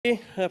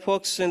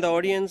Folks in the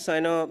audience, I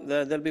know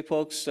there'll be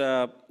folks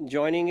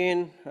joining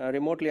in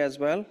remotely as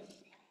well.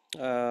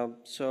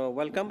 So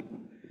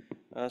welcome.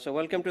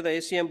 Welcome to the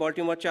ACM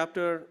Baltimore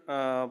chapter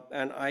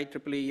and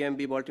IEEE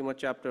EMB Baltimore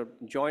chapter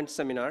joint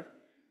seminar.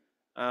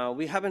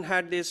 We haven't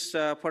had this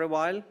for a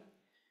while.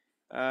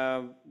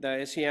 The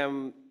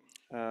ACM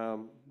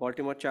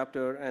Baltimore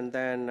chapter, and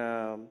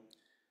then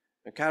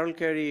Carol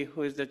Carey,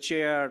 who is the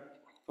chair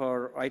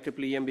for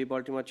IEEE EMB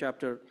Baltimore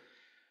chapter,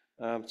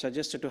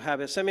 suggested to have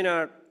a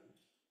seminar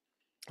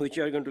which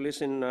you are going to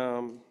listen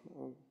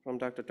from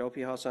Dr.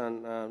 Taufi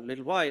Hassan a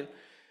little while.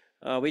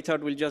 We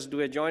thought we'll just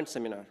do a joint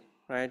seminar,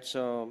 right?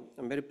 So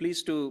I'm very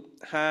pleased to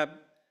have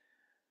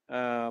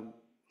been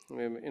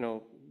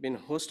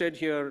hosted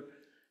here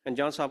in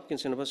Johns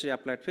Hopkins University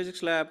Applied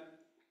Physics Lab,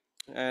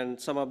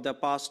 and some of the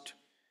past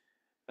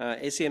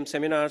ACM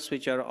seminars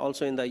which are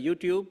also in the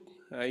YouTube.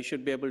 You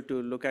should be able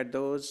to look at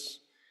those.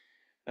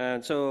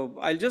 And so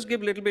I'll just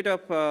give a little bit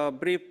of a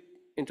brief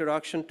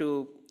introduction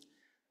to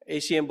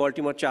ACM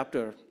Baltimore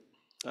chapter.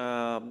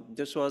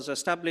 This was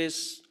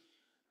established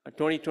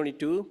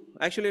 2022.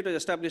 Actually, it was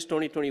established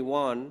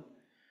 2021,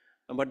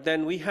 but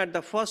then we had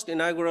the first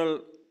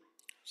inaugural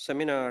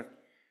seminar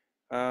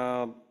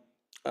on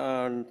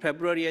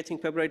February, I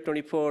think February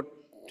 24,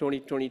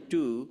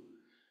 2022,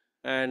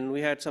 and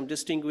we had some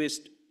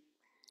distinguished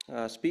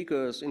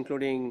speakers,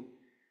 including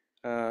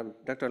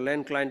Dr.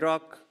 Len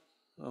Kleinrock,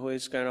 who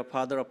is kind of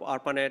father of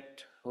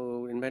ARPANET,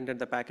 who invented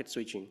the packet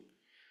switching.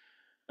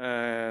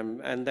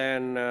 And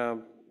then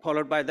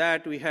followed by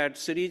that, we had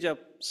series of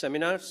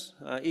seminars.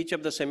 Each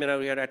of the seminar,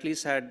 we had at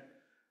least had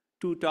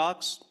 2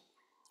 talks.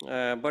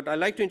 But I'd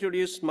like to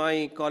introduce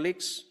my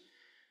colleagues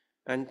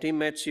and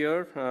teammates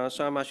here.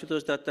 So I'm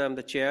Ashutosh Datta, I'm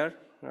the chair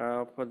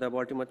for the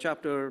Baltimore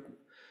chapter.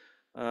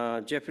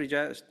 Jeffrey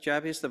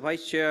Jab is the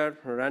vice chair,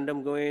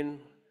 Random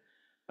Goin,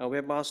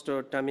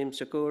 webmaster Tamim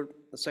Shakur,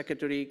 the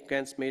secretary,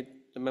 Ken Smith,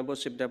 the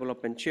membership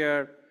development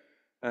chair,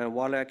 and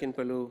Wale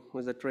Akinpelu, who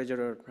is the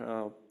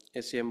treasurer,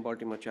 ACM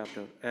Baltimore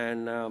chapter.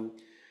 And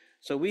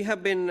so we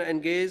have been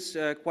engaged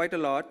quite a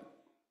lot.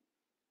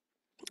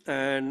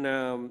 And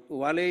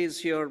Wale is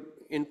here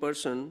in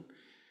person.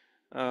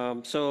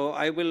 So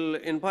I will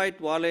invite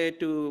Wale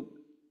to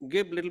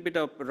give a little bit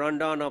of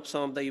rundown of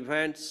some of the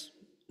events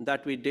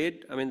that we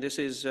did. I mean, this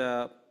is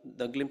the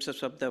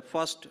glimpses of the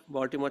first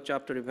Baltimore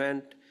chapter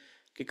event,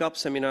 kickoff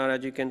seminar.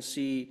 As you can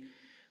see,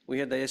 we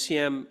had the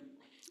ACM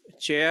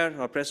chair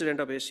or president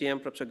of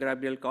ACM, Professor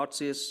Gabriel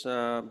Kotsis,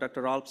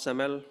 Dr. Ralph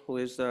Semel, who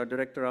is the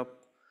director of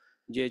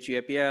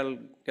JHU APL,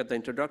 get the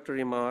introductory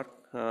remark,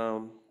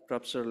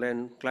 Professor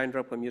Len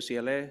Kleinrock from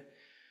UCLA,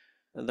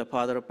 and the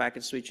father of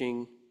packet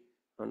switching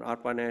on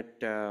ARPANET,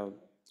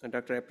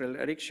 Dr. April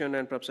Erickson,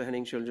 and Professor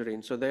Henning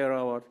Schulgerin. So they are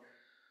our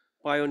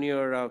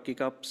pioneer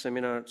kickoff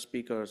seminar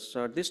speakers.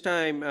 So this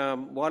time,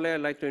 Wale,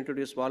 I'd like to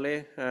introduce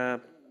Wale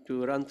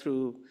to run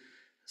through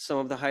some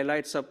of the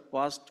highlights of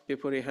past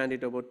before we hand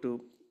it over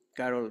to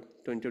Carol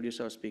to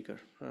introduce our speaker.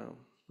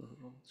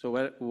 So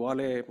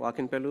Wale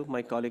Akinpelu,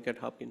 my colleague at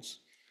Hopkins.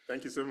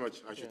 Thank you so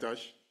much,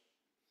 Ashutosh.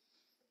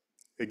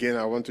 Again,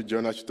 I want to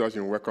join Ashutosh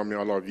in welcoming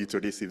all of you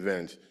to this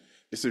event.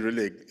 This is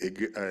really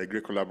a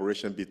great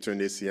collaboration between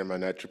ACM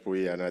and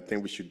IEEE, and I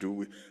think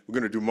we're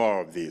going to do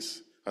more of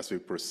this as we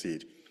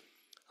proceed.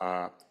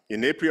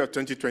 In April of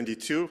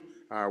 2022,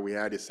 we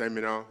had a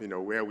seminar,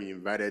 where we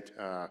invited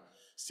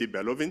Steve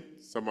Belovin.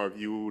 Some of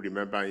you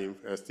remember him,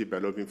 Steve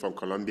Belovin from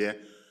Columbia.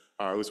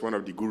 He was one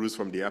of the gurus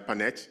from the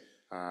ARPANET,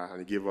 and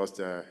he gave us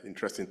the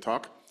interesting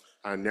talk.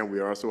 And then we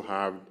also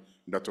have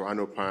Dr.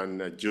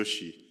 Anupan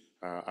Joshi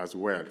as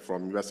well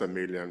from US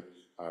Maryland,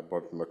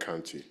 Baltimore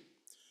County.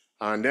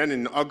 And then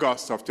in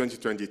August of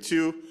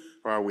 2022,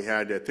 we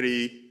had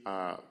 3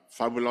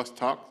 fabulous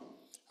talks.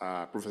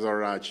 Professor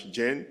Raj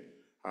Jain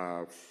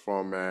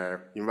from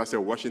University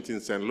of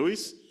Washington, St.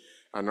 Louis.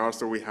 And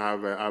also we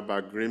have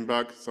Albert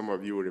Greenberg. Some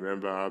of you will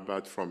remember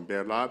Albert from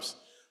Bell Labs,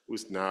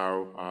 who's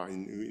now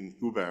in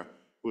Uber,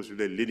 who's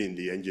really leading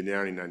the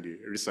engineering and the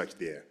research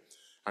there.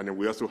 And then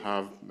we also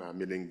have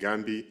Milin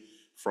Gambi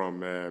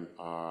from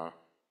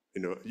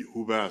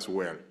Uber as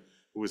well,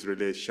 who is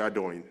really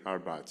shadowing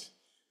Albert.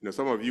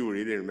 Some of you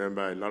really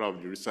remember a lot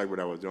of the research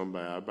that was done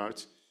by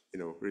Albert,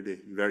 really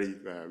very,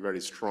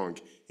 very strong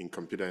in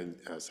computer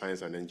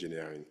science and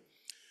engineering.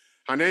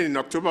 And then in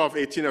October of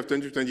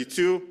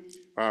 2022,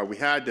 we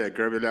had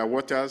Gabriela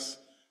Waters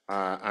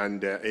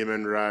and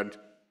Ayman Rad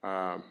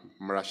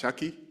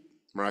Marashaki.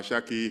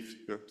 Marashaki,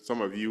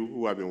 some of you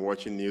who have been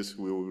watching news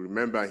will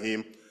remember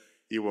him.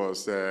 He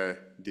was the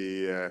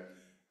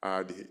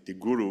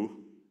guru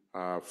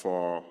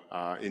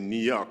in New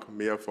York,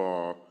 mayor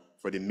for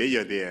the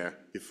mayor there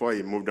before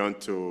he moved on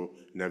to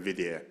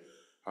NVIDIA.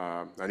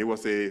 And he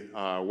was a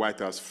White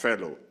House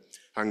fellow.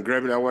 And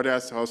Gabriela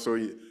Waters also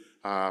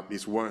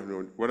is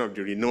one of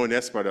the renowned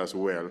experts as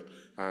well.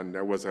 And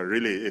that was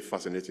really a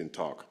fascinating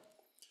talk.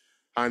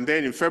 And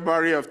then in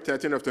February of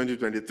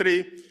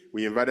 2023,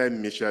 we invited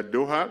Misha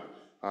Doha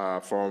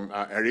from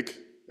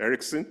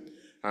Ericsson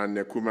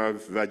and Kumar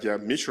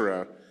Vajra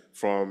Mishra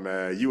from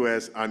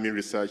US Army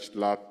Research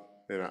Lab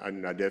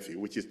in Adefi,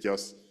 which is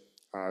just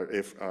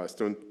a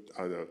stone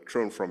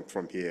thrown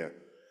from here.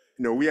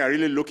 We are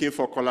really looking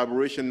for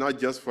collaboration, not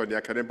just for the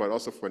academy, but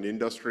also for the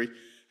industry.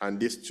 And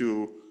these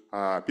two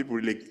people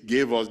really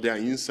gave us their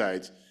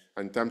insights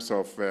in terms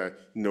of,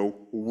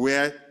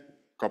 where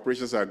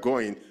corporations are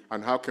going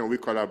and how can we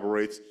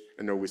collaborate,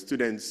 with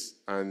students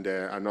and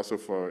also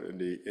for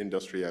the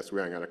industry as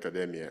well in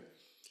academia.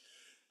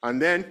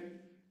 And then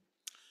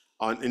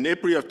in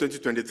April of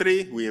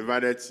 2023, we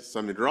invited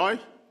Samit Roy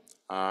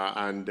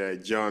and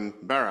John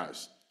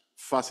Barras.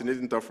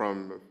 Fascinating talk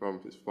from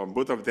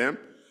both of them.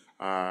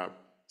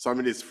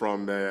 Samit is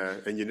from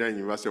Engineering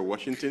University of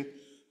Washington,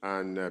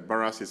 and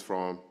Barras is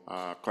from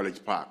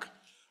College Park.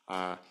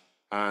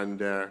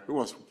 And it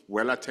was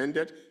well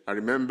attended. I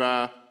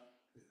remember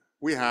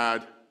we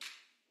had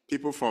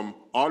people from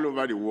all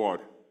over the world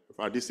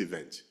at this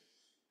event.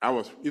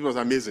 It was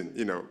amazing.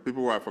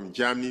 People were from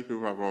Germany, people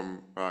were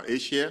from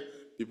Asia,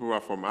 people were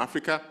from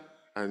Africa,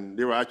 and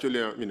they were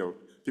actually,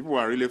 people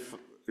were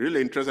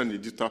really interested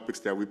in the topics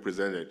that we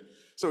presented.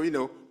 So,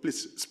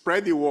 please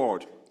spread the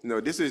word.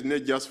 This is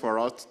not just for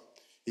us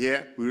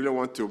here. We really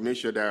want to make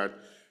sure that,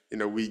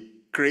 we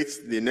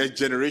create the next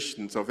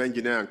generations of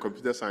engineers and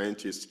computer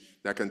scientists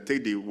that can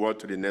take the world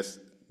to the next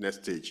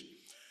stage.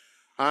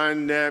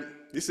 And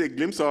this is a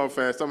glimpse of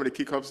some of the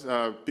kickoffs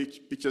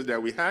pictures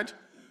that we had.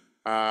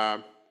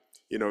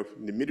 In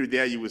the middle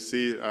there, you will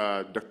see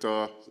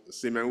Dr.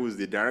 Seaman, who is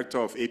the director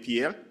of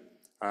APL,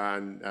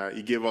 and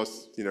he gave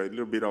us, a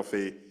little bit of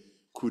a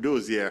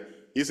kudos here.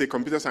 He's a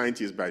computer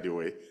scientist, by the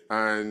way,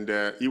 and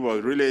he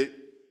was really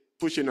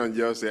pushing on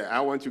just say, I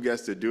want you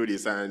guys to do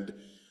this, and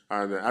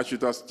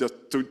Ashutosh just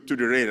took to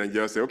the rein and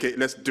just say, okay,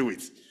 let's do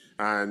it.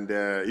 And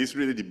he's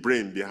really the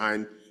brain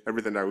behind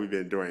everything that we've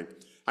been doing.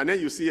 And then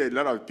you see a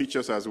lot of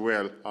pictures as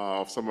well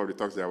of some of the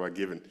talks that were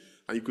given.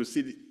 And you could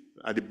see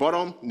at the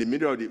bottom, in the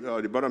middle of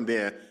the bottom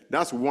there,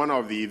 that's one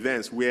of the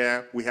events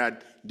where we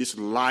had this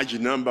large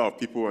number of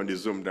people on the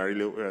Zoom that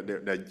really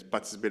that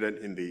participated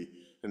in the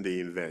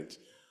event.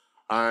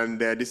 And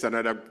this is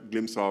another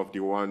glimpse of the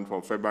one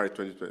from February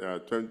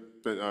 24.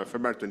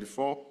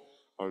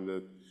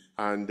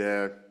 And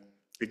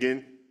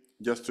again,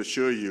 just to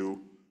show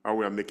you how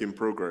we are making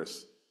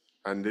progress.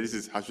 And this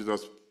is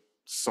Ashutosh's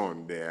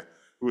son there,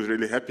 who was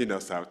really helping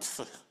us out.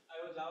 I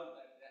was out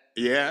like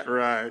that. Yeah,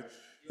 right.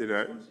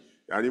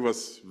 And it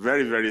was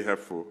very, very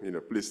helpful.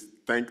 Please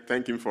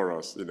thank him for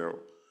us.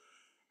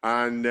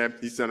 And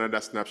this is another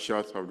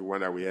snapshot of the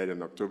one that we had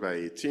on October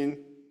 18.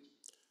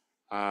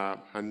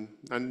 And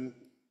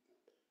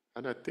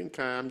I think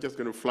I'm just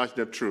going to flash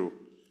them through.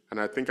 And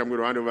I think I'm going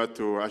to hand over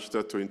to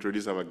Ashutosh to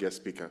introduce our guest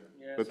speaker.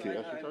 Yeah, Okay,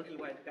 so Ashutosh. I'll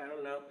invite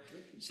Carol now.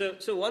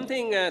 So one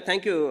thing,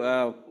 thank you,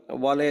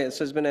 Wale. This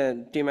has been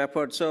a team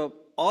effort. So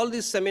all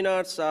these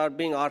seminars are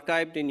being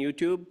archived in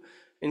YouTube,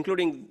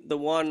 including the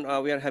one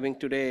we are having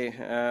today,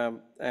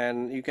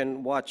 and you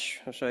can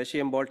watch. So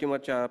ACM Baltimore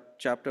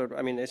chapter,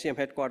 ACM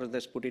headquarters,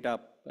 let's put it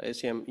up,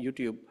 ACM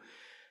YouTube,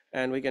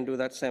 and we can do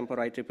that same for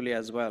IEEE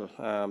as well.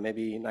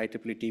 Maybe in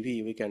IEEE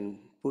TV, we can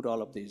put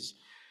all of these.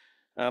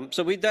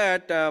 So with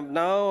that,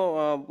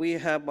 now we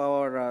have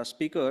our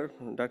speaker,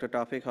 Dr.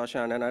 Tawfiq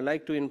Hassan, and I'd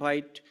like to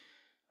invite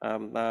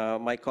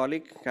my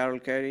colleague, Carol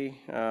Carey,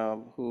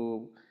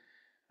 who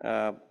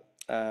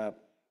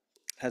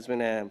has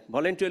been a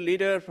volunteer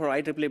leader for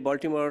IEEE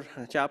Baltimore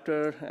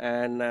chapter,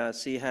 and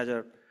she has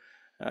a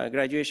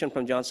graduation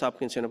from Johns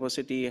Hopkins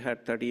University,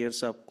 had 30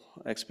 years of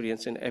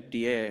experience in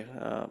FDA,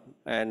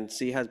 and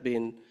she has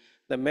been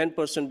the main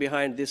person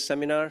behind this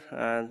seminar,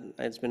 and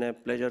it's been a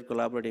pleasure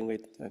collaborating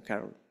with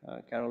Carol.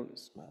 Carol,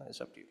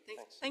 it's up to you.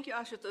 Thank you,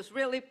 Ashutosh.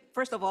 Really,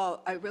 first of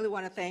all, I really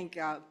want to thank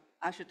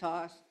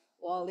Ashutosh,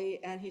 Wally,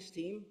 and his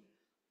team.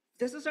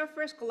 This is our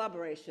first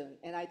collaboration,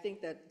 and I think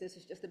that this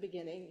is just the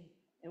beginning,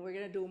 and we're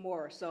going to do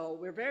more. So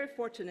we're very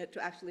fortunate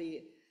to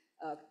actually,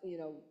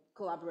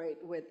 collaborate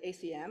with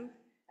ACM,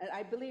 and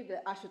I believe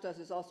that Ashutosh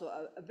is also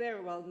a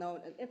very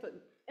well-known and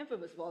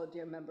infamous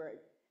volunteer member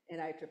in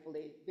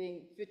IEEE,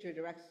 being Future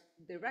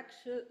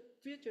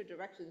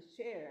Directions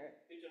Chair.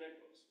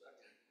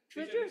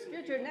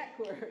 Future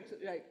Networks,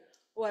 like,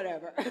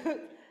 whatever.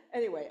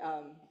 Anyway,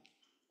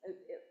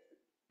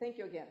 thank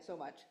you again so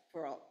much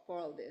for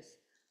all this.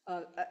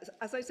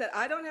 As I said,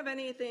 I don't have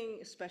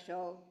anything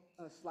special,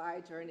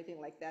 slides or anything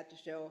like that to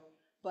show,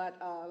 but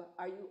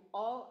are you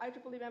all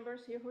IEEE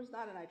members here? Who's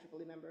not an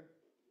IEEE member?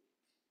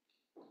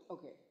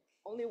 Okay,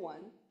 only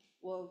one.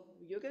 Well,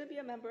 you're going to be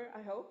a member,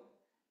 I hope.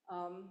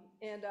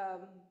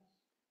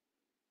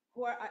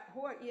 Who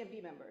are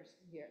EMB members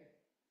here?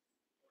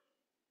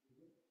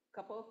 A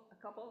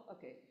couple?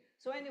 Okay.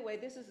 So anyway,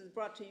 this is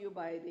brought to you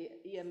by the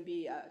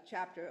EMB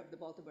chapter of the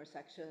Baltimore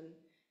section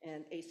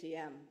and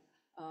ACM.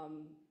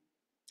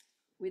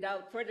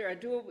 Without further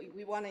ado,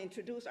 we want to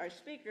introduce our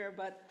speaker,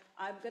 but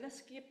I'm going to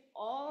skip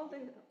all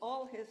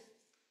his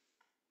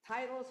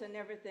titles and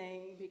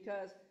everything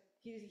because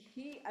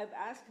I've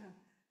asked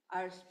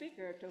our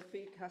speaker,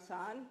 Tawfiq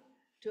Hassan,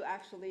 to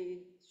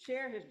actually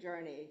share his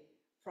journey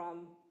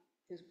from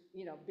his,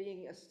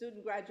 being a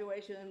student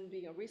graduation,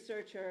 being a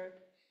researcher,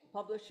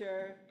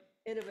 publisher,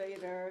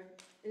 innovator,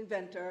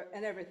 inventor,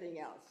 and everything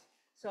else.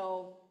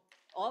 So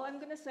all I'm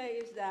going to say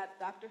is that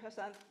Dr.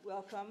 Hassan,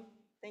 welcome.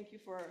 Thank you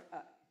for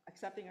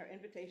accepting our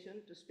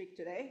invitation to speak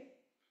today.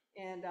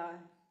 And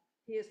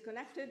he is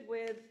connected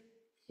with,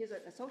 he's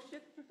an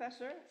associate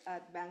professor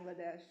at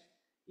Bangladesh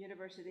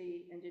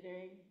University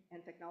Engineering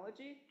and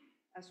Technology,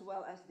 as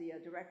well as the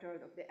director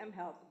of the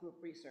mHealth Group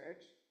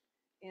Research,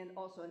 and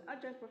also an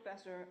adjunct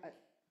professor at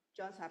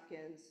Johns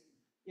Hopkins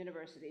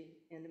University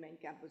in the main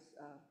campus,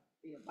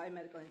 the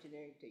biomedical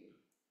engineering team.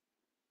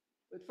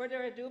 With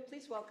further ado,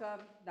 please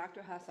welcome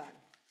Dr. Hassan.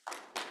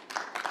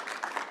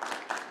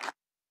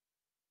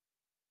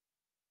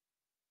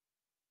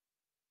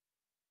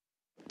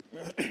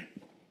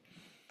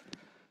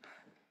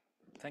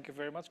 Thank you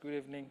very much. Good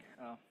evening.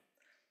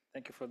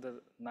 Thank you for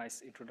the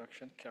nice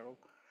introduction, Carol.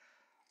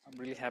 I'm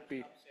really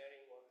happy.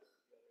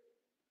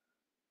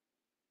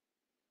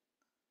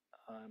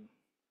 I'm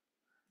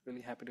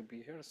really happy to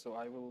be here. So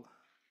I will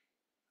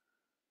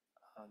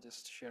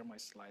just share my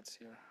slides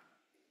here.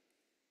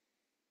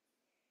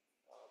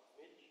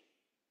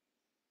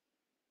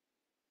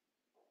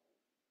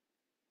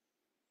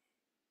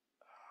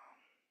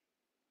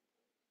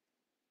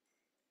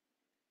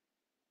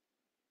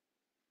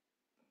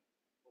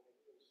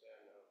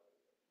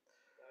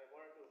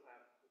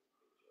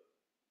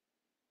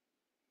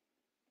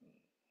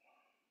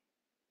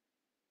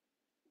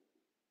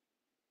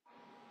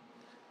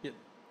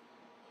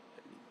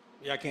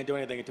 Yeah, I can't do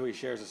anything until he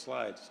shares the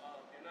slides.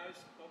 And I was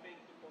hoping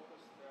to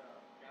focus the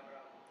camera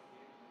on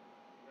you.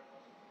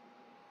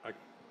 I-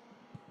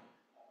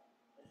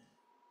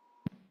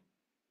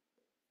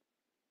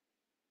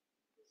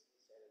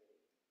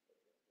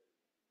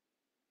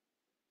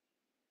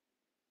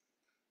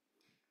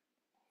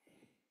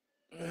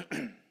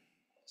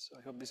 So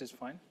I hope this is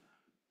fine.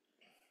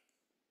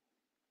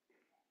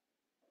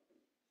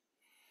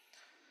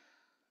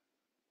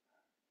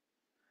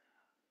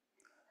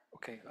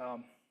 Okay.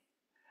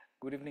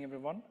 Good evening,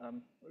 everyone.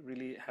 I'm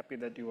really happy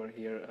that you are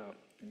here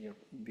in your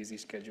busy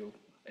schedule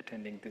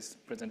attending this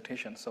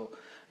presentation. So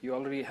you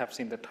already have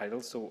seen the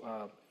title.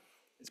 So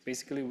it's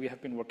basically we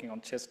have been working on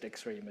chest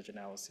X-ray image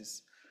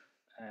analysis,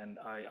 and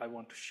I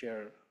want to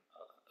share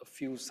a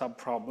few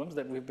sub-problems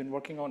that we've been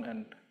working on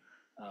and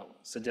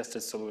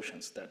suggested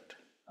solutions that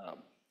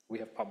we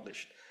have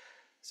published.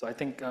 So I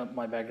think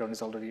my background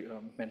is already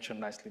mentioned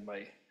nicely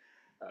by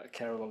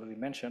Carol already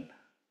mentioned.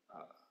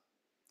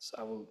 So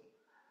I will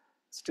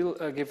still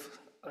give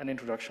an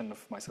introduction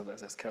of myself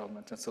as Carol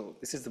mentioned. So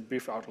this is the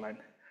brief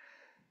outline.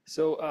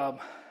 So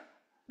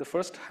the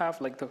first half,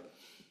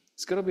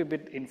 it's going to be a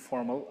bit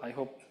informal. I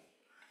hope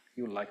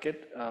you like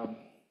it. And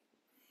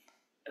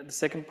the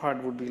second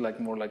part would be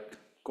more like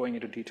going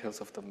into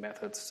details of the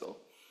methods. So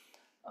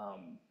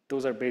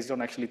those are based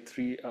on actually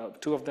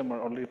two of them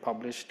are already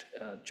published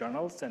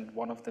journals, and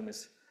one of them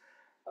is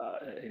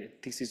a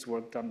thesis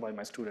work done by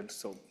my students.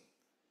 So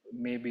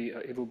maybe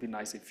it will be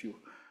nice if you,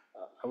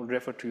 I will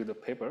refer to you the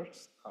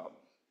papers,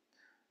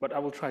 but I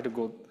will try to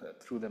go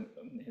through them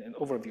in an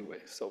overview way.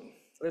 So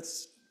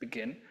let's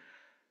begin.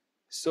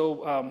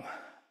 So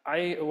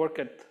I work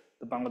at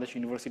the Bangladesh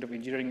University of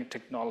Engineering and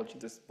Technology,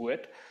 this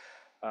BUET.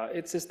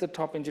 It's the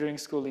top engineering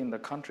school in the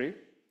country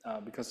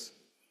because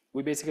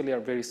we basically are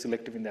very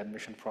selective in the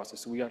admission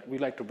process. We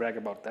like to brag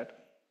about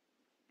that.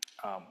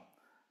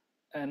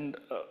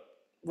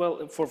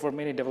 Well, for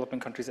many developing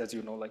countries, as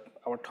you know,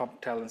 our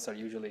top talents are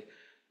usually,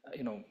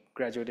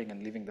 graduating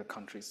and leaving the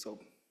country. So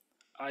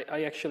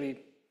I actually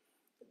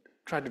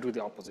try to do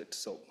the opposite.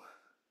 So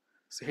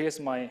here's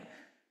my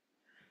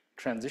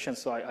transition.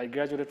 So I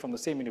graduated from the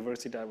same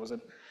university. I was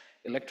an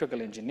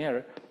electrical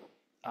engineer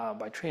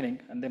by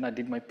training, and then I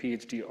did my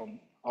PhD on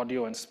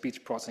audio and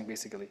speech processing,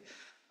 basically.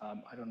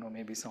 I don't know,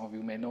 maybe some of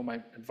you may know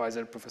my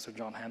advisor, Professor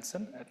John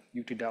Hansen at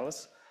UT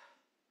Dallas.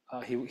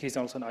 He's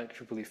also an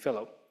IEEE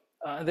fellow.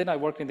 And then I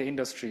worked in the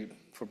industry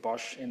for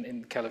Bosch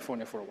in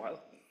California for a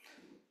while.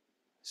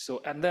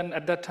 So, and then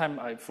at that time,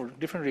 for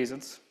different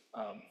reasons,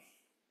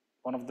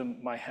 one of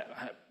them, my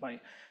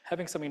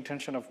having some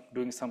intention of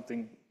doing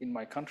something in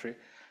my country,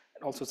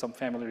 and also some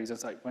family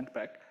reasons, I went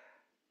back.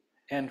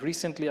 And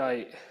recently,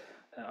 I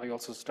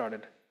also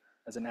started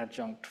as an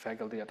adjunct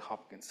faculty at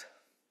Hopkins.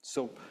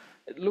 So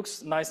it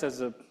looks nice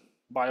as a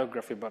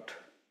biography, but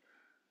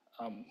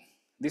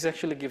this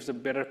actually gives a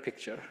better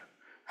picture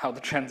how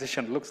the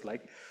transition looks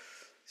like.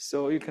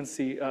 So you can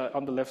see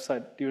on the left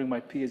side, during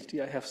my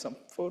PhD, I have some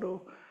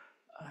photo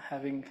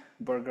having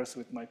burgers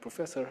with my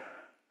professor.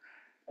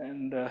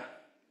 And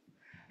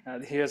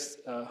here's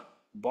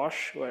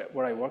Bosch,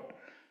 where I worked.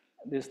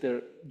 This is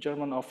their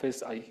German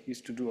office. I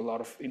used to do a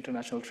lot of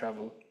international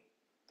travel.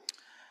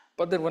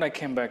 But then when I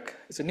came back,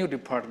 it's a new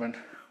department.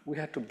 We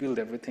had to build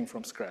everything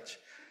from scratch.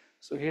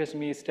 So here's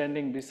me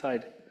standing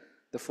beside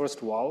the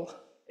first wall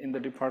in the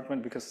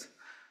department because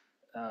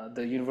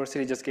the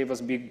university just gave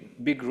us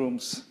big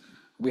rooms.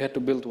 We had to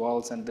build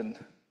walls and then,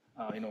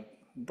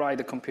 buy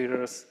the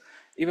computers.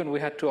 Even we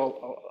had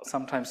to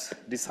sometimes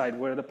decide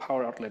where the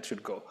power outlet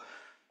should go,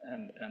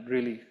 and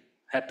really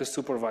had to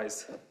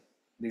supervise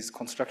these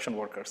construction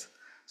workers.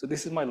 So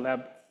this is my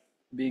lab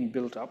being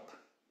built up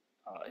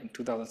in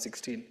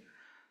 2016.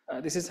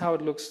 This is how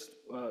it looks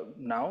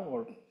now,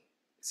 or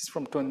this is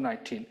from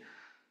 2019.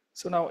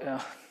 So now,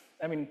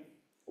 I mean,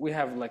 we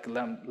have like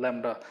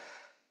Lambda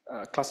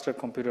cluster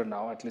computer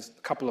now, at least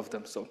a couple of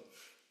them. So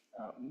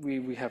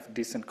we have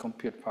decent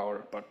compute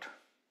power, but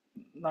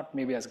not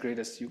maybe as great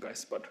as you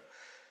guys. But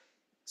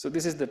so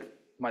this is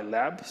my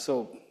lab.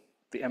 So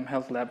the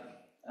mHealth lab,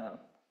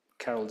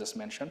 Carol just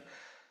mentioned.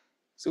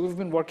 So we've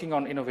been working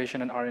on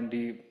innovation and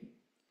R&D,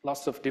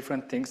 lots of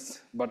different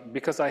things. But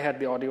because I had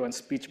the audio and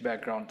speech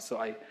background, so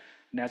I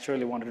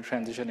naturally wanted to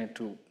transition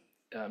into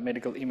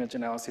medical image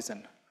analysis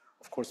and,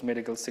 of course,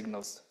 medical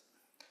signals.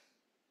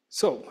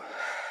 So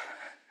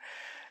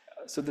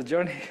the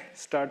journey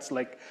starts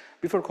like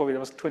before COVID. It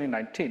was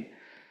 2019.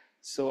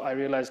 So I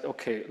realized,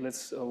 okay,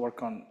 let's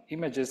work on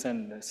images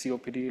and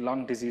COPD,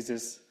 lung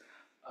diseases.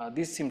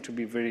 These seem to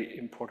be very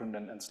important,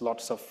 and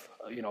lots of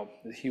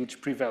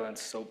huge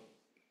prevalence. So,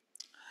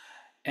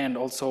 and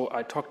also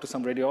I talked to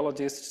some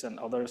radiologists and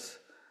others,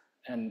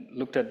 and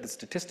looked at the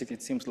statistics.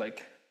 It seems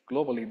like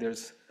globally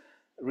there's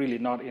really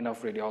not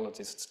enough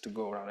radiologists to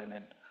go around.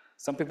 And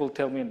some people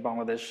tell me in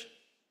Bangladesh,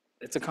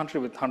 it's a country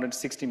with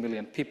 160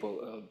 million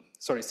people.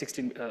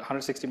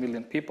 160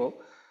 million people,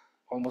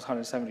 almost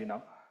 170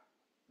 now.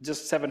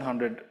 Just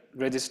 700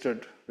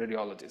 registered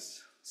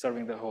radiologists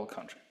serving the whole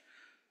country.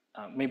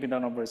 Maybe the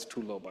number is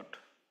too low, but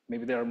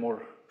maybe there are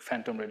more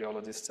phantom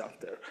radiologists out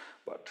there.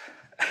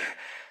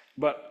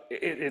 But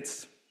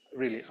it's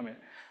really, I mean,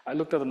 I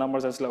looked at the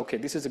numbers. I was like, okay,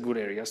 this is a good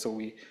area. So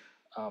we,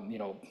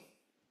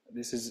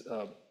 this is,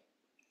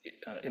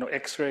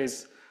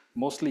 X-rays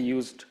mostly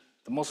used,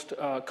 the most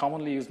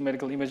commonly used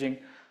medical imaging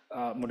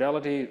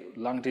modality,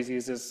 lung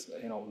diseases,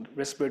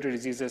 respiratory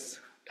diseases,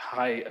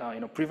 high,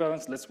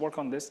 prevalence. Let's work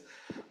on this,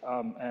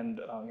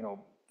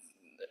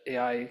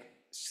 AI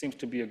seems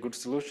to be a good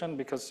solution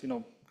because,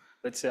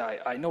 let's say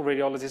I know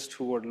radiologists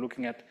who are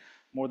looking at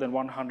more than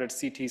 100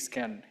 CT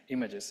scan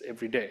images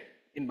every day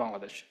in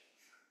Bangladesh.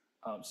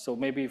 So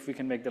maybe if we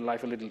can make their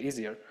life a little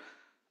easier.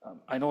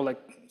 I know like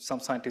some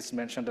scientists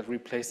mentioned that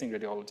replacing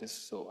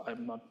radiologists, so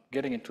I'm not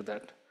getting into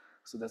that.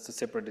 So that's a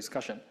separate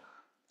discussion.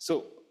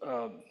 So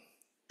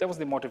that was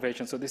the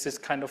motivation. So this is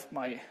kind of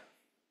my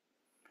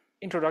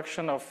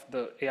introduction of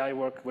the AI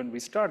work when we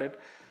started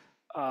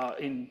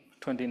in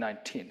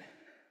 2019.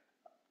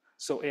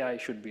 So AI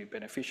should be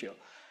beneficial.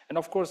 And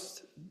of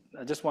course,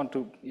 I just want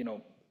to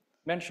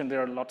mention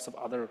there are lots of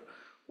other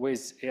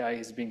ways AI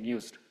is being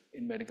used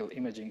in medical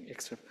imaging,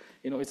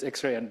 it's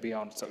X-ray and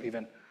beyond. So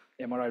even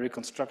MRI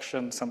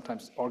reconstruction,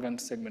 sometimes organ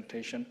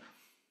segmentation,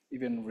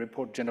 even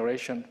report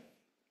generation.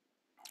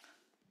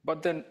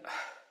 But then,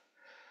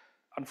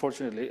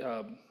 unfortunately,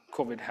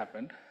 COVID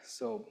happened.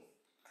 So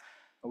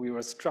we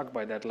were struck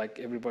by that like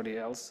everybody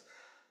else.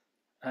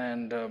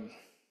 And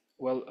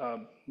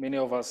many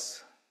of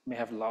us may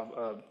have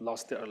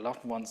lost their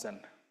loved ones, and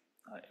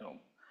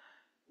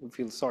we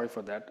feel sorry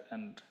for that.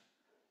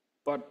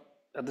 But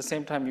at the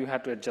same time, you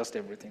had to adjust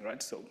everything,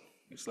 right? So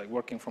it's like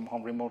working from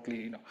home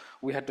remotely.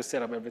 We had to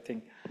set up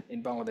everything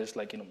in Bangladesh,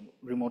 like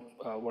remote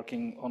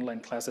working,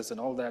 online classes, and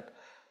all that.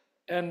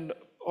 And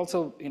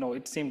also,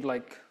 it seemed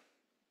like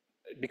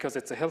because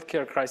it's a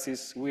healthcare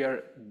crisis, we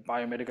are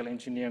biomedical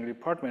engineering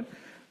department.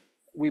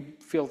 We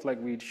felt like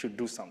we should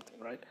do something,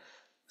 right?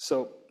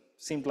 So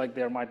seemed like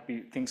there might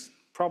be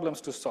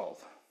problems to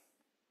solve.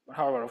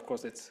 However, of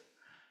course, it's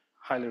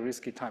highly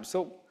risky time.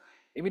 So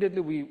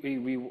immediately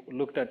we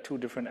looked at two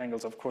different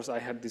angles. Of course, I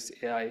had this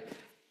AI,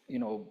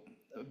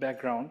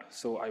 background,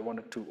 so I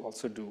wanted to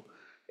also do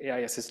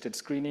AI-assisted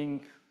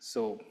screening.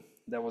 So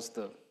that was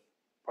the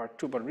part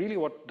two. But really,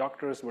 what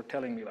doctors were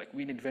telling me, like,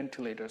 we need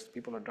ventilators,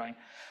 people are dying,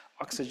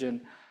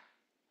 oxygen,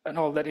 and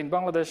all that. In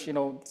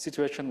Bangladesh,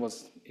 situation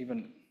was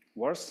even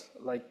worse,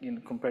 like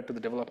compared to the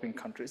developed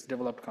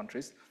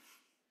countries.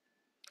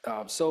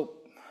 So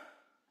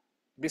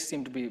this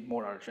seemed to be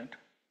more urgent.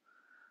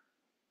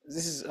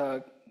 This is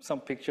some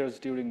pictures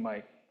during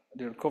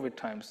COVID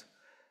times.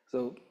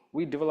 So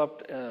we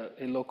developed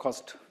a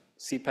low-cost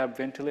CPAP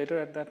ventilator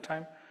at that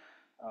time.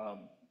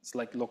 It's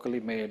like locally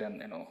made,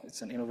 and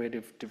it's an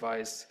innovative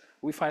device.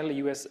 We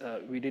finally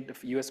we did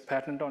a US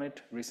patent on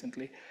it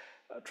recently,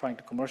 trying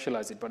to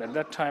commercialize it. But at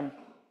that time,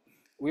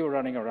 we were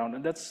running around,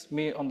 and that's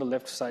me on the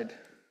left side,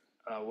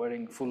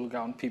 wearing full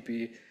gown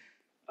PPE,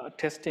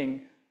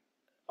 testing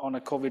on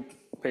a COVID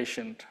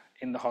patient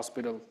in the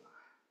hospital,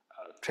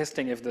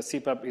 testing if the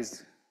CPAP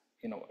is,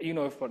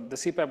 if the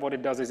CPAP, what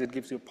it does is it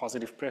gives you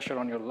positive pressure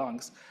on your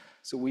lungs.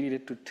 So we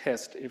needed to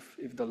test if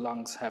the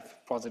lungs have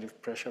positive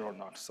pressure or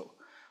not. So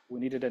we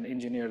needed an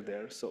engineer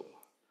there. So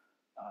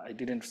I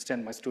didn't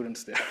send my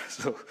students there.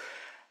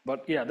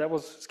 But yeah, that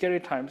was scary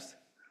times.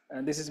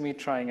 And this is me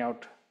trying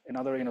out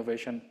another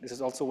innovation. This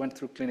is also went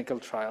through clinical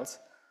trials.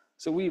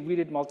 So we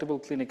did multiple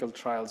clinical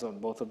trials on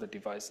both of the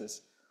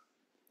devices.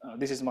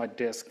 This is my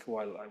desk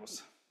while I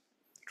was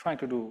trying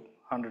to do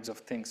hundreds of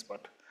things.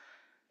 But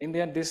in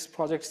the end, this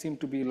project seemed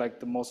to be like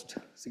the most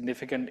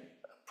significant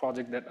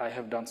project that I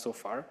have done so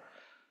far.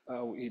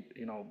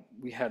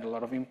 We had a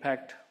lot of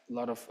impact, a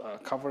lot of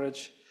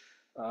coverage.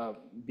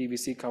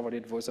 BBC covered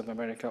it, Voice of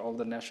America, all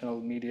the national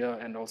media,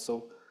 and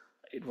also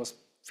it was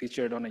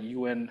featured on a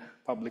UN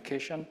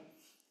publication.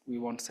 We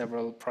won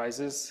several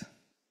prizes.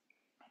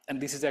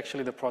 And this is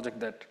actually the project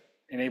that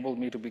enabled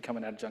me to become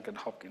an adjunct at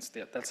Hopkins.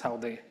 That's how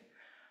they,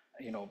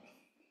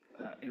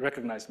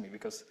 recognized me,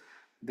 because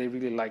they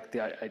really liked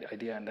the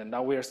idea. And then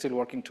now we are still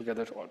working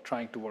together or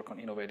trying to work on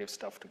innovative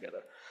stuff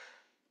together.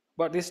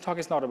 But this talk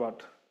is not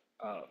about,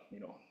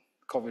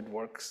 COVID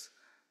works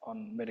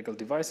on medical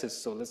devices.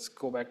 So let's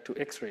go back to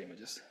X-ray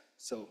images.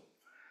 So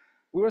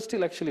we were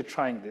still actually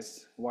trying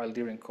this while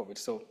during COVID.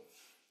 So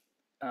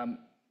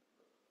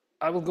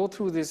I will go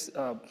through this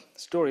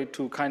story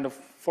to kind of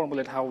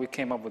formulate how we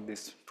came up with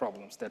these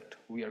problems that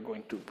we are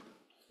going to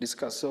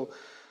discuss. So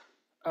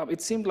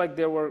it seemed like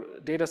there were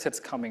data sets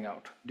coming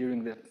out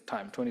during the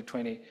time,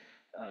 2020,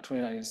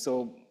 2019.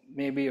 So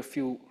maybe a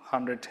few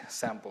hundred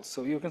samples.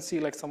 So you can see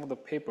like some of the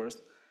papers,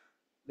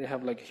 they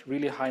have like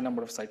really high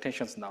number of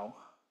citations now.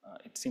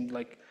 It seemed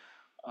like,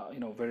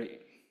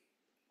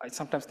 I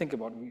sometimes think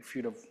about we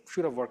should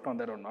have worked on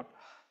that or not.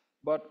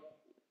 But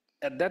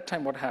at that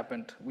time, what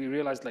happened, we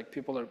realized like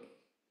people are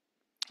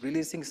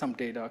releasing some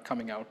data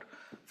coming out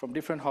from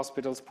different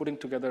hospitals, putting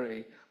together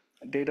a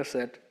data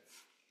set,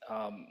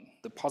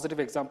 the positive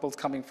examples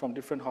coming from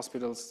different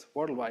hospitals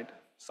worldwide,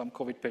 some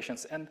COVID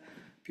patients, and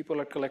people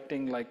are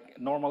collecting like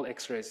normal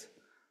X-rays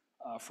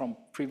from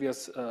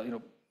previous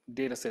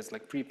data sets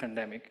like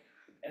pre-pandemic,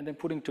 and then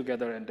putting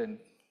together and then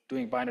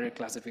doing binary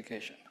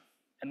classification.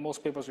 And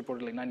most papers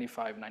reported like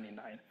 95,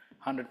 99,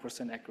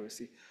 100%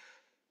 accuracy,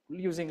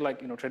 using like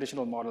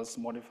traditional models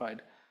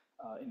modified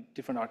in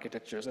different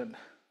architectures. And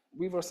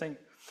we were saying,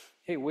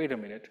 hey, wait a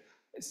minute,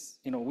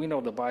 we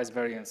know the bias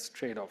variance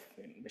trade-off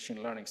in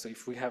machine learning. So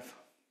if we have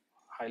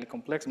highly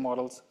complex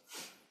models,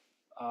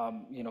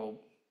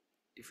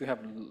 if you have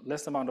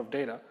less amount of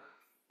data,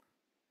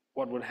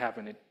 what would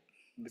happen?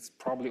 It's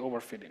probably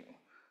overfitting.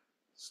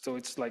 So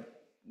it's like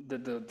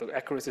the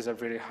accuracies are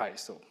very high.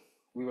 So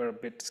we were a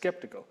bit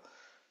skeptical.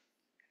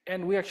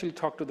 And we actually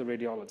talked to the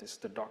radiologists,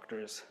 the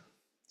doctors.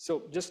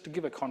 So just to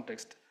give a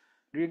context,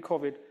 during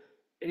COVID,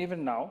 and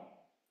even now,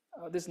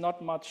 there's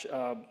not much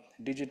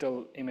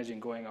digital imaging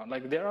going on.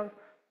 Like there are,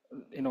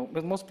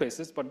 with most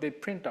places, but they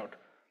print out,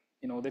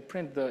 they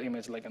print the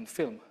image like on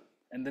film,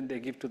 and then they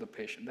give to the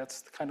patient.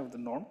 That's kind of the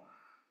norm.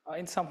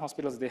 In some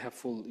hospitals, they have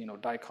full,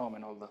 DICOM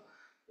and all the,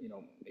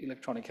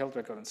 electronic health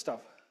record and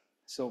stuff.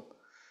 So,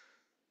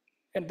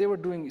 and they were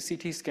doing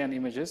CT scan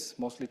images,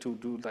 mostly to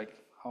do like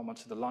how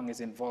much the lung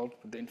is involved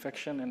with the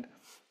infection. And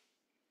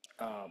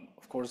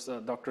of course,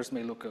 doctors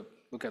may look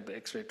at the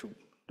X-ray to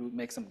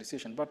make some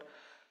decision. But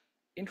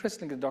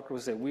interestingly, the doctor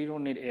would say, we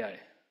don't need AI.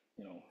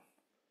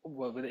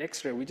 Well, with the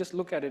X-ray, we just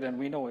look at it and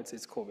we know it's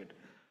COVID.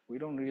 We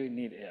don't really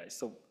need AI.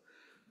 So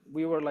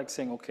we were like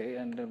saying, okay,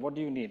 and then what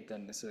do you need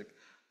then? It's like,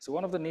 so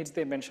one of the needs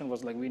they mentioned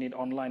was like, we need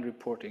online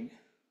reporting.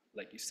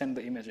 Like you send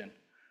the image in.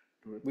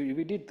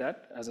 We did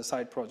that as a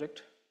side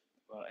project.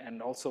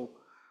 And also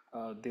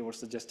they were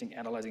suggesting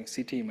analyzing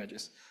CT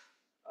images.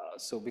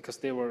 So because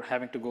they were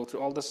having to go through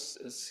all the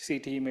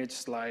CT image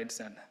slides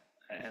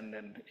and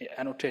then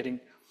annotating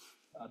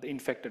the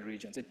infected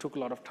regions. It took a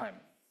lot of time.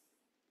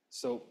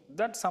 So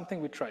that's something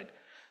we tried.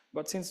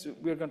 But since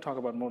we're going to talk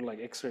about more like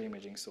X-ray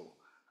imaging, so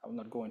I will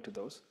not go into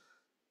those.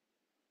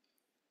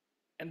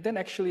 And then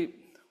actually,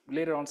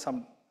 later on,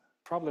 some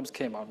problems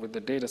came out with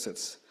the data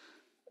sets.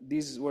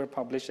 These were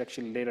published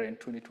actually later in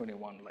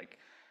 2021, like,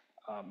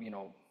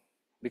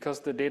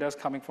 because the data is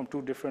coming from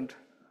two different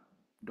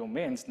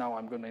domains. Now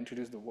I'm going to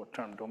introduce the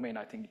term domain.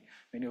 I think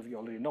many of you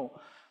already know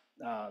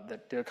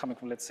that they're coming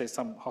from, let's say,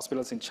 some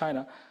hospitals in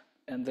China,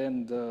 and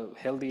then the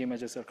healthy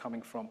images are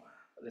coming from,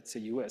 let's say,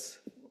 US,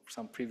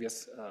 some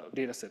previous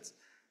data sets.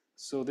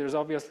 So there's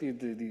obviously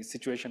the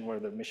situation where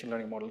the machine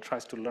learning model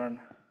tries to learn,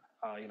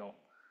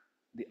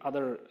 the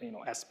other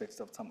aspects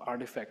of some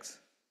artifacts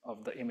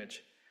of the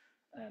image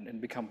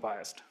and become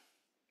biased.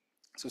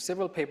 So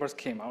several papers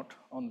came out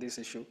on this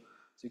issue.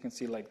 So you can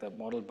see like the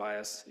model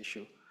bias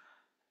issue.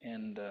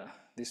 And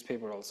this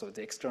paper also,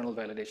 the external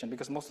validation,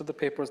 because most of the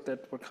papers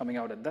that were coming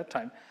out at that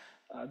time,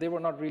 they were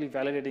not really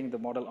validating the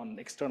model on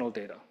external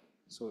data.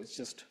 So it's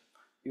just,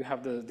 you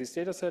have this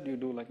data set, you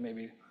do like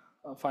maybe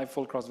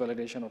 5-fold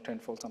cross-validation or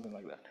 10-fold, something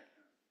like that.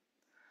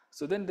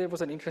 So then there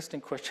was an interesting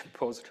question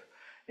posed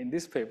in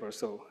this paper.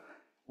 So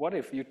what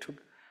if you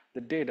took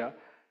the data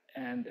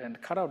and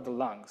cut out the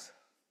lungs?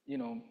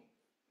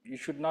 You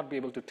should not be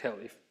able to tell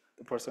if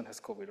the person has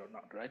COVID or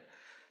not, right?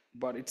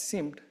 But it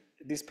seemed,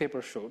 this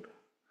paper showed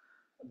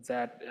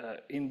that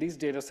in these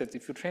data sets,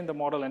 if you train the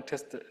model and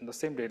test in the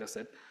same data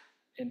set,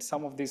 in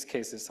some of these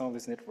cases, some of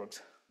these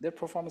networks, their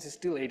performance is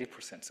still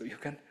 80%. So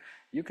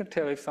you can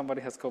tell if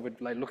somebody has COVID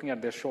by looking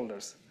at their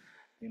shoulders.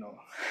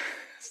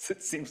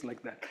 It seems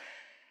like that.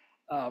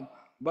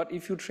 But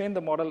if you train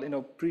the model,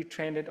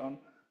 pre-train it on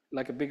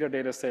like a bigger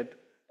data set,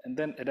 and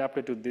then adapt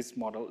it to this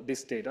model,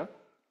 this data,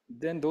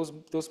 then those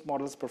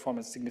models'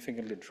 performance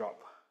significantly drop,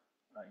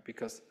 right?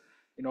 Because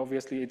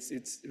obviously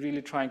it's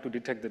really trying to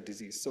detect the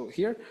disease. So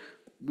here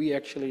we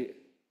actually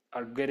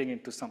are getting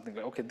into something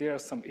like, okay, there are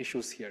some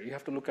issues here. You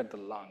have to look at the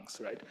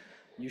lungs, right?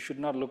 You should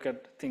not look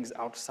at things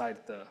outside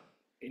the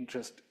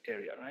interest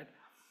area, right?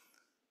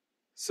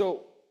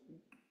 So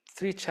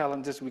 3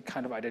 challenges we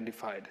kind of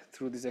identified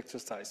through this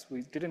exercise.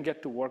 We didn't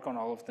get to work on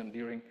all of them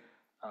during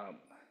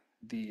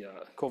the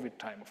COVID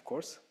time, of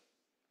course.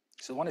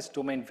 So one is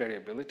domain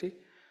variability,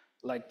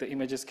 like the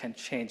images can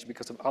change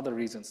because of other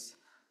reasons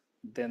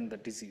than the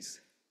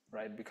disease,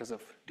 right? Because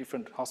of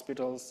different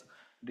hospitals,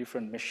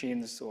 different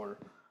machines, or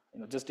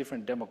just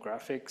different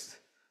demographics,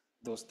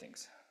 those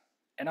things.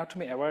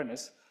 Anatomy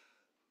awareness,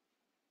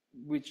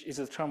 which is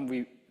a term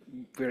we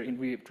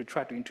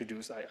try to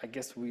introduce. I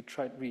guess we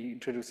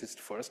introduced it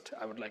first.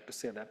 I would like to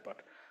say that,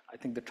 but I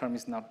think the term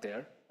is not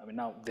there.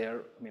 Now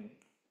there, in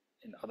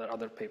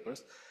other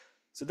papers.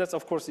 So that's,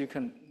 of course, you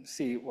can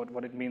see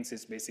what it means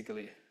is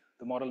basically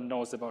the model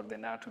knows about the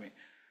anatomy.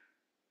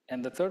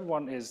 And the third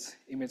one is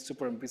image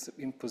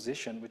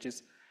superimposition, which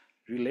is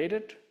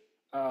related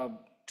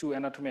to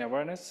anatomy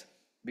awareness,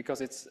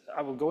 because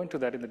I will go into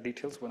that in the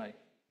details when I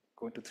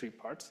go into 3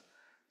 parts.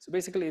 So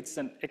basically, it's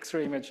an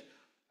X-ray image.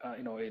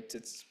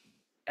 It's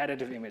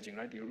additive imaging,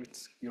 right?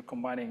 You're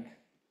combining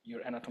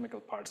your anatomical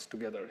parts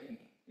together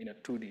in a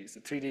 2D. It's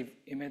a 3D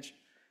image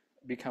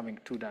becoming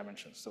 2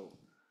 dimensions. So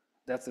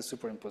that's the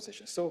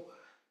superimposition. So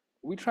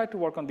we tried to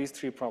work on these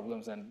 3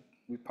 problems, and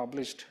we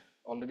published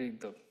already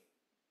the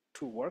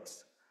 2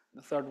 works.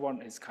 The third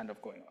one is kind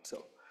of going on.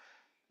 So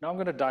now I'm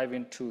going to dive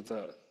into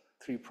the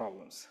 3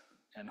 problems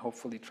and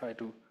hopefully try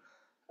to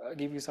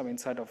give you some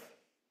insight of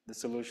the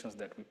solutions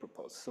that we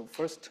propose. So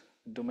first,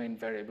 domain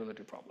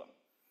variability problem.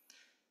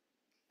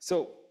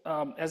 So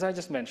as I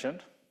just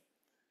mentioned,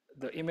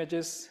 the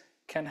images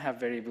can have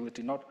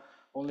variability, not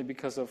only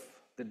because of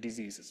the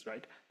diseases,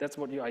 right? That's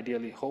what you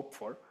ideally hope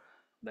for.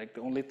 Like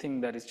the only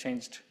thing that is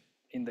changed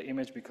in the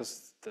image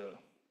because the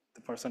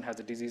person has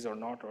a disease or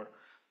not, or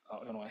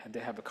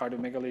they have a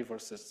cardiomegaly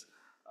versus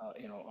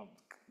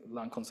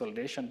lung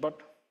consolidation.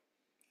 But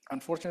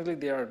unfortunately,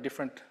 there are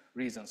different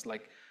reasons,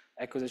 like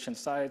acquisition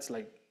sites,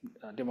 like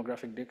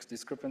demographic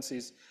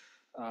discrepancies,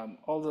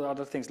 all the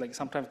other things. Like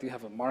sometimes you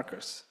have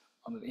markers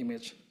on the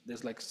image.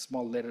 There's like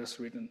small letters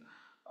written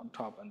on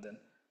top, and then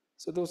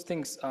so those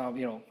things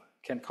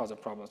can cause a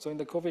problem. So in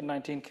the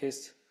COVID-19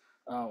 case,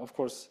 of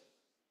course,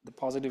 the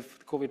positive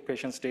COVID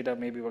patients' data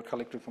maybe were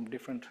collected from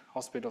different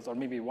hospitals, or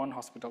maybe one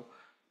hospital.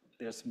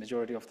 There's a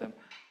majority of them,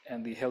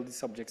 and the healthy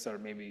subjects are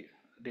maybe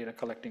data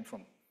collecting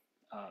from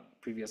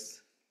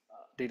previous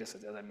data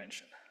sets, as I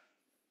mentioned.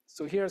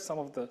 So here are some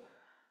of the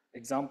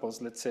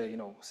examples. Let's say,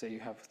 say you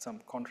have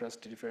some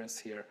contrast difference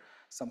here.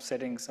 Some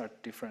settings are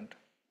different.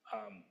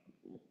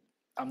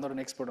 I'm not an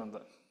expert on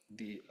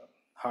the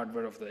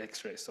hardware of the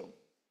X-ray, so.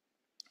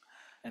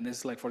 And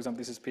this, like, for example,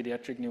 this is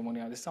pediatric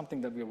pneumonia. This is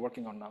something that we're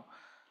working on now.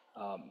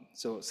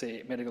 So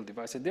say medical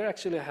devices. There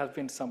actually have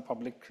been some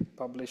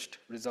published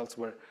results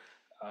where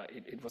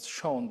it was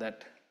shown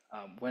that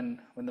when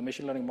the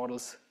machine learning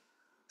models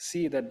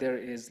see that there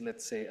is,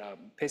 let's say, a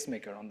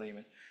pacemaker on the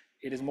image,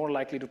 it is more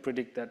likely to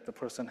predict that the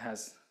person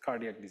has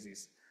cardiac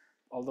disease.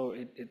 Although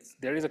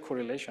there is a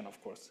correlation,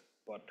 of course,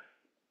 but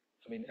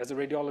as a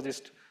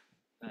radiologist,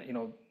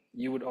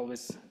 you would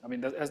always,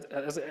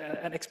 as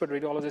an expert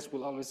radiologist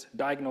will always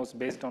diagnose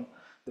based on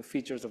the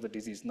features of the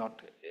disease,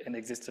 not an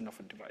existence of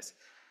a device.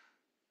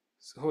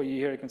 So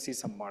here you can see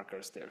some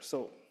markers there.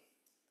 So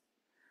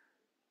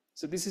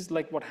this is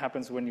like what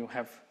happens when you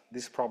have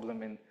this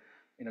problem in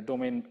a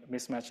domain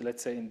mismatch,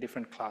 let's say in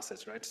different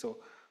classes, right? So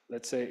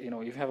let's say,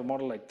 you have a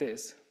model like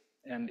this,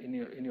 and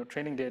in your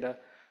training data,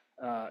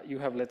 you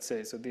have, let's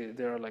say, so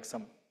there are like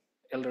some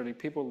elderly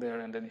people there,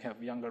 and then you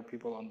have younger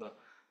people on the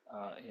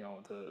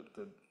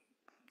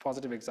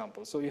positive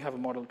example. So you have a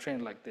model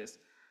trained like this,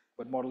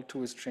 but model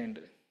 2 is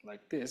trained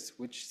like this,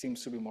 which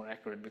seems to be more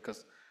accurate,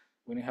 because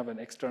when you have an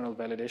external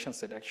validation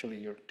set, actually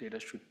your data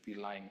should be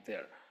lying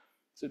there.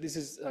 So this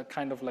is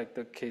kind of like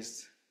the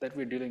case that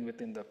we're dealing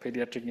with in the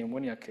pediatric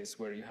pneumonia case,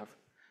 where you have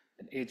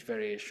an age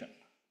variation,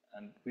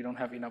 and we don't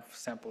have enough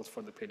samples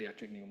for the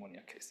pediatric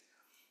pneumonia case.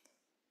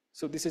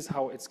 So this is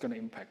how it's going to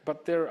impact.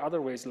 But there are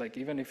other ways, like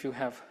even if you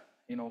have,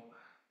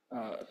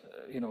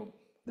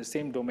 the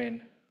same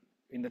domain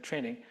in the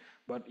training,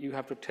 but you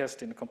have to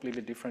test in a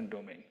completely different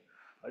domain.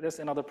 That's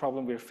another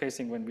problem we're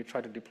facing when we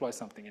try to deploy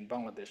something in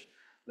Bangladesh.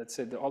 Let's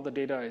say all the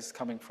data is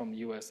coming from the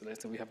US.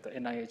 Let's say we have the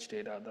NIH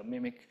data, the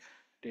MIMIC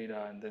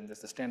data, and then there's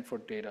the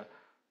Stanford data.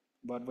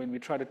 But when we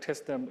try to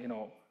test them,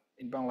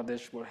 in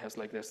Bangladesh, where it has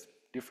like there's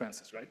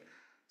differences, right?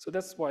 So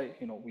that's why,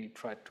 we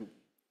try to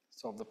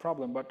solve the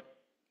problem. But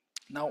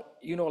now,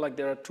 like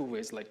there are 2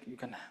 ways, like you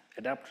can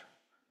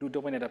do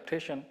domain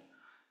adaptation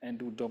and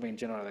do domain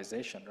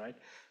generalization, right?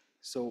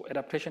 So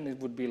adaptation, it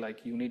would be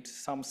like you need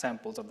some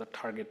samples of the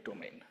target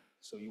domain.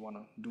 So you want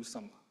to do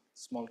some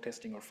small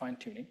testing or fine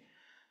tuning.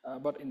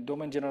 But in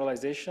domain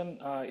generalization,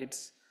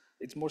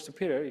 it's more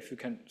superior if you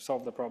can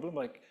solve the problem.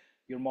 Like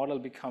your model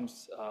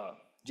becomes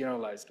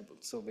generalizable.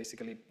 So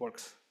basically it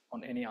works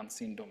on any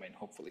unseen domain,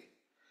 hopefully.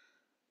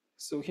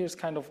 So here's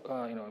kind of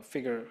a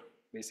figure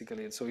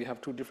basically. So you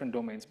have two different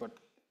domains, but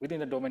within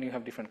the domain you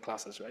have different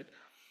classes, right?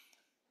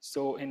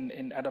 So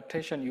in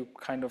adaptation, you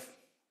kind of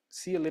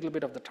see a little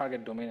bit of the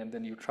target domain, and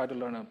then you try to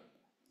learn a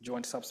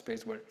joint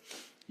subspace where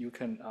you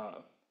can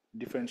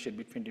differentiate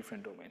between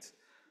different domains.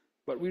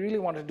 But we really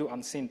want to do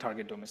unseen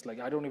target domains. Like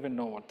I don't even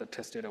know what the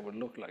test data would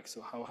look like.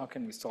 So how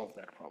can we solve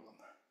that problem?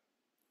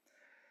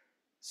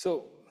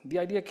 So the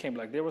idea came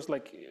like there was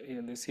like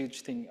this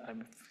huge thing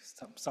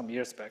some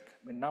years back.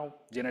 I mean, now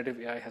generative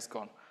AI has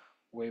gone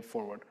way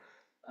forward.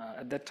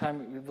 At that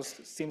time, it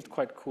seemed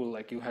quite cool.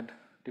 Like you had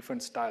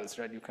different styles,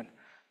 right? You can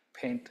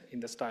paint in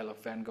the style of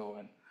Van Gogh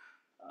and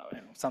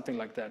something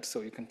like that.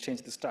 So you can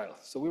change the style.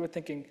 So we were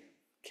thinking,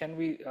 can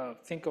we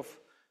think of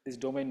this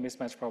domain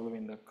mismatch problem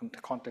in the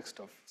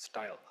context of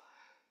style?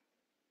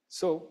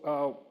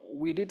 So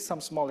we did some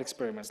small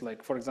experiments.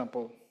 Like for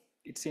example,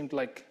 it seemed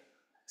like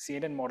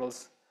CNN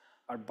models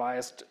are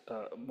biased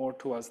more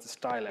towards the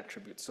style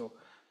attribute. So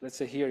let's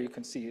say here you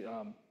can see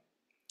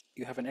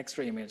you have an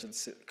X-ray image,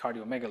 it's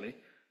cardiomegaly.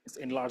 It's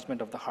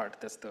enlargement of the heart,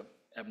 that's the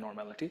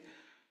abnormality.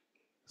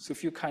 So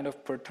if you kind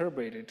of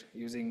perturbate it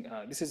using,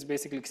 this is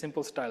basically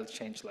simple style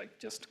change, like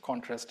just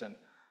contrast and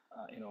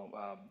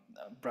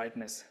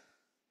brightness.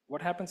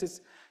 What happens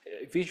is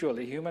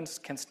visually humans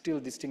can still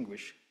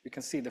distinguish. You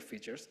can see the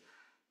features,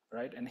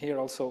 right? And here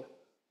also,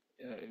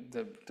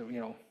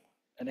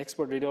 an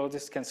expert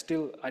radiologist can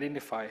still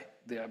identify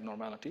the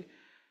abnormality.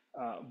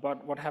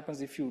 But what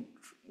happens if you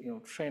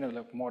train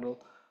a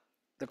model,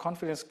 the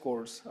confidence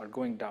scores are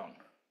going down,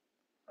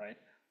 right?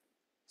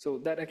 So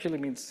that actually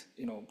means,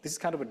 this is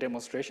kind of a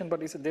demonstration,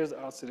 but there's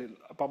also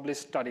a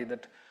published study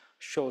that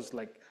shows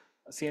like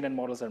CNN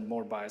models are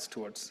more biased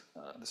towards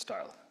the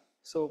style.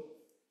 So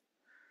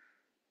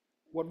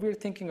what we're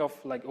thinking of,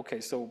 like,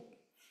 okay, so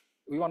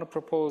we want to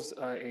propose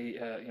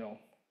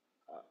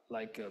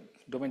like a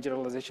domain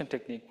generalization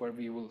technique where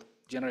we will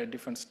generate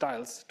different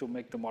styles to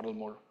make the model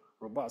more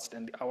robust.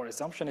 And our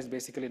assumption is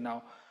basically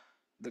now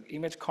the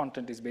image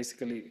content is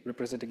basically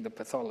representing the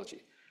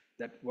pathology,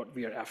 that what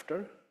we are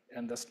after,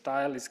 and the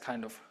style is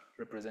kind of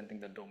representing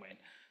the domain.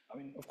 I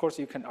mean, of course,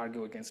 you can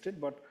argue against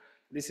it, but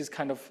this is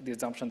kind of the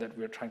assumption that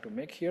we're trying to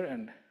make here.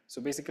 And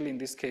so basically in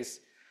this case,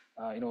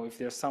 if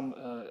there's some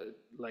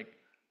like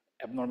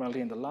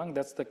abnormality in the lung,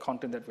 that's the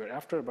content that we're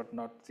after, but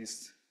not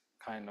this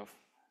kind of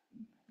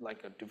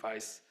like a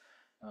device,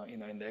 in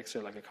the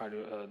X-ray, like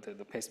a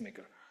the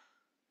pacemaker.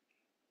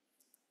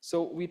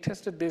 So we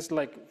tested this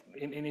like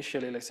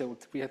initially, like say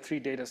we had 3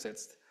 data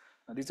sets.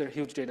 These are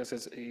huge data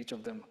sets, each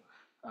of them.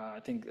 I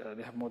think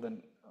they have more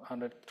than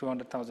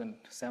 200,000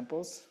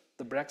 samples.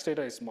 The Brax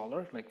data is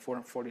smaller, like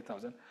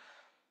 40,000.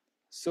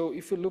 So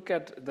if you look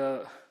at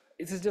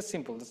it is just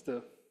simple. It's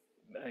the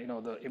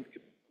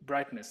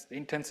brightness, the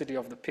intensity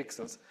of the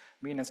pixels,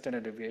 mean and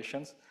standard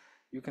deviations.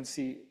 You can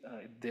see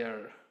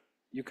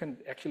you can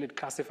actually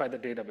classify the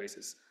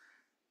databases,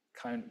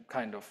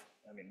 kind of.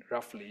 I mean,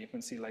 roughly, you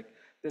can see like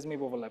there's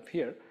maybe overlap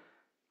here,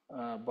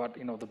 but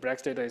the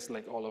Brax data is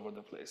like all over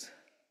the place.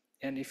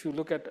 And if you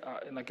look at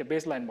like a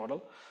baseline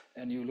model,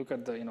 and you look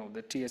at the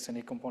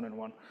TSNE component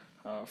one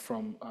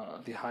from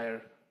the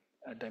higher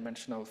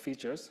dimensional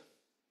features,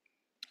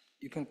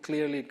 you can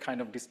clearly kind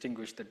of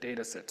distinguish the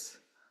data sets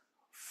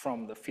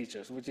from the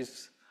features, which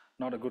is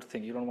not a good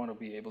thing. You don't want to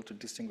be able to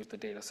distinguish the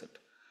data set.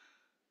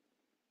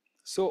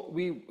 So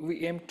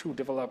we aim to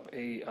develop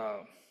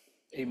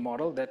a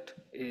model that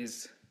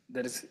is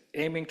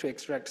aiming to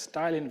extract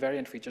style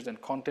invariant features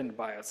and content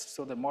bias.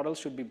 So the model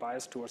should be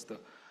biased towards the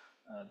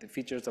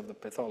features of the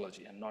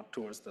pathology and not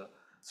towards the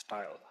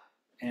style.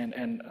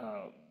 And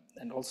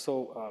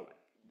also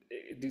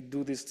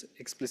do this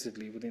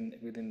explicitly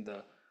within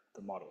the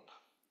model.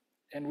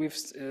 And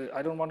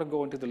I don't want to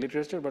go into the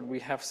literature, but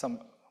we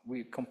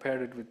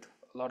compared it with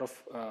a lot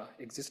of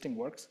existing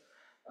works,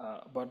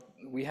 but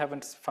we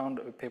haven't found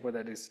a paper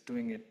that is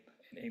doing it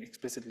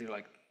explicitly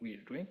like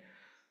we're doing.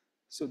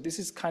 So this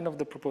is kind of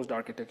the proposed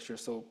architecture.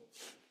 So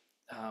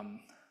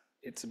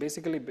it's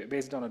basically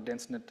based on a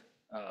DenseNet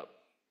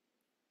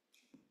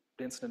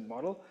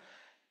model,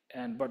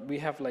 but we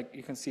have, like,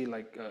 you can see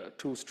like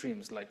 2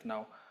 streams. Like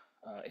now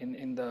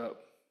in the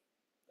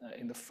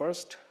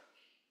first,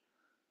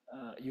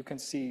 you can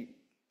see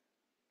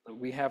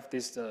we have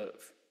this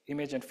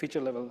image and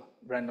feature level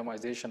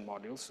randomization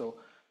module. So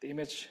the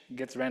image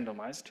gets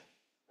randomized.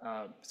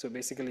 So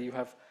basically you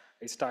have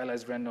a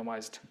stylized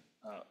randomized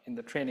in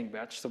the training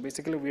batch. So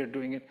basically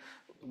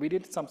we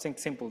did something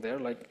simple there,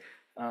 like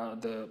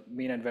the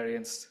mean and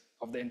variance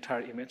of the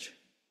entire image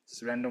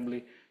is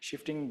randomly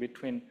shifting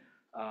between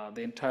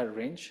the entire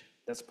range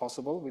that's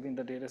possible within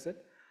the data set.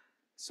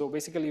 So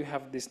basically you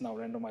have this now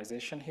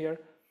randomization here,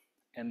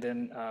 and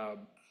then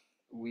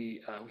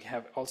we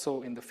have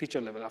also in the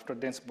feature level, after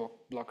dense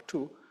block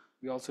 2,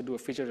 we also do a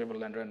feature level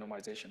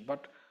randomization.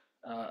 But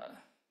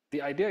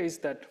the idea is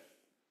that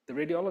the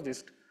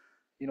radiologist,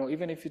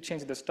 even if you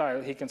change the style,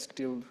 he can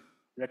still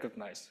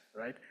recognize,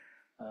 right,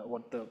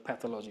 what the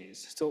pathology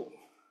is. So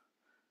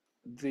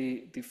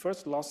the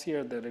first loss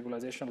here, the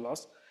regularization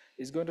loss,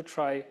 is going to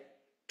try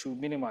to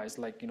minimize,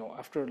 like,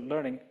 after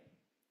learning,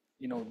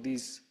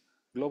 these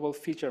global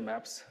feature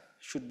maps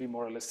should be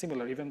more or less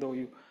similar, even though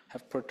you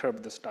have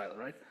perturbed the style,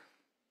 right?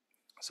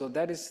 So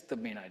that is the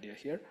main idea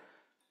here.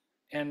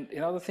 And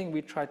another thing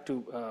we try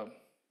to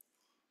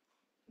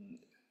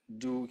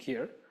do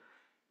here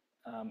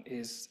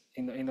is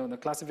in the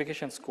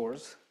classification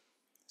scores.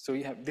 So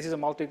you have, this is a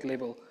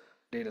multi-label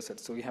data set.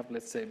 So you have,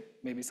 let's say,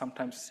 maybe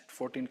sometimes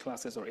 14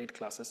 classes or 8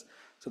 classes.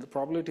 So the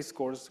probability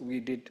scores, we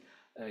did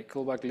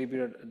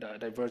Kullback-Leibler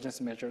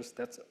divergence measures.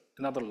 That's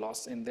another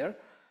loss in there.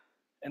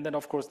 And then,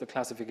 of course, the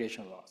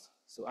classification loss.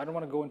 So I don't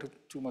want to go into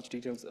too much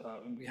details.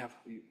 We have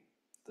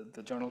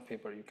the journal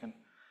paper. You can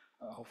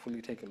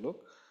hopefully take a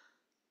look.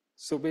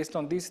 So based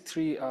on these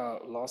 3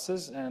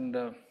 losses, and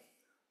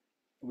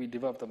we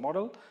developed the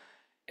model,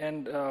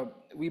 and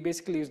we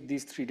basically use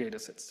these 3 data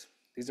sets.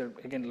 These are,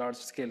 again,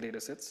 large-scale data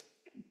sets,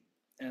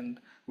 and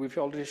we've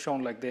already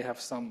shown like they have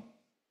some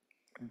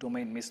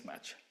domain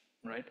mismatch,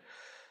 right?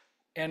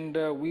 And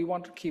we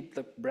want to keep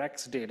the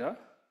Brax data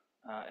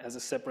as a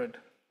separate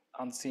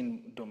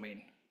unseen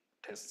domain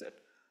test set.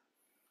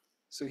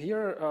 So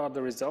here are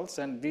the results,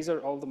 and these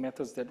are all the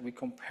methods that we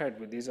compared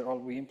with. These are all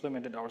we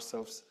implemented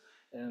ourselves,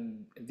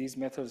 and these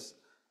methods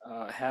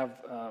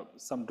have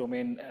some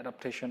domain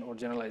adaptation or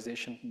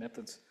generalization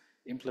methods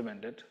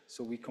implemented.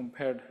 So we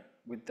compared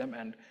with them,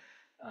 and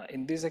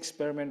in this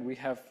experiment we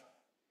have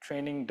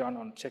training done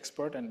on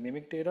Chexpert and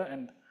mimic data,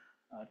 and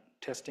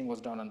testing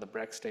was done on the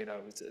Brax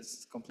data, which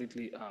is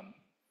completely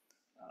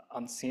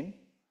unseen.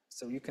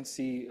 So you can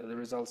see the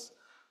results.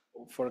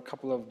 For a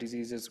couple of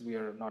diseases we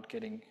are not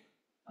getting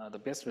the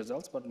best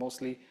results, but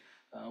mostly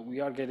we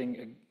are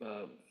getting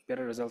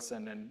better results,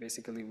 and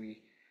basically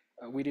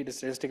we did a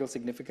statistical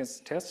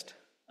significance test.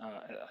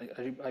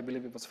 I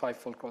believe it was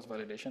 5-fold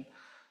cross-validation.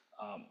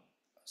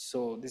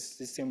 So this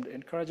seemed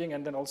encouraging,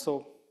 and then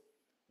also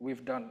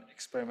we've done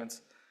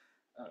experiments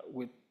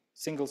with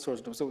single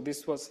source. So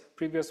this was,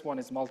 previous one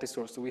is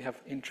multi-source. So we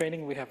have, in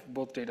training we have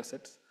both data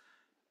sets,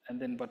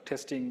 and then but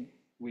testing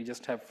we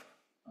just have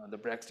the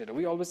Brax data.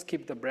 We always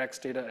keep the Brax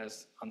data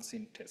as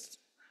unseen tests.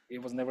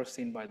 It was never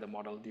seen by the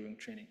model during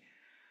training.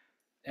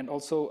 And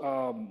also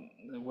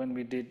when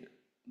we did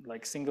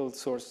like single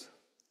source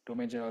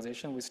domain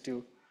generalization, we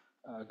still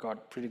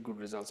got pretty good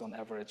results on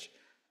average.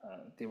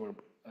 They were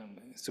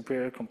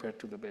superior compared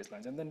to the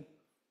baselines. And then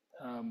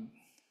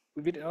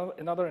we did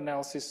another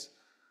analysis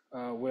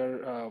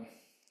where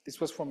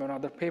this was from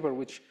another paper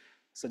which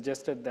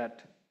suggested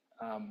that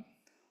the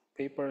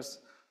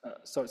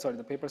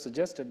paper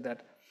suggested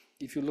that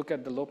if you look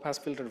at the low-pass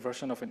filtered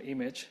version of an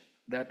image,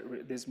 that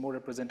is more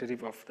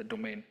representative of the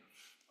domain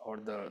or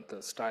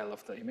the style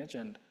of the image.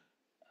 And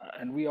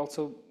we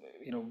also,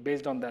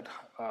 based on that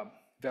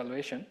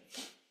valuation,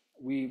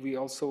 we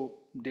also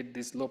did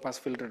this low-pass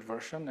filtered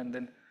version, and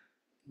then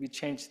we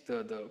changed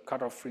the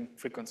cutoff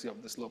frequency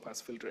of this low-pass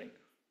filtering.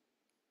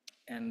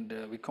 And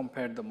we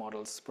compared the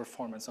model's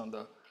performance on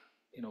the,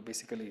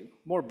 basically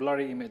more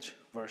blurry image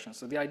version.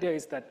 So the idea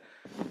is that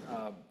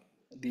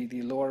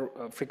the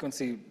lower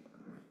frequency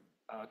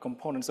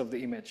components of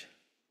the image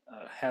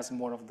has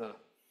more of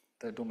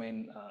the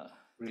domain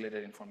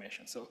related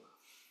information. So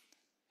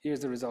here's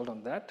the result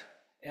on that.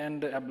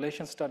 And the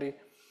ablation study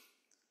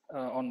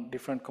on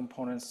different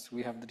components,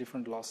 we have the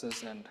different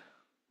losses and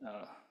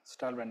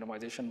style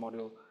randomization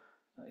module,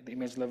 the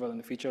image level and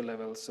the feature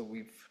level. So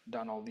we've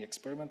done all the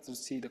experiments to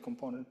see the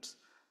components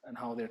and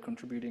how they're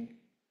contributing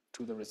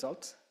to the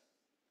results.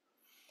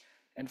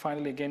 And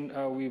finally, again,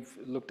 we've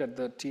looked at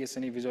the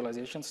TSNE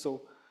visualization.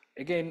 So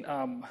again,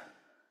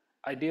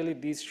 ideally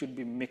these should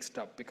be mixed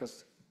up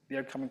because they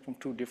are coming from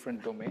 2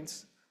 different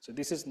domains. So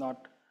this is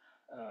not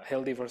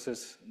healthy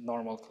versus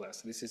normal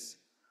class.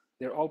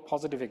 They're all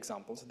positive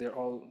examples. They're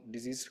all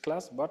diseased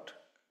class, but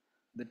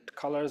the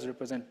colors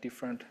represent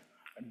different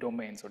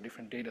domains or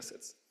different data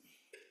sets.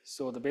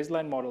 So the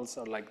baseline models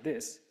are like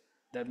this.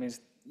 That means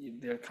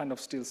they're kind of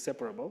still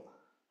separable.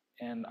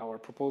 And our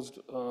proposed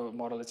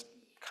model is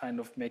kind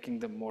of making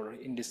them more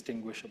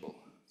indistinguishable.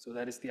 So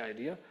that is the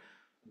idea,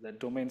 that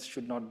domains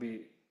should not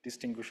be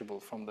distinguishable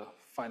from the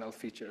final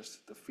features.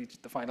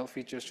 The final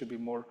features should be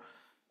more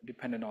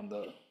dependent on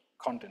the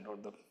content or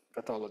the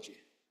pathology.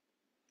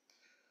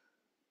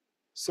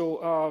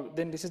 So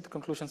then this is the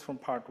conclusions from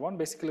part 1.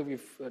 Basically,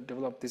 we've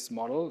developed this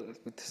model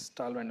with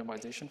style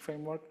randomization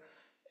framework,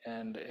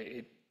 and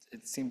it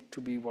seemed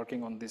to be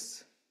working on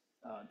these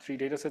 3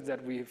 data sets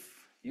that we've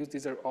used.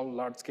 These are all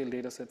large-scale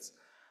data sets,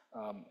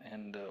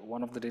 and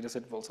one of the data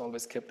sets was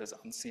always kept as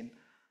unseen.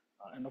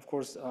 And of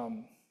course,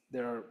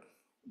 there are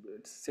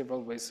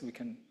several ways we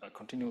can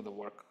continue the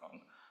work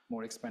on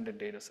more expanded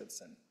data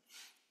sets. And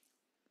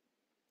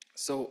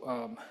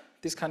so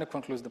this kind of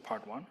concludes the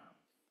part 1.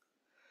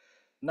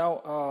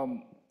 Now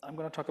I'm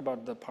going to talk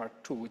about the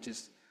part 2, which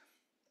is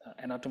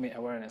anatomy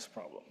awareness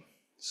problem.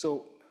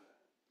 So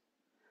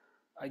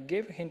I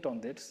gave a hint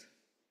on this.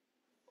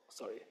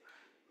 Sorry.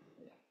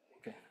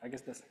 Okay, I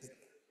guess that's,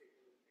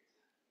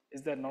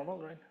 is that normal,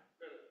 right?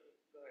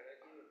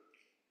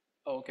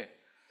 Oh, okay.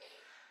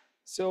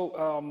 So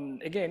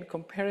again,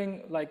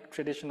 comparing like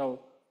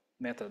traditional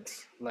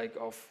methods like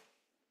of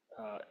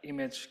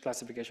image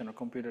classification or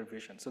computer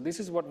vision. So this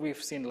is what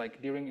we've seen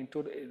like during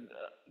into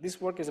this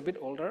work is a bit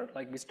older,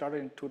 like we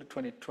started in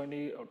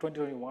 2020 or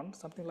 2021,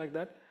 something like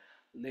that,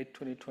 late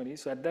 2020.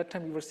 So at that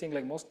time we were seeing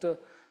like most of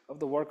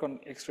the work on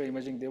X-ray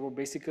imaging, they were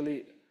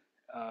basically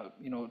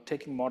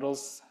taking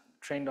models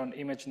trained on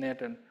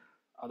ImageNet and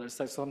others.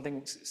 So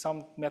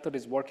some method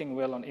is working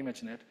well on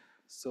ImageNet,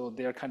 so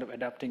they are kind of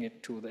adapting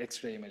it to the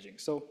X-ray imaging.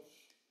 So,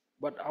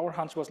 but our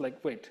hunch was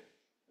like, wait,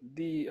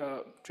 the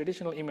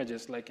traditional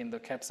images like in the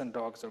cats and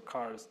dogs or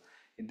cars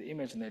in the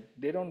ImageNet,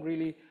 they don't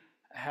really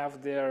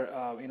have their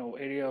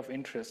area of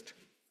interest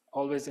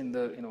always in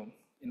the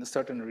in a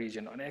certain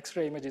region. An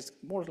X-ray image is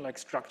more like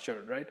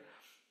structured, right?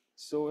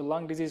 So a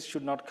lung disease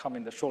should not come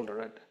in the shoulder,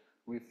 right?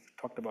 We've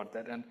talked about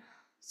that. And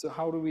so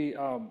how do we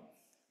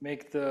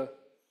make the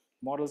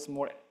models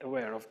more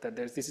aware of that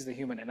this is the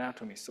human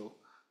anatomy, so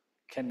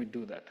can we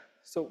do that?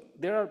 So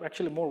there are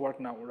actually more work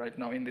right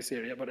now in this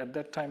area, but at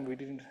that time we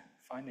didn't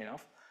find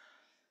enough.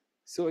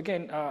 So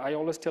again, I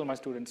always tell my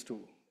students to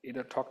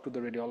either talk to the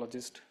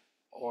radiologist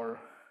or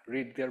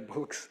read their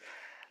books.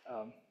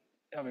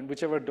 I mean,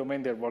 whichever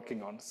domain they're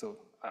working on. So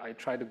I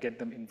try to get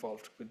them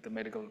involved with the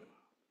medical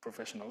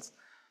professionals.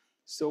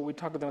 So we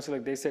talked to them, so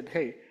like they said,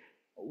 hey,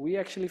 we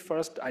actually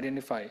first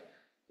identify,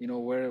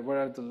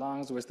 where are the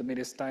lungs, where's the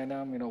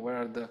mediastinum, where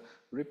are the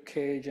rib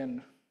cage,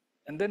 and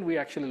then we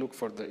actually look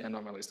for the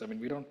anomalies. I mean,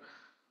 we don't,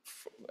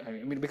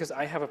 because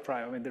I have a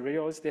prior, the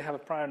radiologists, they have a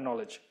prior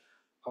knowledge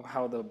of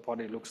how the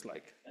body looks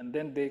like, and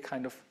then they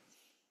kind of,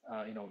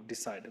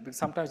 decide. But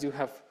sometimes you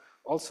have,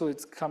 also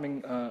it's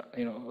coming,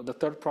 the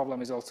third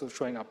problem is also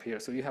showing up here.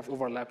 So you have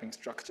overlapping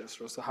structures.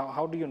 So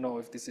how do you know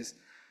if this is,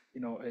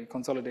 a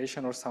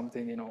consolidation or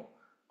something,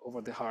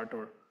 over the heart,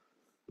 or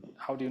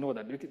how do you know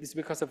that? It's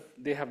because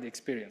they have the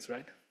experience,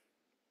 right?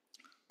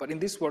 But in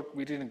this work,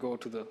 we didn't go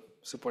to the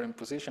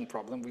superimposition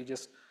problem. We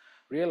just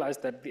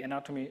realized that the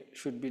anatomy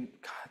should be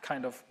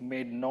kind of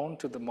made known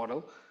to the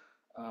model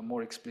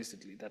more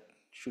explicitly. That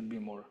should be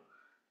more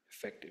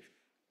effective.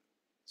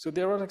 So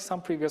there were like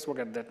some previous work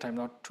at that time,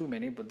 not too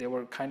many, but they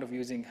were kind of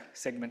using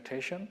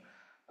segmentation.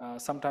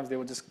 Sometimes they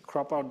would just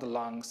crop out the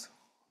lungs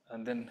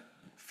and then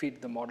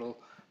feed the model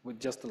with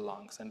just the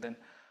lungs. And then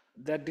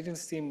that didn't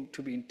seem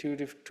to be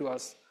intuitive to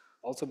us,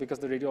 also because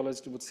the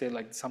radiologist would say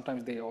like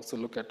sometimes they also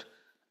look at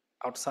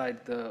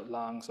outside the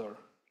lungs or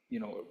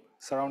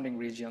surrounding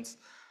regions,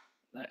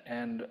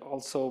 and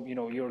also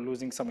you're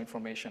losing some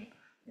information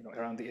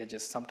around the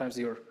edges. Sometimes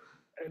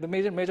the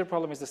major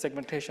problem is the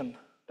segmentation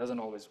doesn't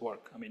always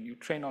work. I mean, you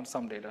train on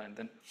some data and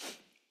then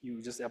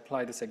you just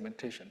apply the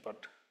segmentation,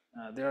 but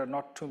there are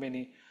not too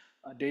many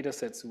data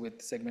sets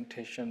with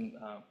segmentation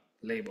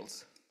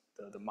labels,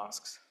 the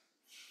masks.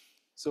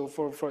 So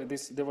for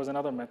this, there was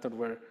another method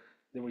where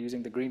they were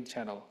using the green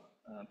channel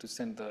to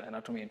send the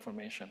anatomy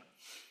information.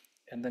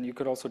 And then you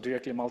could also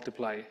directly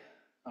multiply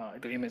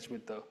the image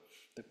with the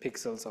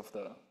pixels of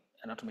the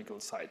anatomical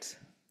sites.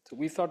 So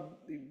we thought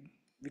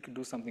we could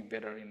do something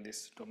better in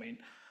this domain.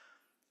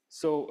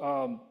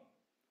 So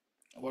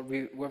what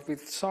we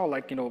saw,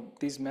 like,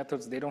 these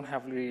methods, they don't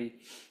have really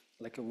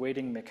like a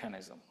weighting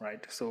mechanism,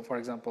 right? So for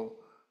example,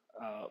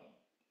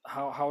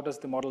 how does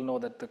the model know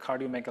that the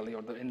cardiomegaly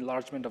or the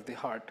enlargement of the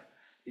heart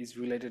is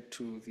related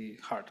to the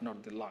heart,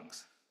 not the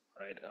lungs,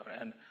 right?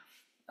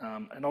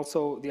 And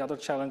also the other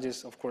challenge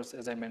is, of course,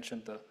 as I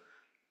mentioned, the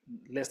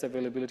less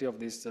availability of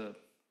these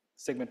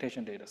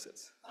segmentation data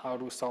sets. How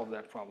to solve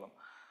that problem?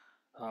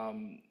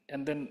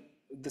 And then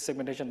the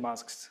segmentation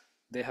masks,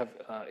 they have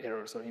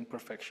errors or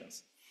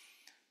imperfections.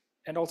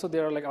 And also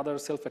there are like other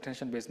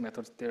self-attention based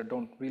methods. They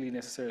don't really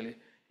necessarily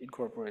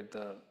incorporate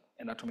the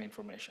anatomy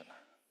information.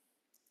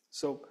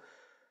 So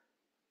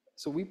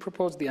we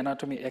proposed the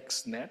anatomy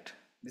XNet.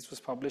 This was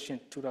published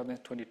in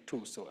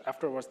 2022. So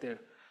afterwards there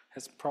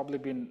has probably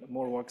been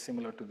more work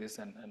similar to this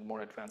and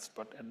more advanced,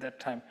 but at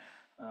that time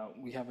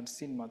we haven't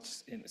seen much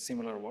in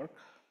similar work.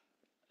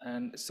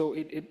 And so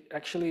it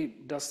actually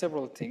does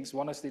several things.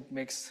 One is it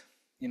makes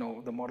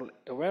the model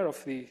aware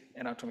of the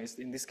anatomies.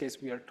 In this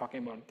case, we are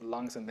talking about the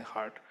lungs and the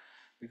heart,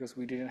 because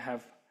we didn't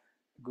have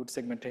good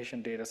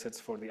segmentation data sets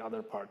for the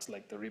other parts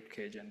like the rib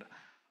cage and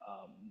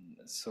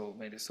so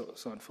maybe so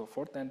and so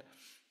forth. And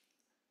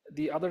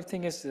the other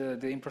thing is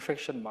the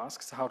imperfection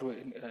masks, how to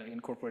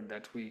incorporate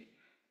that.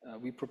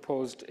 We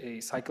proposed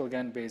a cycle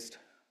GAN based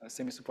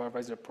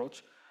semi-supervised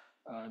approach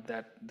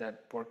that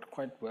worked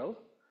quite well.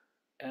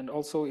 And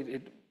also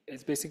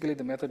it's basically,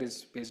 the method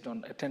is based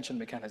on attention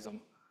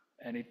mechanism,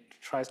 and it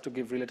tries to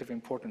give relative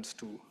importance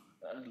to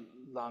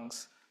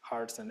lungs,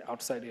 hearts, and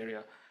outside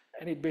area.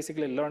 And it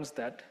basically learns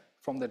that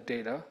from the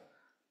data,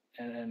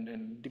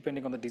 and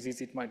depending on the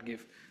disease it might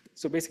give.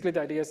 So basically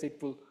the idea is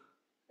it will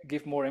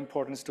give more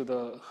importance to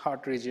the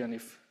heart region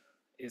if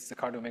it's the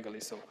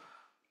cardiomegaly. So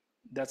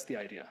that's the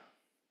idea.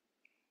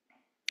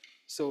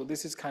 So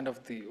this is kind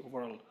of the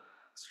overall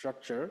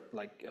structure.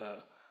 Like,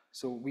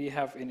 so we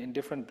have in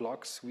different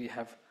blocks, we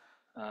have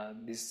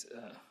this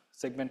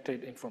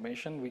segmented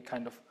information. We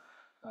kind of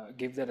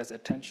give that as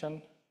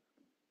attention,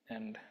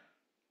 and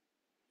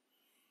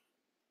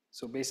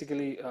So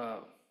basically,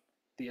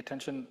 the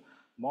attention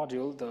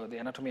module, the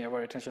anatomy of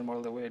our attention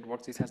model, the way it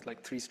works, it has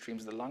like three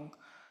streams: the lung,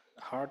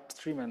 heart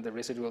stream, and the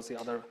residuals,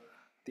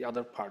 the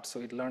other part. So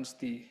it learns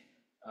the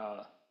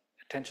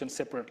attention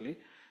separately,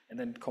 and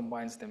then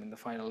combines them in the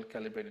final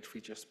calibrated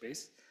feature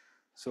space.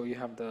 So you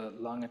have the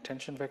lung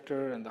attention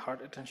vector and the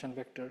heart attention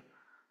vector,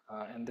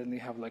 and then you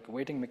have like a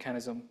weighting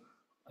mechanism,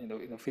 in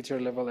the feature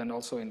level and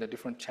also in the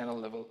different channel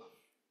level,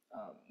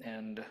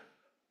 and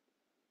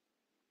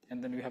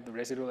then we have the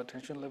residual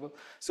attention level.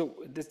 So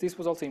this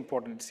was also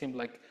important. It seemed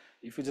like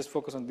if you just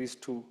focus on these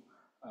two,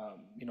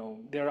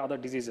 there are other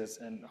diseases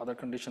and other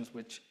conditions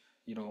which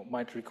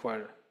might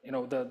require.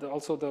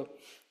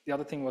 The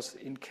other thing was,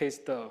 in case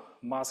the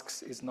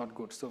masks is not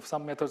good. So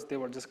some methods, they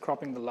were just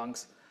cropping the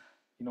lungs.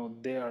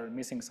 They are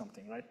missing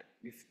something, right?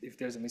 If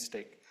there's a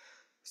mistake.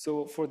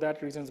 So for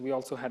that reasons, we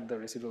also had the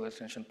residual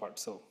attention part.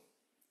 So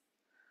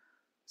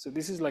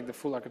this is like the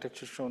full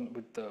architecture shown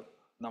with the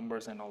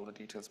numbers and all the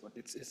details, but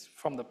it's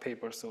from the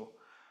paper. So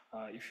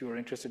if you are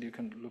interested, you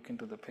can look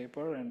into the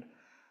paper.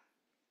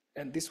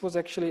 And this was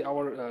actually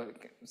our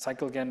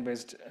cycle GAN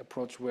based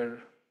approach,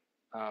 where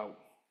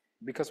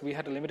because we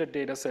had a limited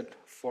data set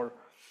for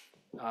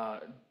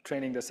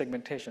training the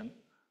segmentation.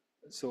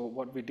 So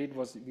what we did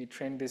was we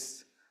trained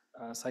this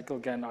cycle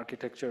GAN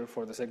architecture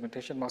for the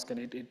segmentation mask, and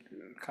it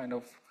kind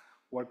of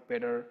worked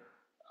better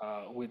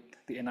with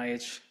the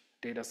NIH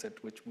data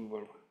set, which we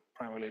were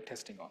primarily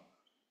testing on.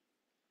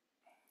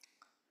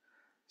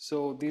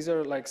 So these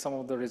are like some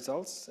of the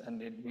results, and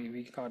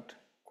we got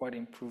quite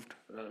improved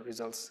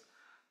results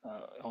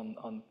on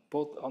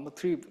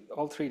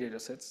all three data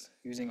sets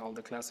using all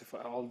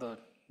the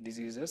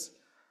diseases.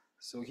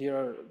 So here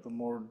are the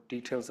more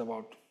details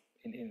about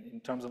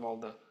in terms of all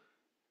the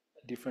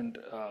different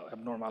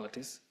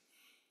abnormalities.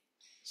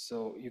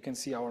 So you can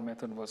see our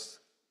method was,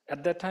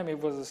 at that time, it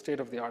was a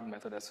state-of-the-art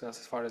method as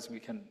far as we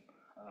can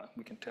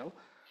tell.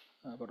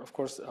 But of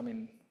course, I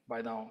mean,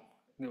 by now,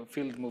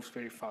 field moves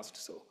very fast,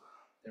 so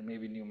there may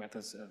be new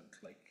methods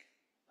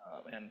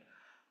and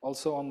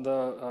also on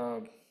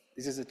the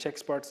this is a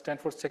Stanford's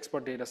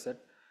CheckSpot data set,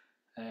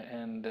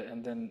 and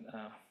then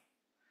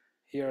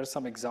here are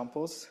some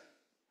examples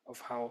of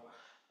how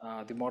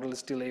the model is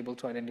still able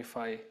to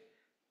identify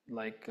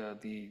like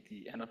the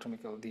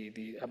anatomical,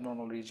 the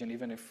abnormal region,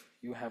 even if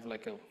you have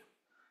like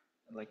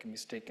a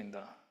mistake in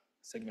the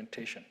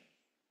segmentation.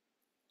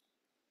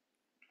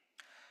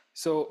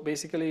 So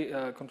basically,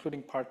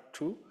 concluding part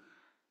 2,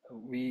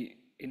 we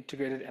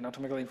integrated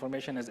anatomical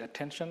information as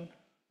attention.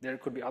 There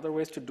could be other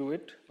ways to do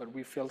it, but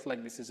we felt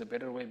like this is a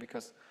better way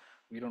because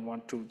we don't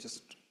want to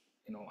just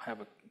have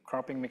a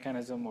cropping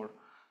mechanism or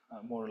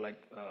more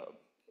like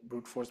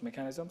brute force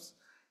mechanisms.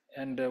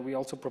 And we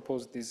also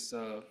proposed this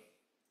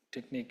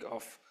technique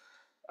of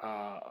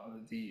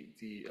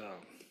the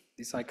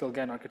cycle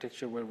GAN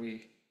architecture, where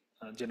we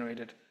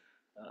generated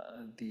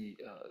the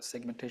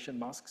segmentation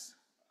masks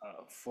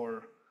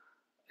for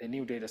a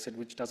new data set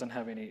which doesn't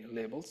have any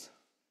labels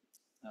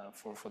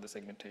for the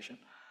segmentation.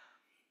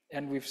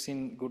 And we've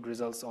seen good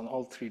results on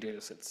all three data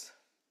sets.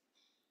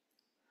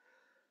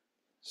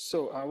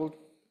 So I will,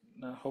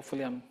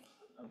 hopefully I'm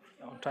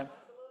on time.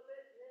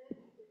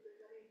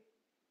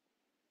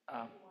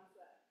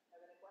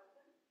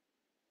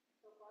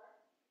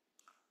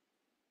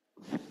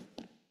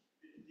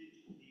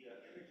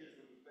 Images,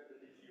 when you fed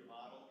it into your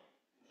model,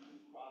 did you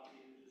crop the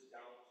images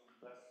down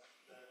to less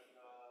than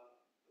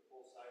the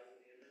full size of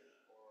the image,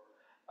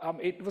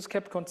 or? It was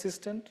kept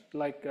consistent.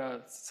 Like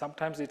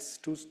sometimes it's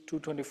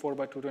 224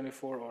 by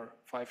 224 or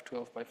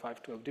 512 by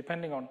 512,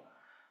 depending on,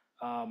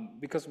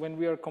 because when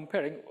we are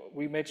comparing,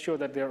 we made sure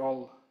that they're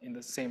all in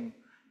the same,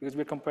 because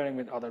we're comparing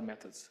with other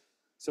methods.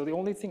 So the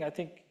only thing I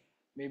think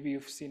maybe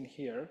you've seen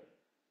here,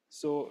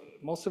 so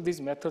most of these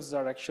methods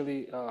are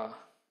actually,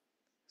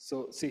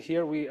 so see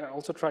here we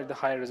also tried the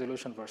higher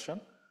resolution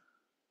version.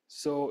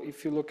 So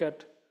if you look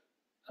at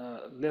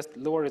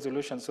lower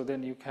resolution, so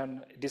then you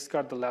can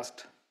discard the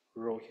last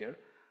row here.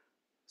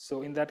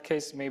 So in that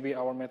case, maybe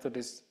our method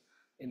is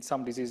in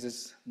some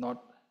diseases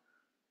not,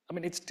 I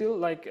mean, it's still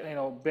like,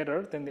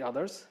 better than the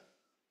others,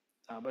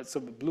 but so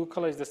the blue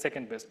color is the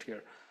second best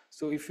here.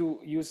 So if you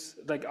use,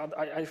 like,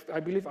 I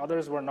believe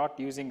others were not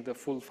using the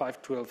full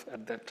 512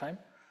 at that time.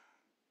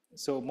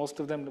 So most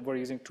of them were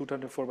using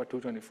 224 by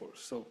 224.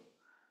 So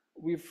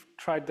we've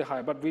tried the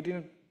high, but we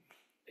didn't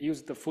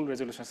use the full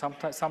resolution.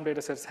 Sometimes some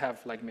data sets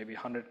have like maybe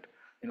 100,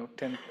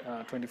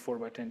 1024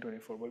 by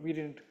 1024, but we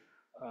didn't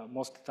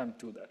most of the time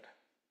do that.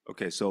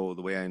 Okay, so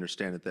the way I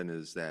understand it then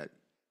is that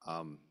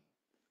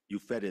you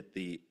fed it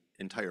the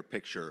entire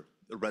picture.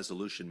 The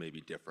resolution may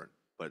be different,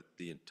 but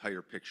the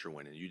entire picture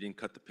went in. You didn't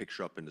cut the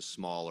picture up into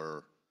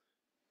smaller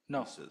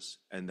No. pieces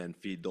and then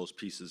feed those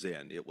pieces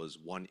in. It was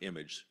one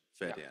image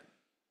fed in.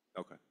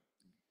 Okay.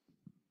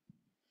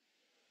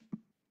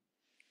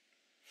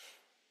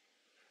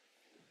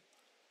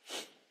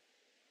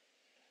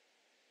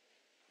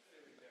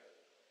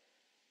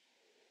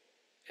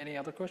 Any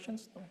other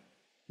questions? No?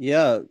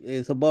 Yeah,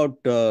 it's about,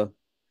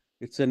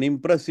 it's an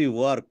impressive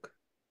work.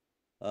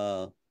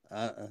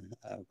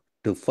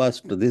 to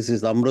first. This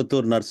is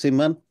Amrutur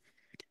Narsimhan.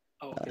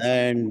 Oh, okay.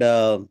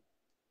 And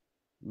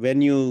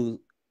when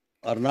you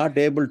are not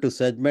able to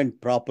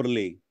segment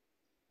properly,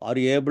 are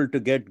you able to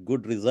get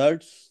good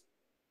results?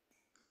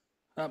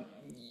 Um,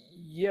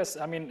 yes,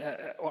 I mean,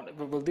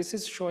 well, this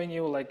is showing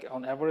you like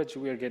on average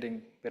we are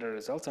getting better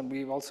results, and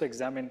we've also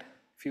examined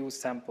few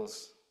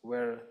samples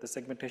where the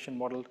segmentation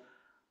model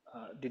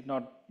did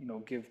not,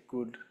 give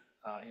good,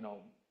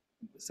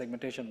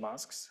 segmentation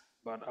masks,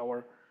 but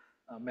our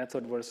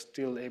method was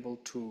still able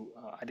to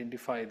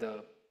identify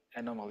the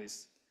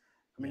anomalies.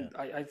 I mean,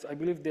 Yeah. I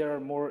believe there are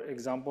more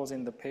examples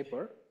in the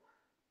paper,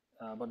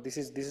 but this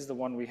is the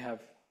one we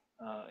have,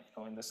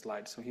 in the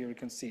slide. So here you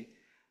can see.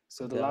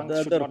 So the The lungs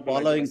should other not be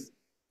like following this.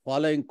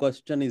 following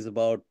question is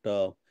about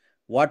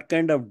what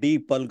kind of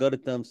deep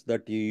algorithms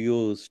that you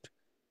used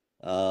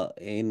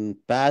in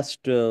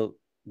past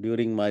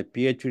during my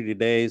PhD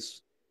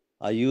days.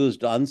 I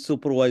used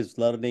unsupervised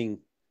learning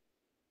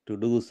to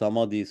do some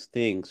of these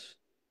things.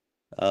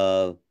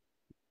 Uh,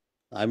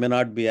 I may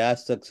not be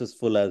as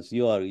successful as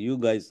you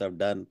guys have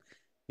done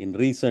in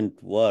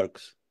recent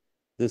works.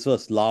 This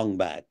was long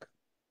back,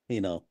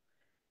 you know,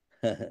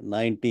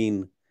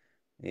 1980s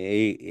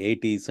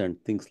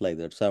and things like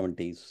that,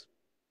 70s.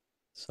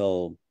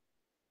 So,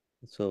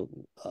 so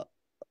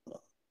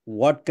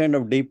what kind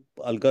of deep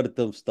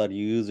algorithms are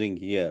you using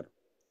here?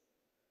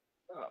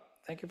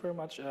 Thank you very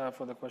much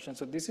for the question.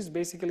 So this is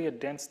basically a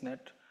dense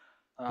net.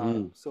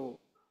 Mm,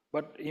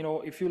 But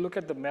if you look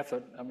at the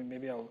method, I mean,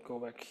 maybe I'll go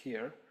back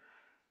here.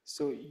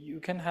 So you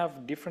can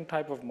have different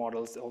type of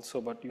models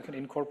also, but you can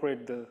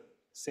incorporate the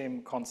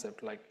same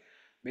concept. Like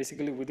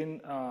basically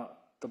within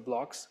the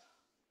blocks,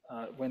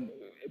 when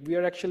we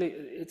are actually,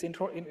 it's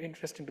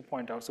interesting to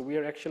point out. So we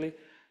are actually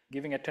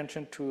giving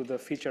attention to the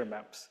feature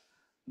maps,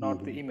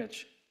 not the mhm,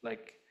 image.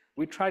 Like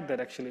we tried that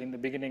actually in the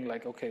beginning.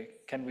 Like, okay,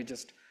 can we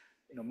just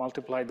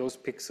multiply those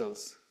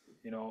pixels,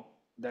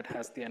 that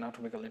has the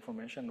anatomical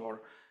information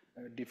or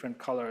different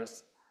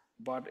colors.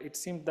 But it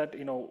seemed that,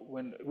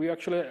 when we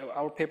actually,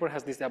 our paper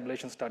has this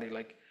ablation study,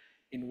 like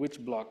in which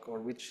block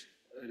or which,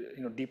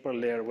 deeper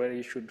layer where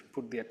you should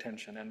put the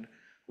attention. And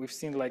we've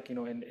seen like,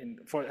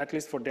 for at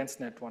least for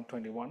DenseNet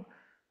 121,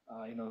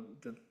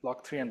 the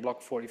block 3 and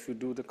block 4, if you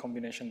do the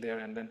combination there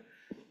and then,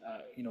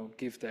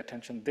 give the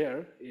attention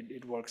there,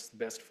 it works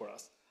best for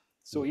us.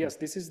 So mhm, yes,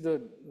 this is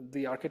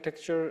the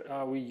architecture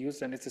we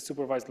use, and it's a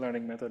supervised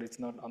learning method. It's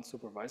not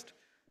unsupervised.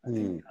 I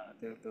think mm,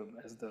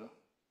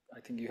 I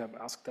think you have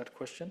asked that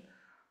question,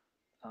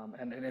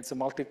 and it's a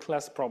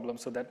multi-class problem.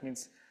 So that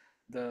means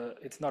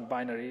it's not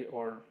binary,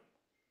 or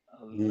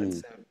let's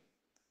mm. say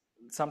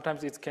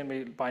sometimes it can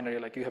be binary,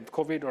 like you have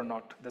COVID or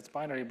not. That's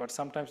binary, but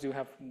sometimes you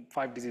have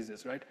 5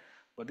 diseases, right?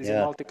 But this is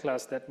Yeah.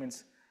 multi-class. That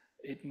means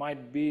it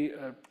might be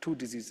 2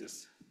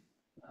 diseases.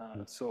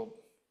 So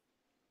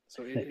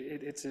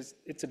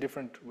it's a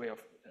different way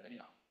of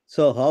yeah.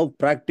 So how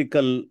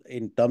practical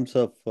in terms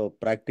of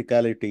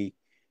practicality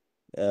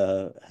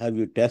have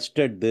you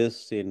tested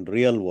this in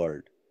real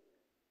world?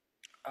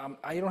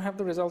 I don't have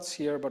the results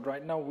here, but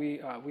right now we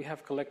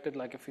have collected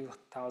like a few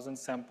thousand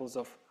samples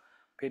of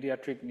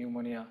pediatric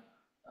pneumonia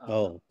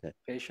Oh, okay.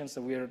 patients.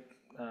 So we're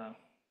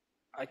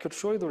I could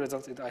show you the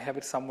results. I have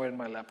it somewhere in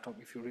my laptop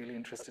if you're really It's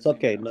interested. Maybe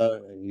okay.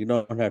 No, you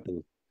don't have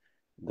to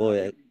go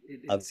it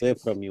away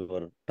seems. from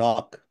your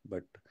talk,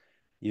 but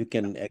you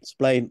can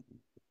explain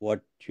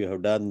what you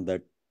have done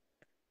that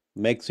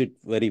makes it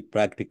very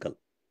practical.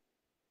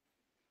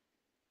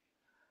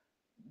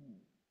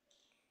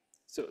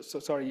 So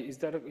sorry, is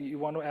that you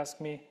want to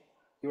ask me?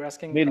 You're I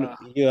asking. mean,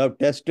 you have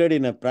tested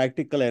in a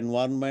practical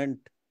environment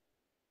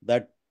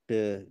that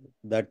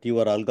that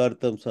your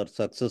algorithms are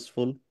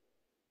successful.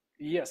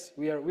 Yes,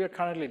 we are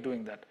currently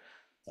doing that.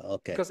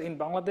 Okay. Because in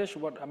Bangladesh,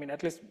 what I mean,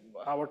 at least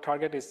our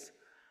target is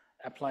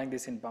applying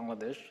this in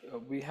Bangladesh.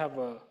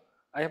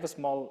 I have a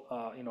small,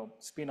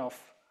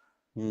 spin-off.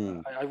 Hmm.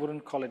 I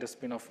wouldn't call it a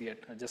spin-off yet.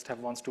 I just have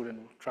one student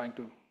trying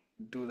to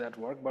do that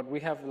work. But we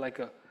have like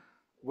a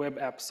web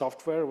app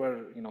software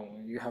where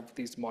you have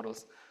these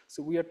models.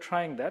 So we are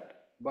trying that.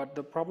 But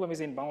the problem is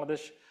in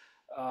Bangladesh,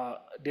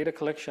 data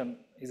collection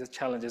is a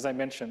challenge. As I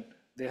mentioned,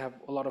 they have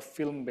a lot of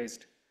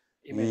film-based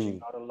imaging, Hmm.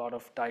 not a lot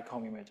of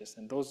DICOM images.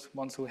 And those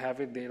ones who have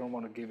it, they don't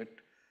want to give it,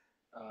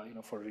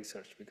 for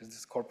research because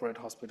it's corporate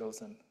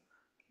hospitals and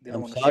they don't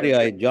I'm want to share sorry, it.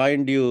 I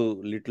joined you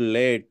a little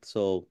late,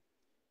 so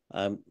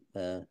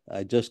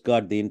I just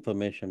got the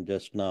information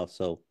just now.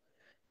 So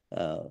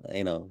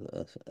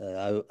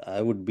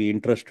I would be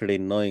interested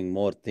in knowing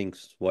more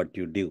things what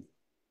you do.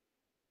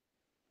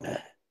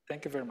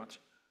 Thank you very much.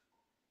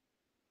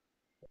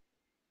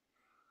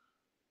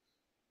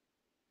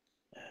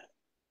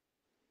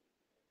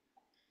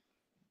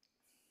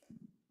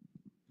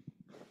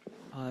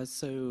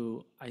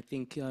 So I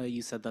think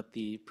you said that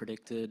the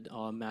predicted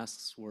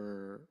masks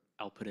were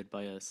outputted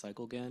by a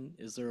cyclogan.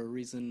 Is there a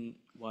reason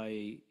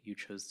why you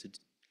chose to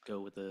go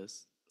with a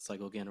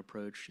cyclogan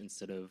approach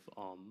instead of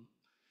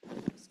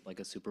like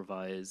a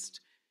supervised,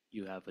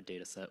 you have a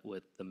data set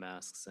with the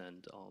masks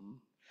and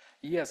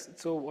Yes.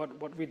 So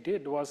what we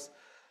did was,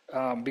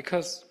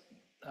 because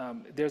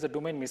there's a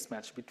domain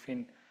mismatch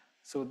between,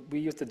 so we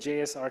use the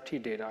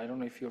JSRT data. I don't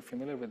know if you're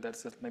familiar with that.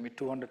 So maybe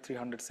 200,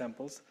 300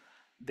 samples.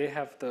 They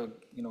have the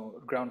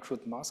ground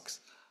truth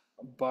masks,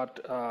 but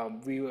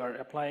we are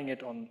applying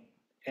it on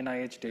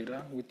NIH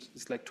data, which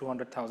is like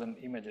 200,000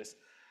 images.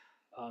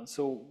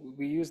 So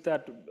we use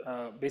that,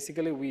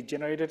 basically we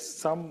generated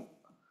some,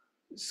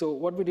 so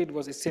what we did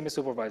was it's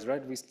semi-supervised,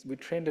 right? We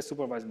trained a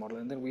supervised model,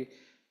 and then we,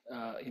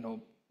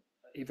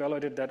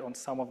 evaluated that on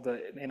some of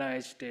the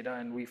NIH data,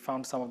 and we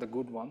found some of the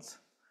good ones.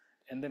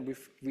 And then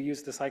we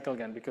used the cycle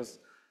again because,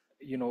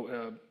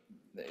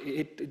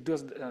 it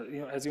does,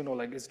 as you know,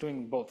 like it's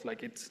doing both.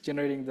 Like it's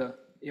generating the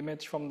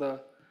image from the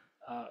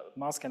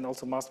mask and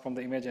also mask from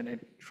the image, and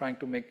it trying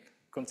to make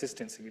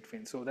consistency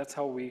between. So that's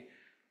how we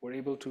were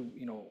able to,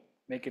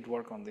 make it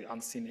work on the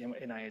unseen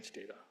NIH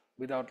data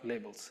without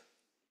labels.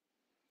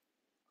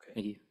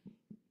 Thank you.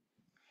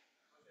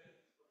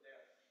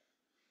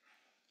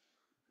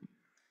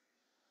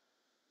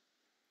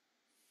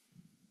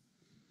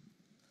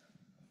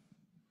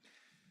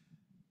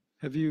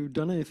 Have you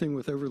done anything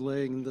with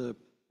overlaying the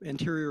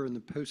anterior and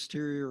the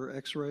posterior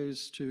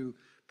X-rays to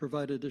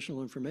provide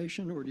additional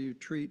information, or do you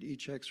treat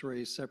each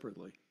X-ray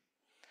separately?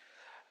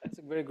 That's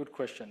a very good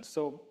question.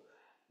 So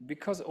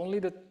because only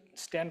the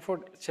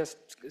Stanford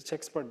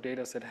Chexpert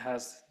data set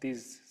has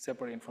these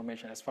separate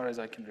information, as far as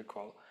I can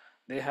recall,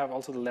 they have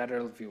also the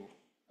lateral view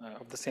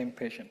of the same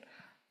patient.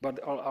 But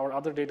our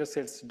other data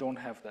sets don't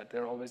have that.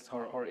 They're always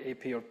or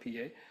AP or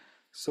PA.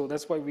 So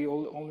that's why we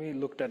only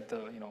looked at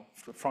the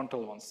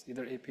frontal ones,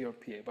 either AP or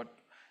PA. But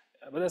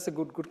that's a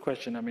good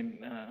question. I mean,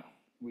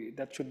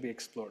 that should be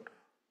explored.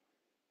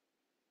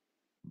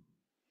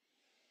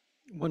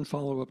 One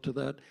follow-up to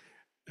that.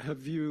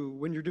 Have you,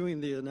 when you're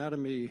doing the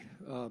anatomy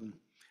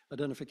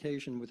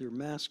identification with your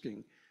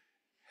masking,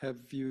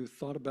 have you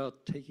thought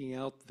about taking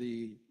out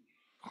the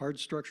hard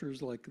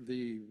structures like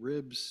the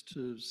ribs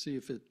to see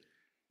if it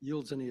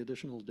yields any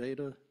additional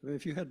data? I mean,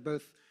 if you had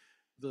both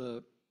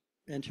the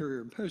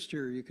anterior and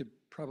posterior, you could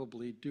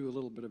probably do a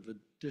little bit of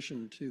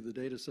addition to the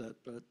data set,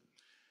 but.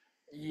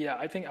 Yeah,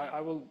 I think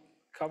I will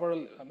cover,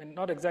 I mean,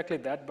 not exactly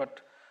that,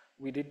 but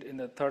we did in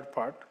the third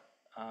part,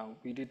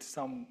 we did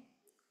some,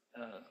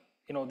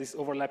 this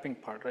overlapping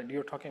part, right?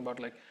 You're talking about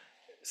like,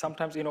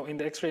 sometimes, in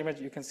the X-ray image,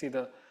 you can see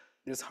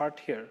this heart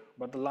here,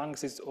 but the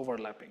lungs is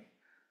overlapping,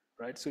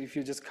 right? So if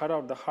you just cut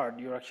out the heart,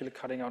 you're actually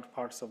cutting out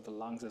parts of the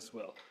lungs as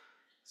well.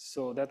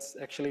 So that's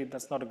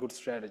not a good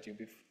strategy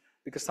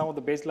because some of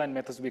the baseline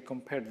methods we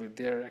compared with,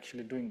 they're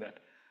actually doing that.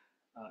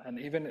 And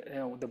even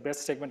the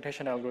breast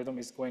segmentation algorithm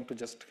is going to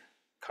just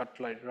cut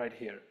right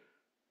here.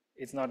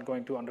 It's not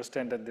going to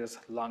understand that there's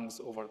lungs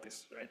over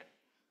this, right?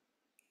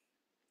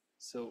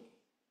 So,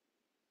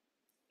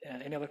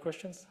 any other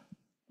questions?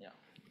 Yeah.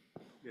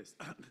 Yes.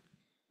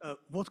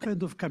 What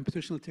kind of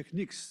computational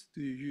techniques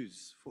do you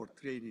use for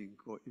training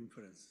or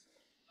inference?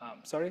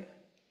 Sorry?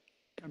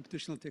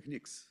 Computational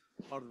techniques,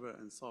 hardware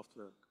and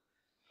software,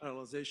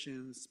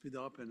 parallelization, speed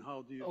up, and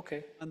how do you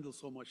handle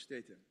so much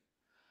data?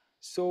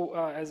 So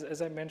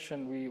as I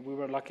mentioned, we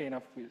were lucky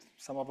enough with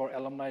some of our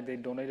alumni, they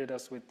donated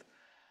us with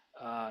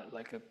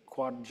like a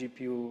quad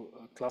GPU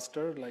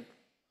cluster,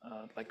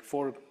 like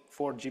four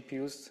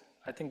GPUs.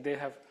 I think they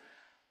have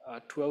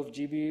 12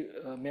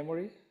 GB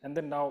memory, and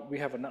then now we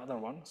have another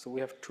one, so we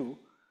have two.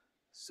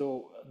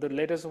 So the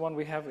latest one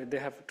we have, they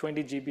have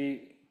 20 GB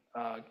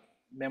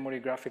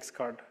memory graphics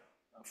card,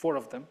 four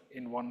of them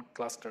in one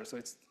cluster. So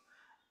it's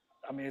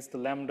the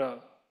Lambda.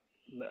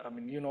 I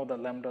mean, the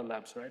Lambda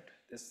Labs, right?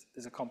 This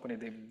is a company,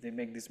 they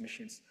make these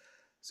machines.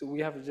 So we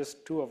have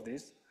just two of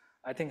these.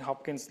 I think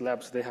Hopkins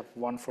Labs, they have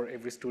one for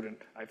every student.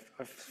 I've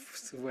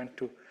went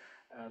to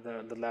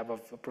the lab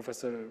of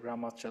Professor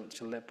Rama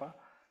Chalepa.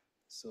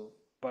 So,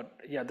 but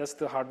yeah, that's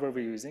the hardware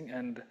we're using.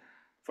 And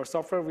for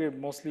software, we're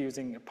mostly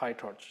using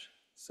PyTorch.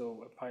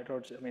 So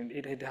PyTorch, I mean,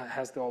 it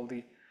has all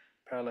the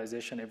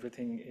parallelization,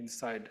 everything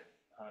inside,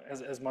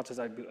 as much as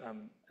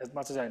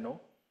I know.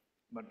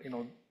 But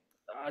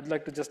I'd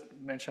like to just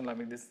mention, I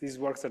mean, these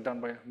works are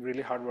done by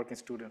really hardworking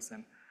students,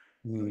 and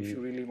if you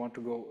really want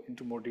to go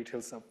into more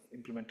details of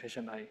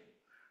implementation, I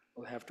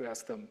will have to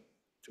ask them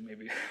to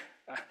maybe,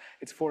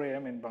 it's 4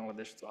 a.m. in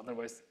Bangladesh, so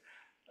otherwise,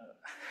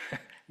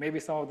 maybe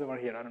some of them are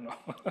here, I don't know.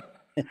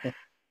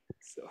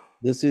 So.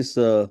 This is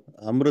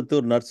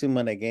Amrutur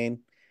Narsimhan again.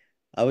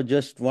 I was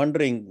just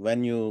wondering,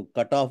 when you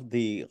cut off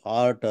the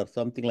heart or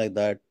something like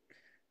that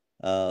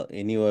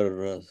in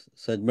your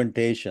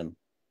segmentation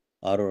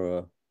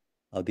or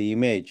the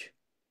image,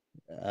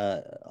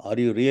 are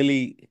you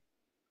really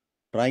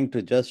trying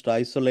to just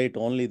isolate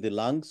only the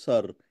lungs,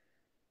 or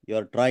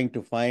you're trying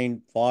to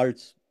find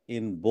faults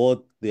in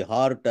both the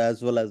heart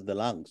as well as the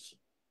lungs?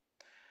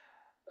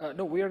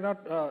 No, we are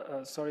not,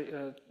 sorry,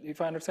 if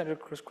I understand your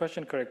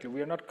question correctly,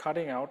 we are not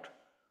cutting out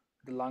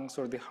the lungs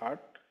or the heart.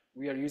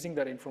 We are using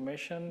that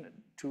information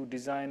to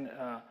design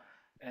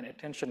an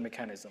attention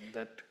mechanism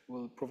that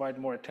will provide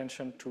more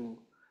attention to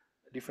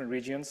different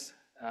regions.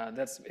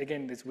 That's,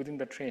 again, it's within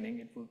the training.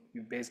 It will be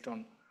based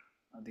on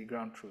the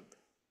ground truth.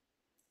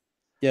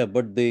 Yeah,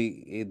 but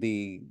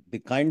the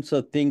kinds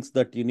of things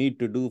that you need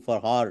to do for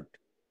heart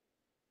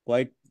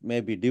quite may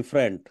be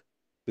different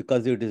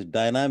because it is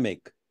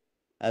dynamic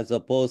as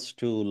opposed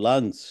to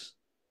lungs,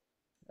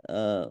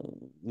 uh,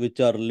 which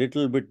are a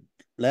little bit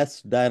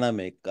less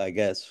dynamic, I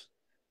guess,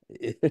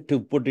 to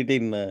put it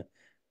in.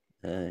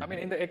 I mean,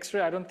 in the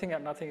X-ray, I don't think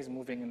nothing is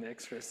moving in the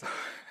X-ray, so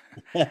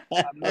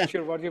I'm not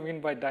sure what you mean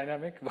by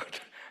dynamic,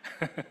 but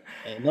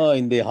No,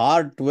 in the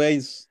heart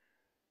ways,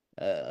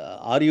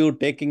 are you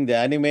taking the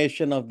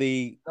animation of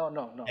the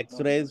no,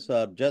 X-rays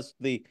or just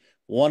the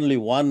only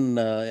one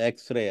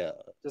X-ray?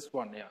 just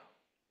one, yeah.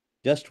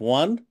 Just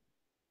one?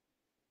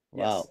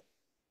 Yes. Wow.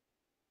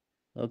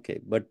 Okay,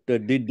 but do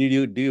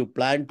you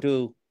plan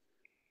to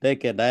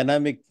take a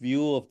dynamic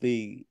view of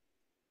the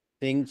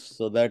things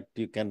so that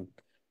you can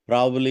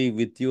probably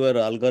with your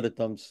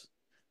algorithms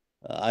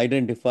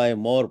identify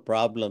more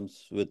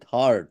problems with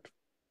heart?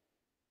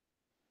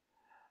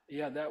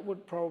 Yeah, that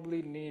would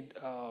probably need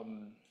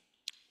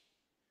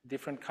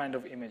different kind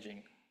of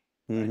imaging,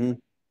 right? Hmm.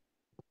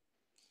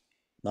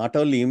 Not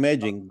only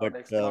imaging, but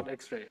Not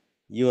X-ray.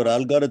 your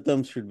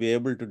algorithms should be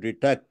able to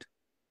detect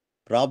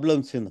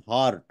problems in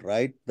heart,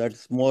 right?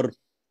 That's more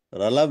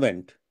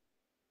relevant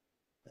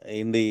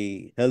in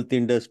the health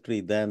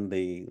industry than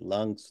the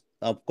lungs.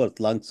 Of course,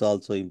 lungs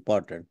also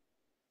important.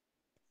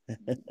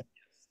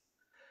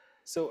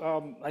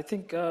 So I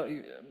think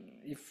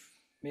if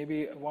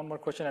maybe one more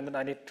question, and then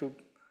I need to,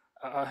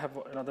 I have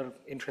another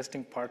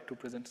interesting part to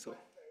present. So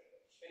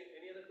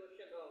Any other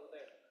question? Oh,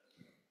 there.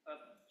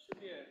 Should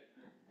be a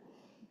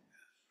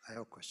I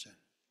have a question.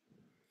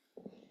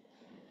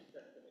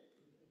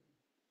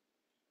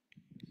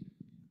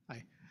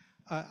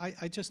 Hi.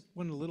 I just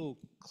want a little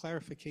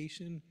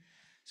clarification.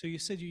 So you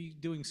said you're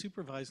doing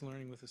supervised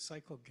learning with the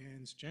cycle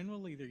GANs.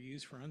 Generally, they're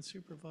used for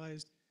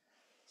unsupervised.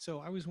 So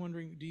I was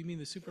wondering, do you mean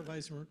the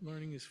supervised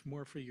learning is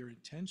more for your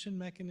attention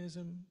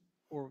mechanism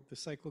or the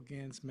cycle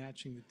GANs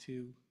matching the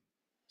two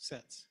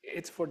sets?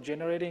 it's for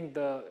generating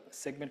the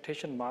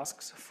segmentation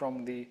masks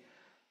from the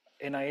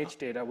NIH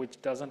data,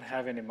 which doesn't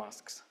have any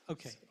masks.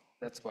 Okay. So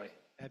that's why.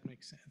 That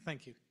makes sense.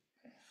 Thank you.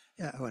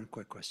 Yeah, one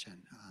quick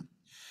question.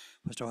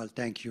 First of all,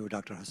 thank you,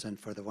 Dr. Hassan,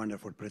 for the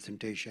wonderful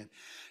presentation.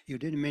 You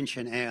did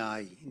mention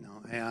AI.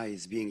 AI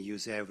is being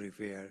used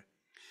everywhere,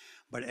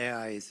 but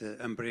AI is an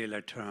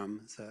umbrella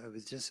term. So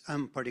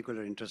I'm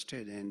particularly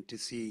interested in to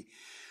see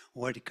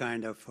what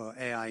kind of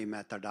AI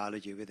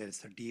methodology, whether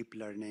it's a deep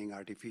learning,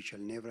 artificial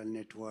neural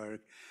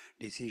network,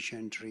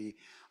 decision tree.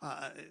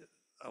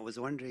 I was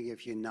wondering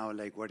if you know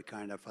like what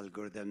kind of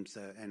algorithms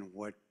and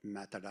what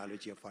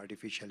methodology of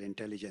artificial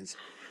intelligence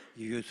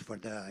you use for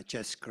the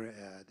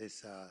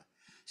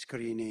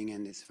screening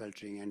and this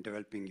filtering and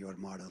developing your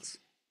models.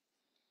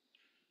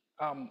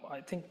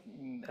 I think,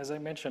 as I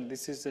mentioned,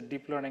 this is a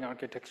deep learning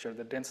architecture,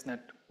 the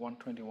DenseNet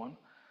 121.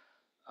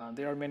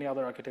 There are many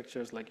other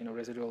architectures like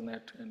residual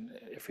net and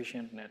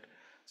efficient net.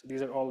 So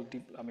these are all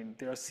deep. I mean,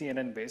 they are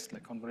CNN based,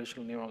 like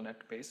convolutional neural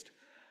net based.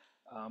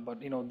 But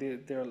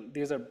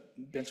these are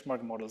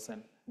benchmark models,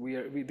 and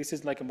this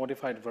is like a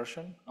modified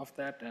version of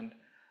that,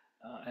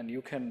 and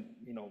you can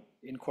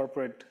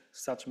incorporate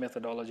such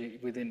methodology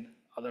within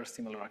other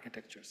similar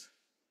architectures.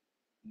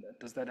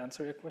 Does that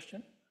answer your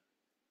question?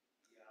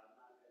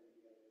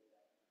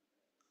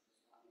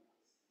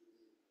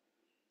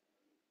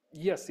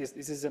 Yes,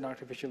 this is an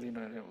artificial,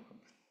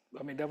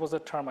 I mean, that was a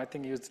term I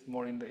think used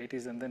more in the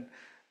 80s, and then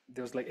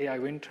there was like AI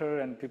winter,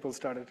 and people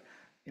started,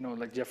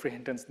 like Jeffrey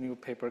Hinton's new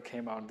paper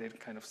came out, they'd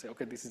kind of say,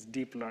 okay, this is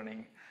deep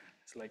learning.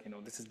 It's like,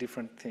 this is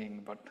different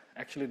thing, but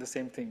actually the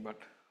same thing,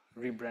 but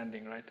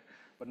rebranding, right?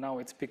 But now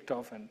it's picked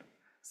off, and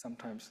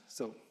sometimes,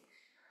 so.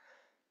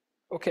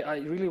 Okay, I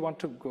really want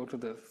to go to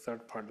the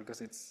third part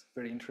because it's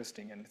very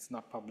interesting and it's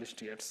not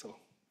published yet, so.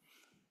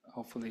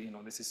 Hopefully,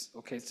 this is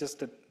okay. It's just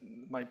that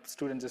my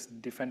student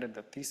just defended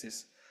the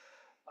thesis.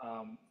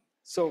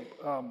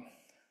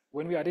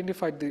 When we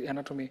identified the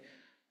anatomy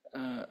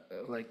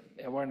like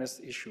awareness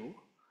issue,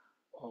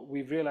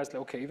 we realized,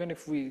 okay, even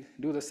if we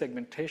do the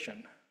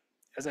segmentation,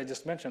 as I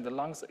just mentioned, the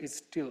lungs is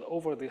still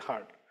over the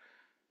heart,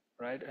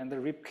 right? And the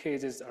rib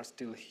cages are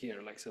still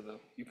here, like so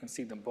you can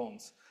see the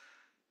bones.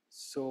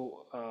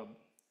 So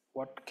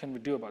what can we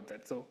do about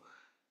that? So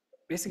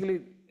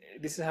basically,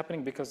 this is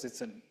happening because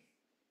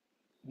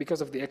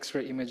because of the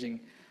X-ray imaging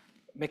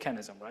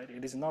mechanism, right?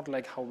 It is not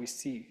like how we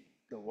see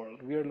the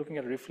world. We are looking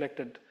at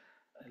reflected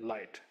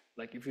light.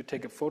 Like if you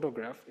take a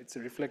photograph, it's a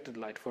reflected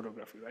light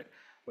photography, right?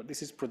 But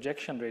this is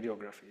projection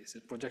radiography, it's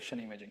a projection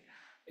imaging.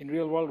 In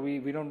real world,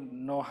 we don't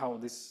know how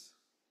this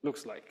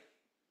looks like,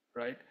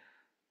 right?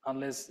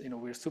 Unless,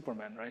 we're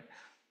Superman, right?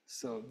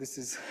 So this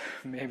is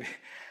maybe,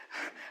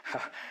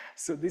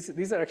 so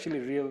these are actually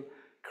real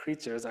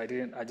creatures. I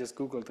just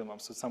Googled them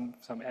up. So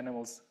some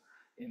animals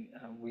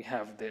we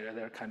have they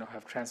kind of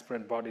have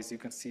transparent bodies. You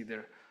can see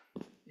their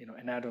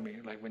anatomy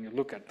like when you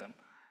look at them.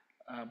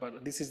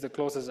 But this is the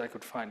closest I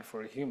could find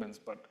for humans.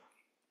 But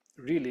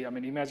really, I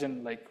mean,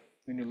 imagine like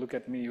when you look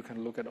at me, you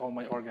can look at all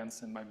my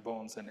organs and my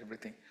bones and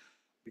everything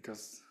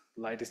because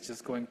light is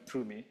just going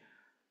through me.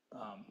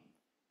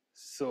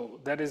 So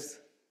that is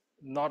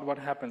not what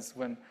happens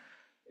when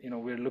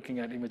we're looking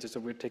at images or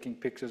we're taking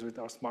pictures with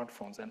our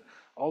smartphones. And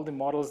all the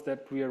models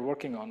that we are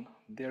working on,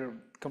 they're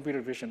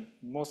computer vision,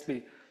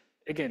 mostly,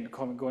 again,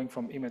 going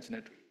from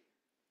ImageNet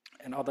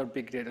and other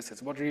big data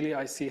sets. What really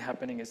I see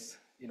happening is,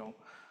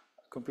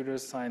 computer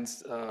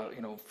science,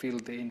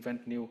 field, they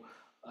invent new,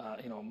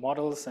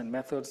 models and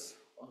methods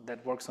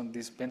that works on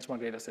these benchmark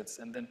data sets.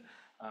 And then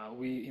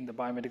we in the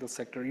biomedical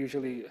sector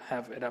usually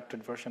have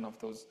adapted version of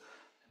those,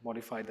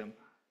 modify them.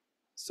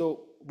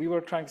 So we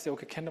were trying to say,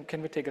 okay,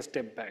 can we take a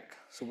step back?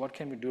 So what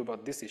can we do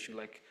about this issue,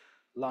 like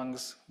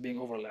lungs being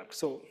overlapped?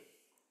 So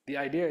the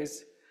idea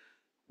is,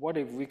 what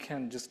if we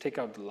can just take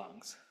out the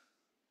lungs?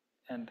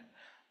 And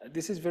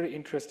this is very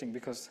interesting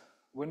because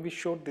when we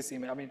showed this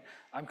image, I mean,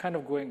 I'm kind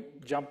of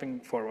jumping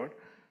forward.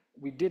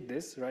 We did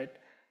this, right?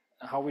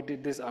 How we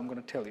did this, I'm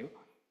going to tell you.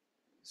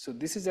 So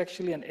this is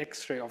actually an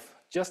X-ray of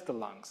just the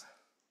lungs,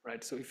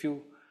 right? So if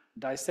you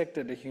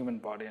dissected the human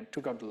body and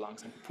took out the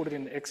lungs and put it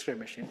in the X-ray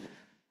machine,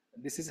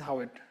 this is how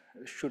it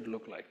should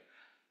look like.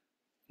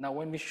 Now,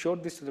 when we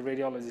showed this to the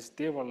radiologists,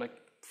 they were like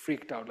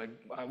freaked out. Like,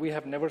 we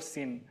have never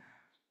seen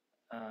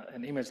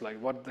an image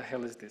like, what the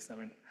hell is this? I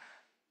mean,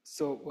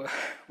 so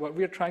what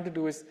we are trying to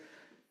do is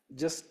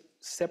just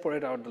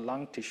separate out the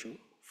lung tissue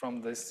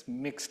from this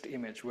mixed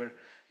image where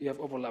you have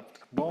overlapped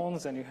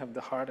bones and you have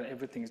the heart and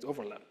everything is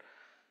overlapped.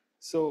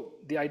 So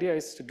the idea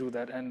is to do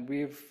that, and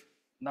we've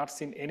not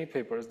seen any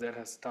papers that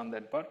has done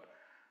that, but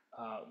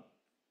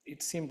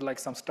it seemed like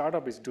some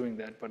startup is doing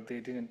that, but they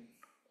didn't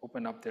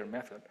open up their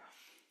method.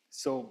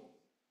 So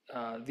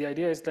the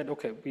idea is that,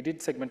 okay, we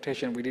did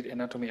segmentation, we did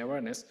anatomy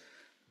awareness,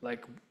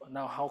 like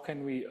now how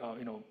can we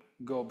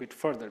go a bit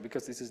further,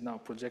 because this is now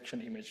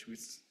projection image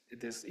with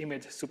this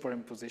image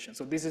superimposition.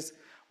 So this is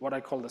what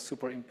I call the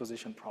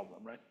superimposition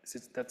problem, right?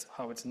 That's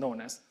how it's known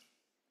as.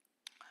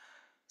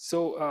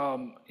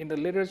 So in the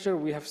literature,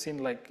 we have seen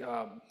like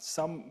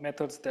some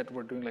methods that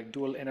were doing like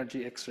dual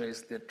energy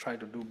X-rays that try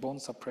to do bone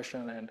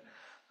suppression, and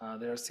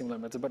there are similar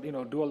methods. But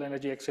dual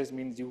energy X-rays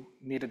means you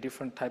need a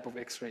different type of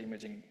X-ray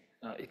imaging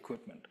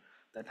equipment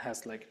that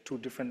has like two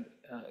different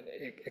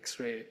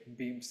X-ray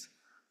beams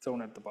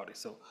thrown at the body.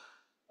 So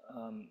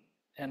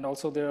and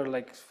also there are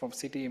like from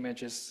CT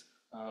images,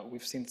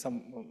 we've seen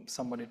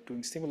somebody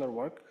doing similar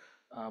work,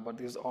 but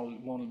this is all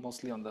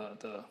mostly on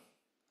the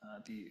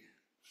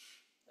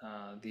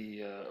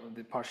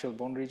partial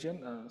bone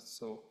region.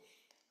 So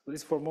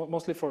this is for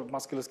mostly for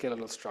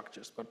musculoskeletal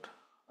structures, but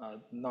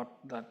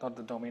not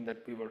the domain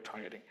that we were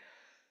targeting.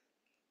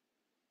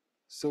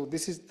 So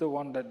this is the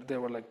one that they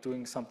were like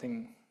doing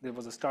something. There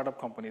was a startup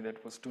company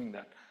that was doing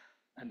that,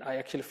 and I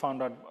actually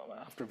found out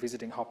after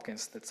visiting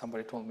Hopkins that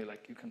somebody told me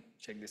like, you can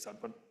check this out,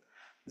 but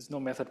there's no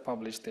method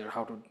published there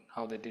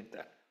how they did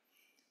that.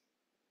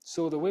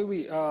 So the way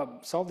we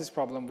solve this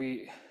problem,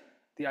 the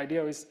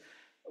idea is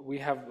we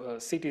have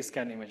CT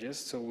scan images,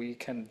 so we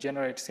can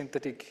generate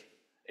synthetic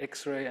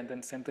X-ray and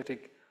then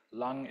synthetic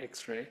lung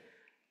X-ray,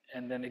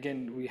 and then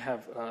again we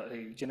have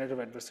a generative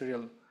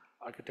adversarial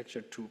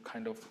architecture to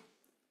kind of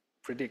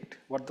predict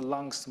what the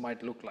lungs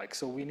might look like.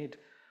 So we need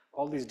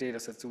all these data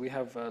sets. So we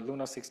have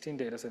Luna 16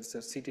 data sets,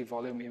 the CT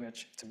volume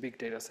image, it's a big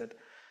data set,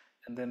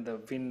 and then the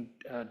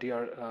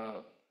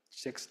WIN-DR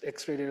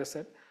X-ray data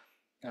set.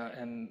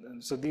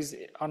 And so these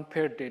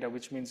unpaired data,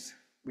 which means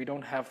we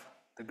don't have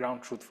the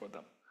ground truth for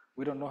them.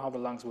 We don't know how the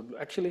lungs would look.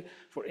 Actually,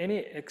 for any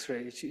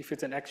X-ray, if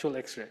it's an actual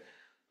X-ray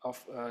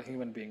of a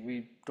human being,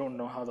 we don't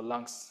know how the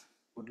lungs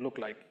would look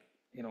like,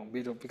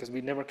 because we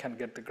never can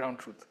get the ground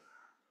truth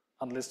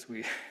unless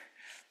we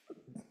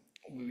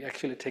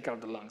actually take out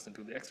the lungs and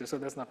do the X-ray. So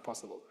that's not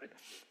possible, right?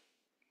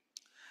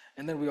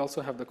 And then we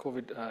also have the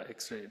COVID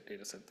X-ray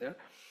data set there.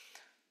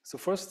 So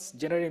first,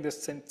 generating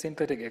this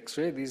synthetic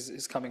X-ray, this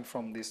is coming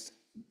from this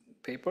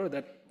paper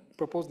that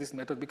proposed this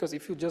method, because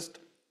if you just,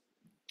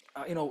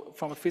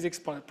 from a physics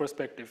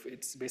perspective,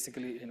 it's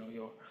basically,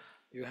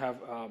 you have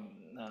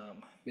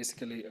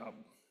basically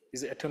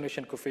is the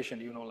attenuation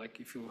coefficient, like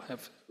if you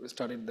have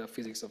studied the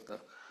physics of the,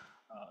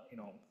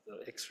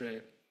 the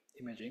X-ray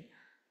imaging.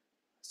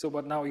 So,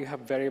 but now you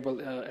have variable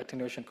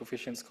attenuation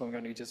coefficients going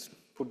on, you just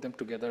put them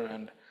together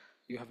and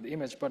you have the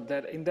image, but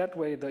in that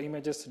way, the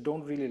images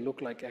don't really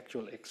look like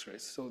actual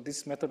X-rays. So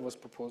this method was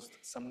proposed,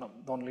 some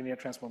nonlinear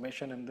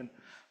transformation and then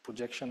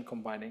projection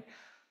combining.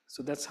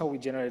 So that's how we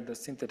generate the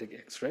synthetic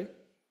X-ray.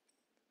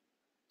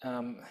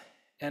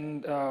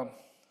 And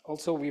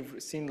also we've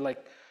seen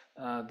like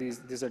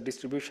these are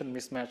distribution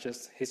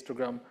mismatches,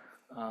 histogram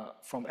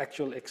from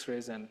actual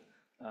X-rays and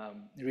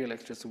real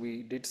X-rays. So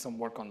we did some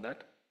work on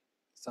that,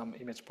 some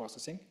image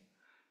processing.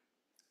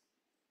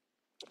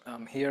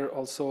 Here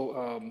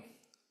also,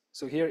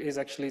 so here is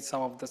actually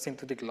some of the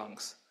synthetic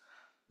lungs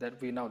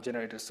that we now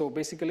generated. So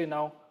basically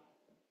now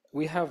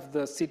we have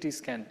the CT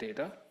scan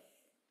data,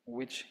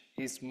 which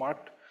is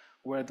marked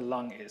where the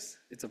lung is.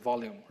 It's a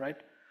volume, right?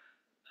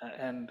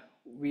 And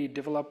we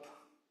develop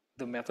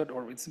the method,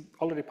 or it's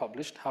already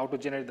published, how to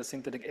generate the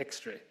synthetic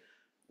X-ray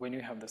when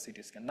you have the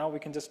CT scan. Now we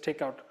can just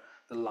take out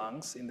the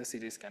lungs in the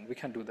CT scan. We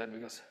can do that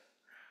because,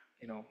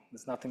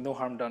 there's nothing, no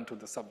harm done to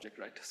the subject,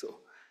 right? So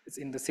it's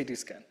in the CT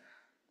scan.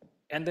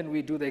 And then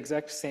we do the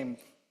exact same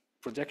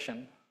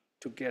projection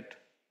to get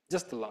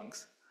just the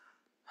lungs,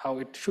 how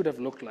it should have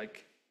looked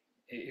like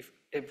if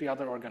every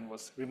other organ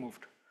was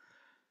removed.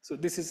 So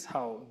this is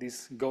how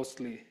this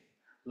ghostly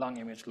lung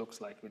image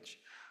looks like, which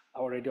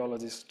our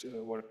radiologists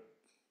were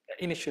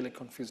initially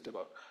confused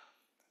about.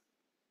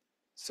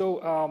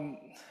 So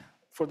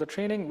for the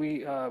training,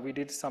 we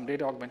did some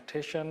data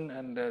augmentation,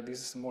 and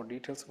this is more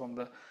details from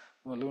the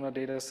LUNA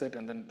data set,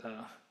 and then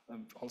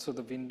also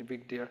the wind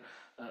big deer.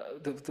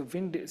 The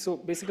wind. So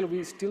basically,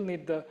 we still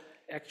need the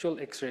actual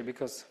X-ray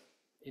because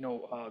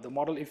the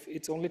model, if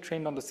it's only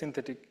trained on the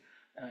synthetic,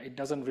 it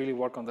doesn't really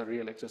work on the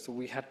real X-ray. So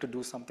we had to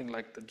do something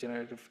like the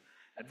generative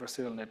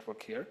adversarial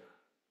network here.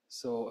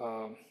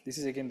 So this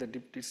is again the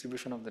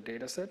distribution of the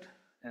data set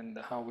and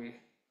how we.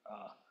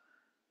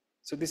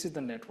 So this is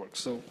the network.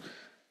 So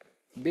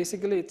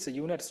basically, it's a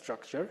unit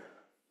structure.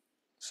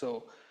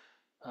 So,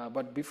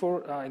 but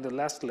before in the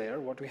last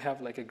layer, what we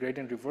have like a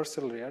gradient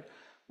reversal layer,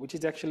 which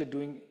is actually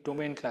doing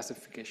domain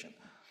classification.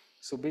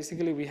 So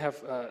basically, we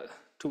have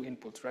two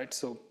inputs, right?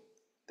 So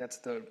that's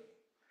the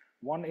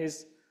one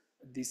is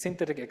the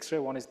synthetic X-ray,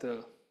 one is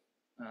the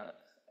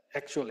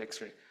actual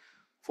X-ray,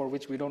 for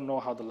which we don't know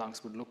how the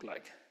lungs would look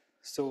like.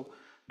 So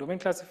domain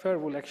classifier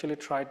will actually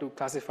try to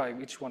classify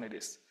which one it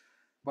is.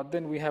 But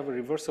then we have a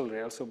reversal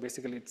rail, so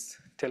basically it's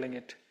telling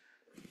it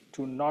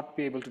to not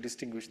be able to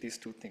distinguish these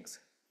two things.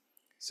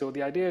 So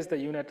the idea is the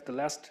unit, the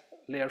last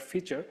layer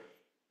feature,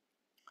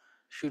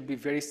 should be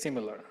very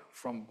similar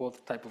from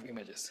both type of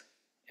images.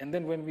 And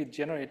then when we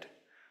generate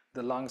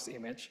the lungs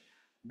image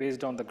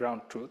based on the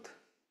ground truth,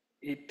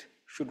 it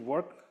should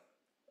work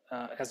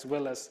as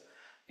well as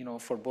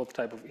for both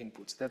type of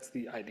inputs. That's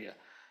the idea.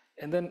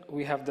 And then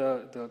we have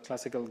the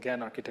classical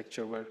GAN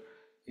architecture where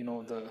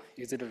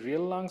is it a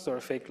real lungs or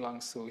a fake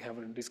lungs? So we have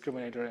a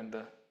discriminator and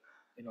the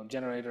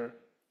generator.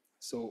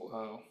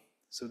 So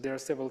so there are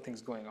several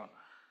things going on.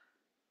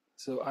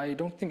 So I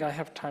don't think I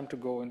have time to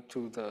go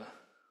into the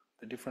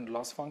different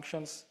loss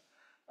functions.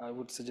 I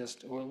would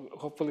suggest, well,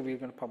 hopefully we're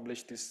going to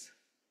publish this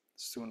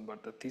soon,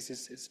 but the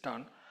thesis is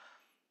done.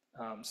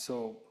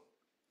 So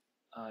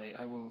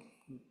I will.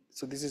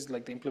 So this is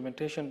like the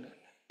implementation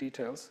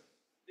details.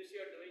 This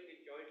you're doing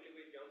it jointly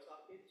with Johns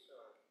Hopkins,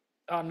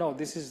 or? No,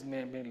 this is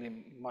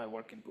mainly my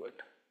work into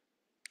it.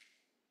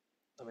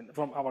 I mean,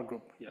 from our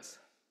group, yes.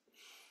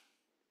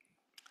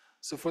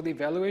 So for the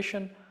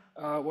evaluation,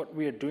 what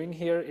we are doing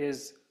here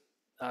is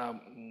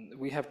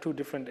we have two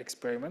different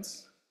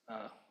experiments.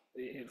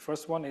 The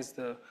first one is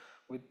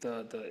with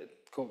the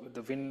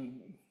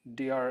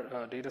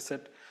WinDR data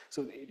set.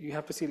 So you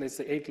have to see, let's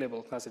say,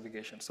 8-level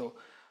classification. So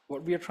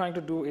what we are trying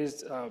to do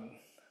is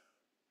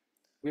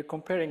we're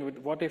comparing with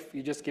what if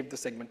you just give the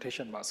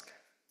segmentation mask,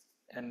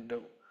 and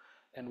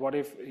what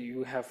if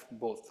you have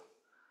both.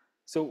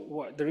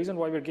 So the reason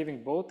why we're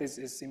giving both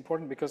is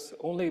important because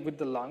only with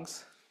the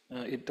lungs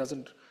it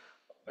doesn't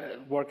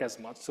work as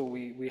much. So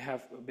we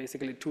have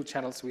basically two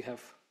channels. We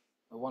have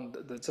one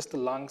just the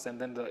lungs and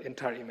then the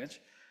entire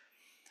image,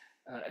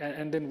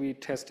 and then we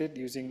test it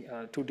using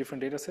two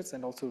different data sets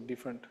and also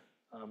different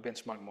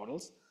benchmark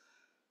models.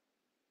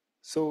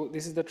 So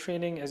this is the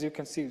training, as you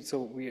can see.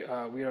 So we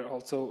are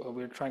also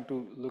we're trying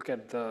to look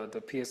at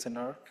the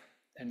PSNR,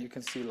 and you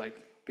can see like,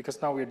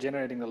 because now we're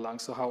generating the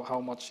lungs, so how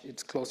much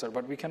it's closer.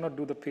 But we cannot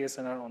do the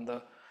PSNR on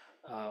the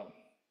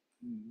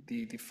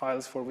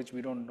files for which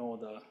we don't know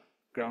the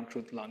ground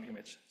truth lung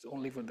image. It's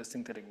only for the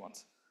synthetic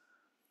ones.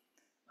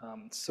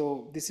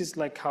 So this is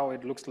like how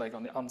it looks like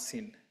on the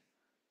unseen.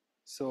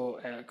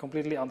 So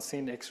completely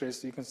unseen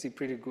X-rays, you can see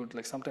pretty good.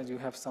 Like sometimes you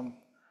have some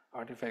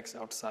artifacts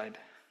outside,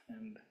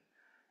 and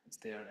it's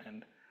there.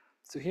 And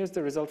so here's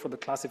the result for the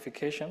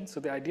classification. So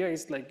the idea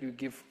is like you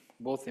give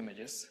both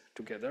images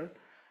together,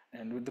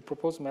 and with the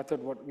proposed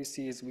method, what we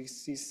see is we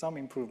see some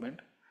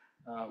improvement.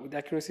 With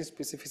accuracy,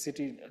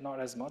 specificity, not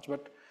as much,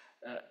 but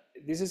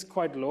this is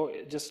quite low.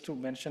 Just to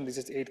mention, this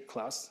is 8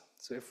 class.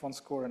 So F1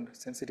 score and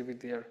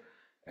sensitivity are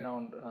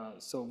around.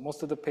 So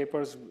most of the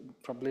papers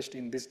published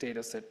in this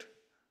data set,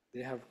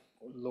 they have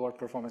lower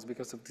performance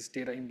because of this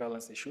data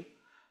imbalance issue.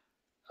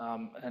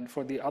 And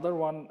for the other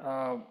one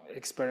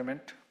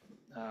experiment,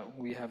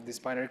 we have this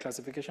binary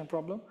classification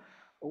problem.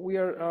 We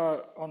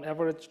are on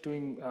average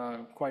doing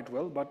quite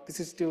well, but this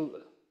is still,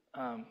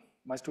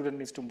 my student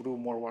needs to do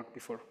more work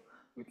before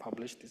we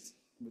publish this,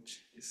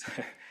 which is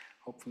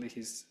hopefully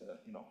he's,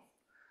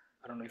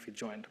 I don't know if he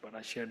joined, but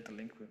I shared the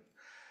link with.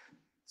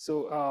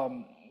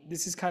 So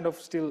this is kind of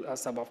still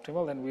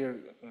suboptimal, and we are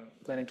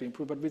planning to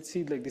improve, but we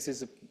see like this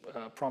is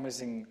a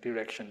promising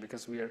direction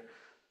because we are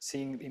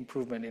seeing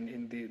improvement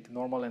in the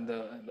normal and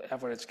the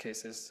average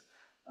cases.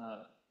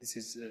 This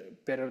is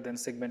better than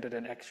segmented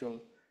and actual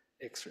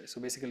X-ray. So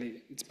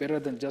basically, it's better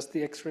than just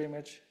the X-ray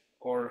image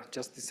or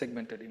just the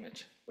segmented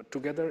image, but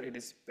together it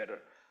is better.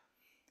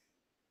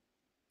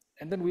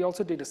 And then we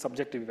also did a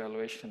subjective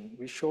evaluation.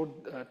 We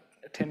showed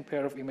 10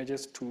 pair of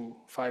images to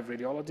 5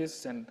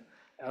 radiologists and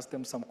asked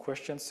them some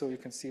questions. So you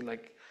can see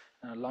like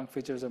Lung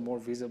features are more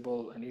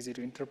visible and easy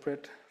to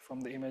interpret from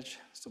the image,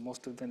 so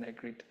most of them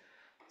agreed,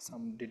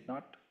 some did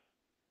not.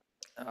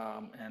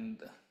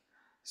 And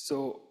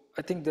so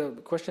I think the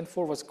question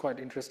 4 was quite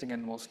interesting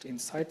and most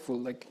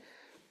insightful. Like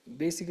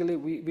basically,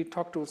 we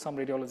talked to some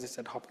radiologists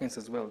at Hopkins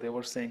as well. They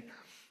were saying,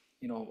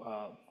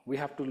 we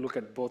have to look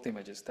at both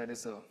images. That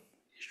is a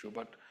issue,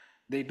 but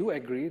they do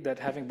agree that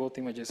having both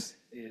images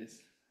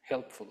is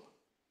helpful.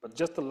 But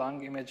just the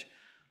lung image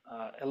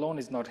alone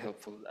is not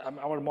helpful.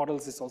 Our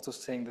models is also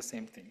saying the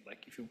same thing.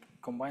 Like if you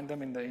combine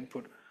them in the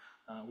input,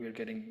 we are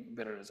getting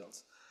better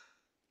results.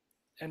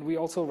 And we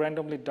also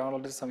randomly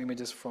downloaded some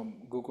images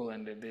from Google,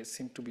 and they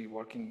seem to be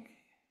working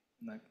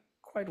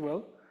quite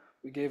well.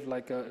 We gave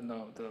like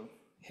the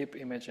hip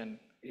image, and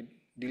it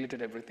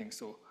deleted everything.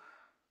 So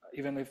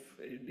even if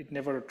it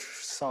never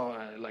saw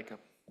like an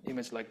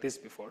image like this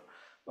before,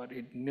 but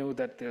it knew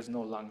that there's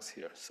no lungs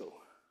here. So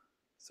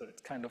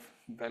it's kind of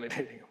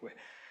validating a way.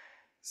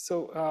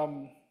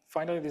 So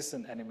finally, this is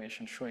an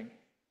animation showing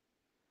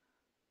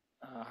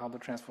how the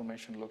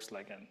transformation looks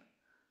like. And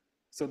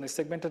so in the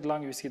segmented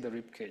lung, you see the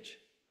rib cage.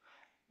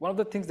 One of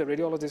the things the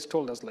radiologist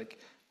told us, like,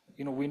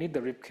 we need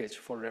the rib cage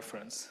for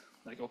reference.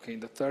 Like, okay,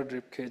 in the third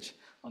rib cage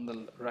on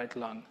the right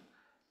lung.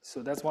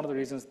 So that's one of the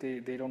reasons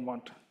they don't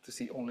want to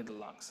see only the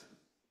lungs.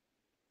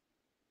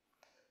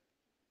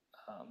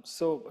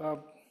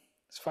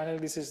 Finally,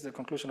 this is the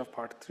conclusion of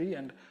part 3,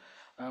 and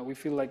we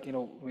feel like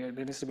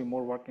there needs to be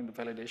more work in the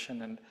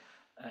validation,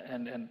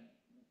 and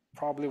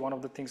probably one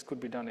of the things could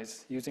be done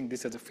is using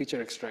this as a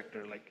feature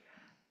extractor. Like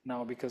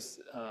now,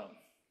 because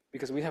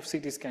we have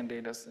CT scan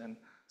data, and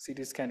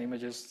CT scan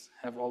images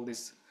have all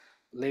this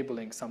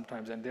labeling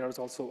sometimes, and there is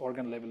also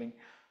organ labeling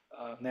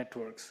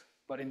networks.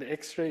 But in the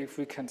X-ray, if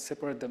we can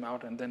separate them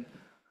out and then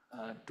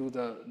do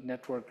the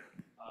network,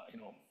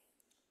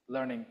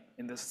 learning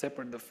in the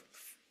separate,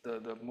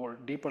 the more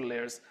deeper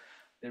layers,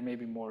 there may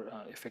be more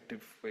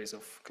effective ways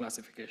of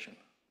classification.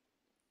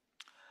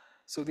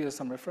 So these are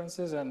some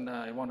references, and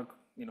I want to,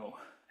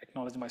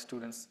 acknowledge my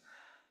students.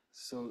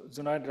 So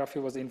Zunaid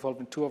Rafi was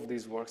involved in 2 of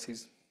these works.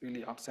 He's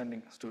really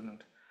outstanding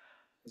student.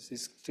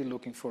 He's still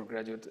looking for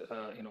graduate,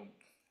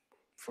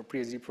 for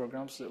PhD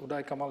programs.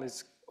 Uday Kamal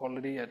is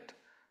already at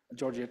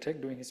Georgia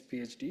Tech doing his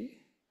PhD.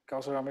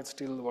 Kausar Ahmed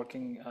still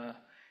working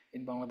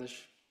in Bangladesh,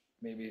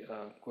 maybe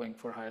going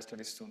for higher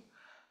studies soon.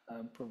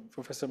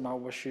 Professor Mao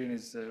Bashir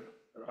is a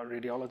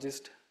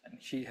radiologist,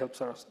 and she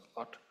helps us a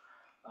lot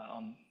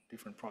on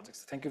different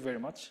projects. Thank you very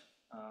much.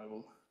 I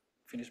will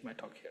finish my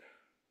talk here.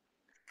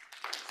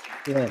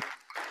 Yeah,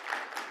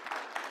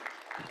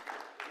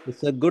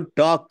 it's a good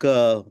talk.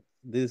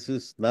 This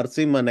is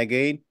Narsimhan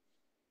again.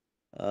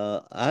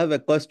 I have a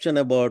question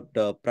about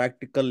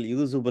practical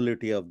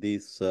usability of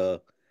these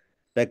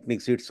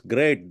techniques. It's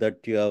great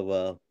that you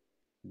have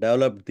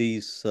developed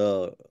these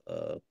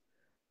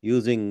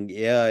using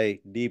AI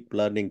deep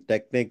learning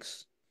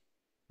techniques.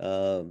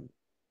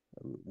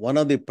 One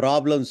of the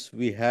problems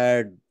we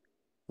had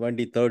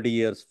 20, 30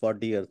 years,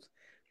 40 years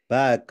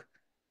back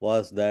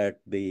was that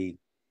the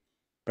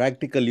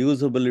practical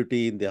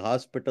usability in the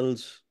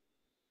hospitals,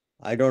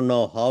 I don't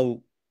know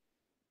how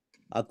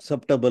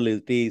acceptable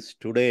it is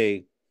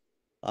today.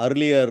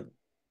 Earlier,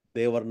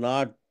 they were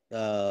not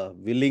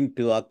willing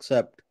to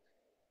accept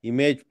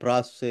image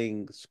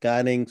processing,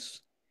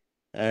 scannings,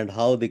 and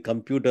how the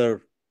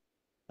computer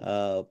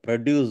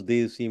produce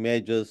these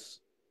images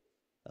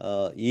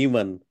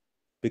even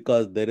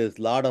because there is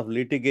a lot of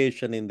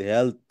litigation in the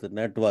health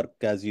network,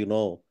 as you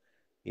know,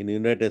 in the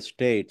United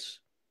States.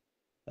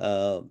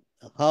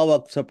 How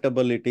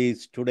acceptable it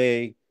is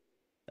today,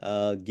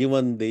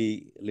 given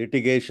the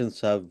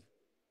litigations have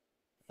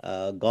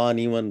gone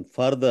even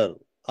further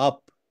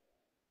up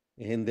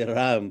in the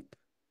ramp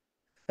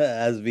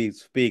as we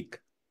speak.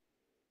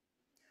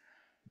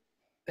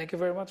 Thank you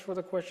very much for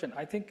the question.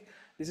 I think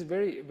this is a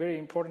very, very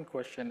important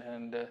question,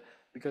 and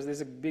because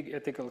there's a big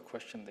ethical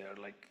question there.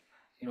 Like,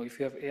 if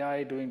you have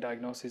AI doing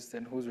diagnosis,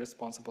 then who's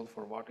responsible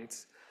for what?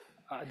 It's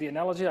the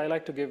analogy I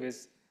like to give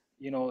is,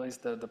 is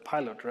the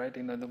pilot, right?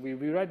 We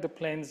ride the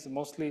planes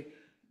mostly,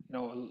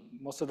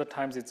 most of the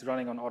times it's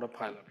running on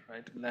autopilot,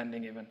 right?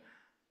 Landing even,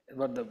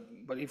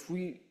 but if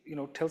we,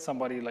 tell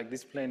somebody like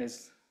this plane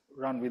is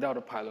run without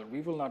a pilot,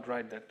 we will not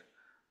ride that.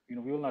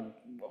 We will not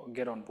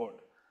get on board,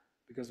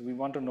 because we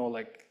want to know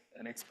like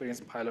an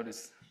experienced pilot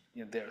is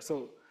there.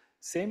 So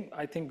same,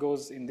 I think,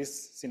 goes in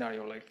this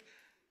scenario. Like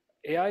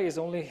AI is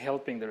only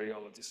helping the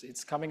radiologist.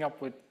 It's coming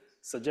up with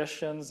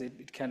suggestions.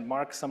 It can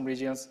mark some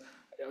regions.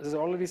 There's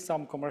already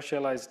some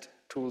commercialized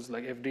tools,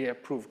 like FDA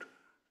approved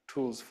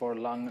tools for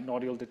lung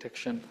nodule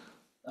detection.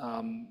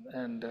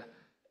 And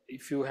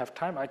if you have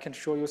time, I can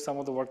show you some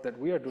of the work that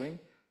we are doing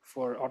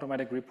for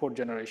automatic report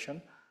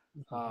generation.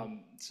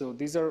 So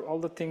these are all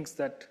the things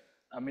that,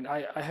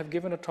 I have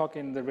given a talk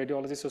in the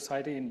Radiology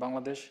Society in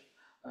Bangladesh.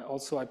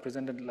 Also, I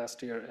presented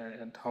last year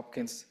at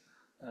Hopkins,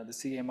 the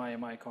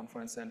CMIMI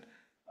conference. And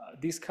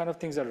these kind of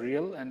things are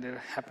real, and they're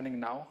happening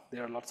now.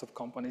 There are lots of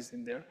companies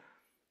in there.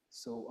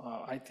 So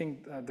I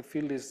think the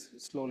field is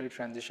slowly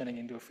transitioning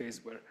into a phase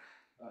where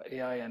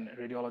AI and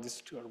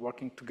radiologists are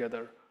working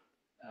together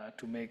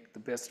to make the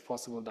best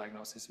possible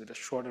diagnosis with the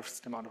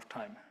shortest amount of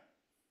time.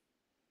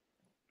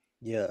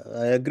 Yeah,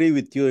 I agree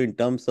with you in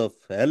terms of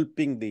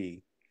helping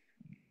the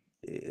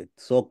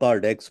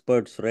so-called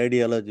experts,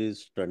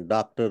 radiologists, and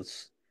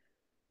doctors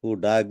who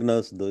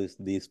diagnose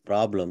these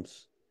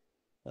problems.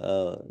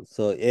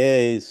 So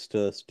AI is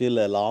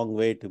still a long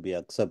way to be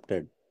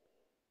accepted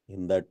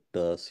in that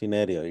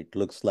scenario. It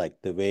looks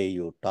like the way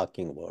you're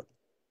talking about.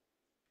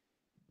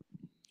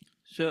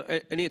 So,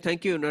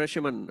 thank you,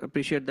 Narasimhan.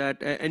 Appreciate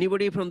that.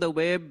 Anybody from the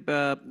web,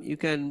 you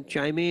can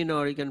chime in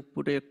or you can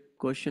put a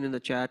question in the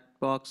chat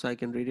box. I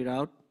can read it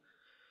out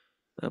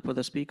for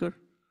the speaker.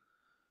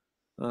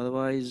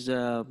 Otherwise,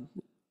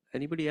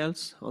 anybody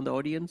else on the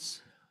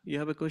audience? You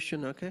have a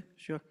question? Okay,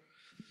 sure.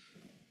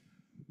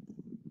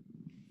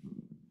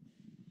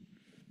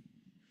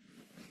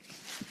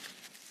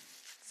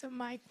 So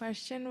my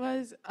question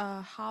was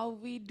how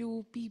we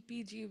do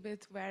PPG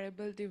with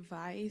wearable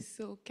device.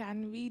 So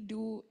can we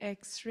do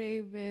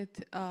X-ray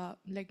with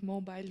like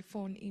mobile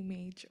phone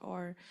image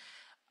or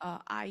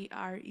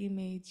IR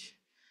image?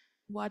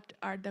 What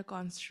are the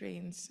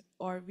constraints?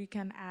 Or we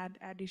can add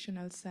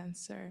additional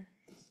sensor.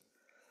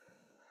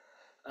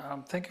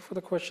 Thank you for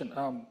the question.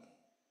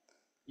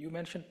 You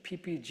mentioned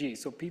PPG.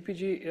 So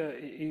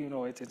PPG, you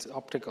know, it's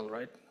optical,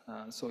 right?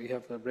 So you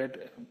have the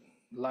red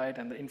light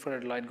and the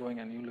infrared light going,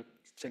 and you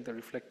check the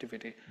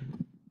reflectivity,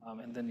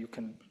 and then you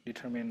can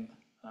determine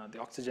the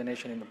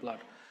oxygenation in the blood.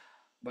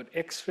 But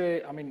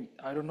X-ray, I mean,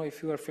 I don't know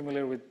if you are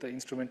familiar with the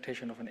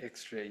instrumentation of an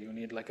X-ray. You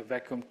need like a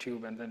vacuum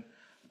tube, and then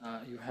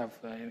you have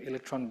an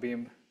electron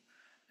beam,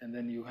 and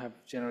then you have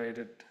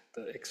generated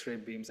the X-ray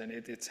beams, and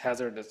it's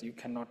hazardous. You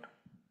cannot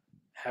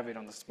have it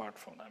on the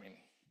smartphone, I mean,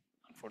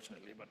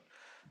 unfortunately. But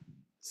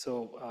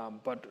so,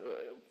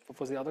 what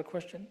was the other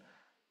question?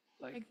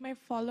 Like my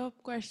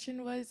follow-up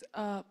question was,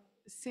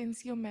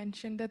 since you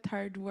mentioned the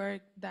third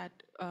work that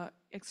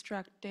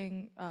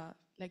extracting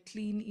like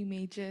clean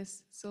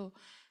images, so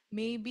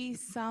maybe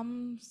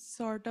some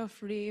sort of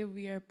ray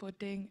we are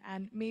putting,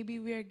 and maybe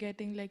we are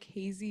getting like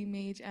hazy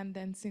image and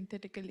then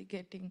synthetically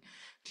getting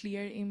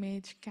clear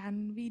image.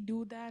 Can we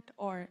do that,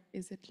 or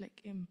is it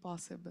like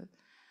impossible?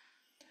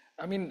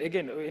 I mean,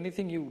 again,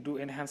 anything you do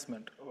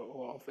enhancement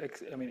of,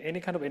 I mean,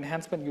 any kind of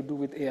enhancement you do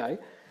with AI,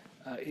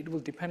 it will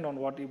depend on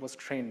what it was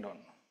trained on.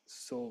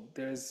 So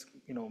there's,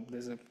 you know,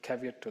 there's a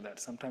caveat to that.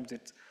 Sometimes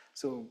it's,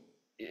 so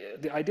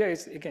the idea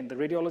is, again, the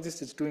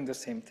radiologist is doing the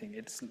same thing.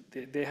 It's,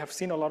 they have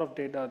seen a lot of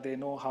data. They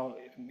know how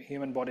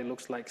human body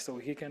looks like, so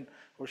he can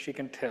or she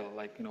can tell,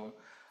 like, you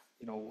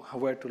know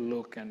where to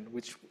look and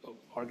which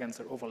organs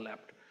are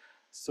overlapped.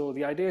 So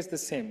the idea is the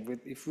same.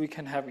 With, if we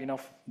can have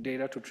enough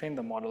data to train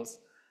the models,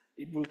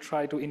 it will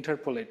try to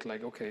interpolate,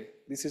 like, okay,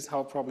 this is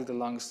how probably the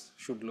lungs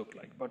should look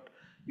like. But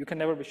you can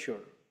never be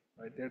sure,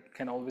 right? There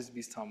can always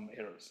be some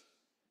errors.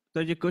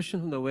 There's a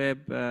question from the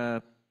web,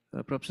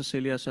 Professor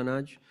Celia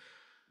Sanaj.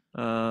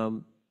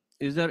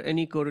 Is there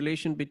any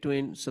correlation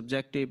between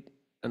subjective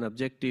and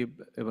objective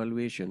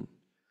evaluation?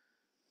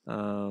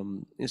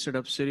 Instead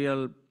of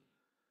serial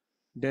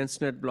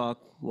dense net block,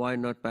 why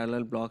not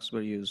parallel blocks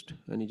were used?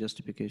 Any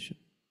justification?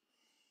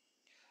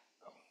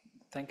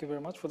 Thank you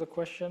very much for the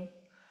question.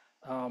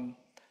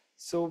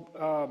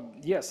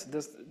 Yes,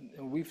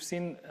 we've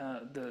seen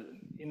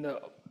in the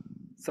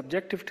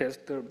subjective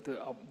test,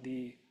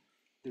 the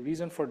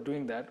reason for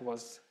doing that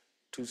was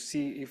to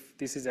see if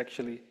this is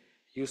actually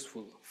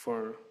useful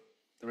for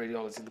the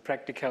radiology, the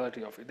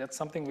practicality of it. That's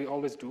something we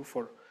always do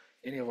for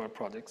any of our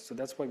projects. So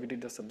that's why we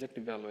did the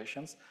subjective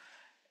evaluations.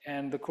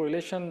 And the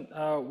correlation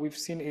we've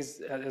seen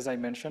is, as I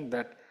mentioned,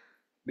 that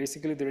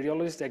basically the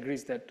radiologist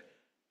agrees that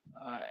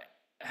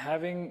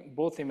having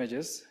both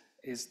images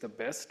is the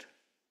best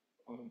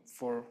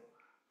for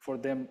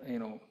them, you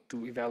know,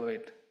 to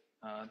evaluate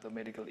the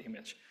medical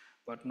image,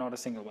 but not a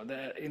single one.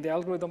 In the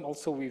algorithm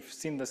also, we've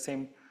seen the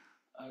same,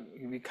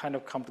 we kind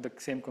of come to the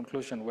same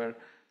conclusion where,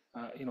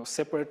 you know,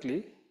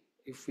 separately,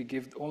 if we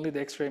give only the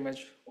X-ray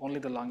image, only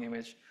the lung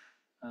image,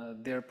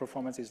 their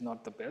performance is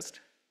not the best,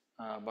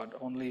 but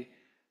only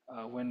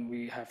when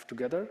we have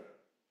together,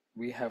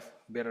 we have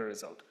better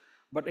result.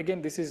 But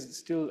again, this is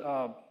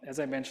still, as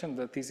I mentioned,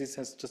 the thesis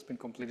has just been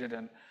completed,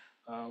 and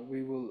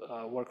we will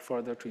work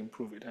further to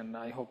improve it. And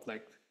I hope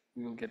like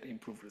we will get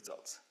improved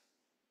results.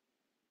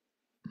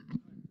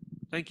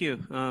 Thank you.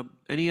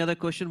 Any other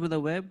question with the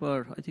web,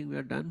 or I think we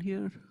are done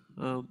here?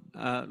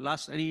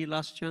 Any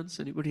last chance?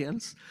 Anybody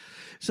else?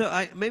 So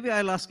maybe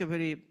I'll ask a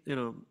very, you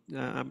know,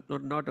 I'm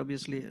not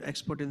obviously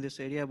expert in this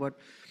area, but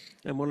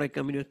I'm more like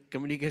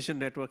communication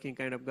networking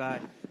kind of guy,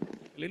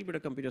 a little bit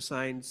of computer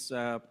science.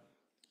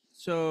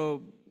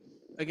 So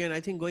again, I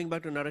think going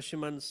back to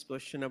Narasimhan's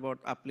question about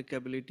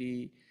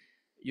applicability,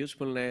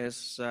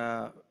 usefulness,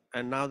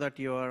 and now that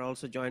you are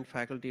also joint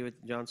faculty with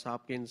Johns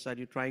Hopkins, are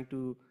you trying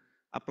to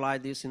apply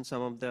this in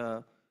some of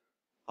the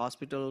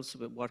hospitals,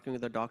 working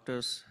with the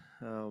doctors?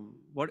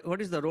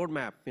 What is the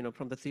roadmap, you know,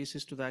 from the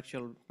thesis to the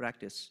actual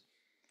practice?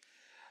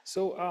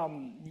 So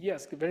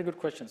yes, very good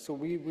question. So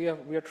we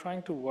are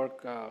trying to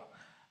work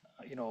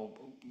you know,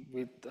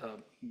 with,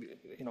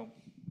 you know,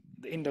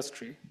 the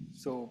industry.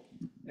 So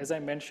as I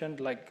mentioned,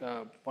 like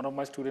one of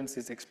my students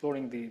is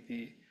exploring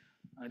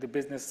the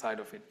business side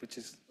of it, which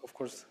is of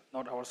course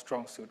not our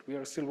strong suit. We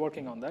are still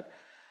working on that.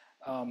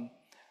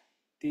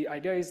 The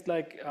idea is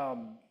like,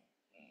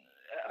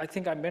 I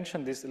think I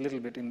mentioned this a little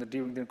bit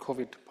during the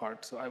COVID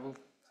part, so I will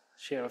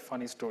share a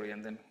funny story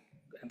and then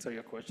answer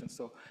your question.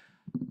 So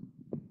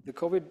the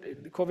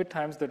COVID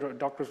times, the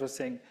doctors were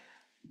saying,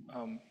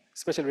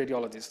 special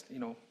radiologists, you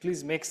know,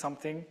 please make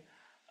something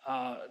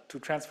to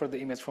transfer the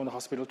image from the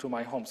hospital to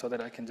my home so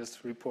that I can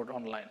just report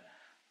online,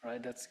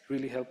 right? That's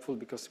really helpful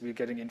because we're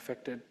getting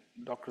infected,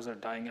 doctors are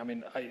dying. I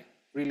mean, I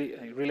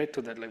relate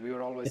to that, like we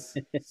were always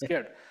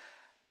scared.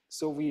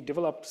 So we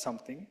developed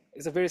something.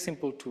 It's a very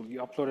simple tool.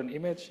 You upload an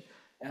image,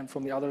 and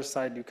from the other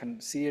side, you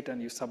can see it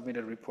and you submit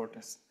a report.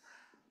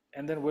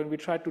 And then when we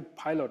tried to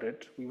pilot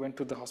it, we went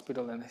to the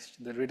hospital and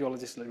the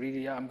radiologist like,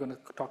 really, yeah, I'm going to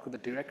talk to the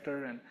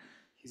director and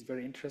he's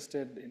very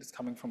interested. It's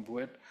coming from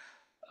Buet.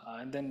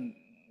 And then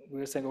we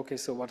were saying, okay,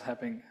 so what's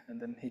happening?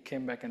 And then he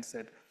came back and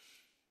said,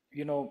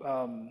 you know,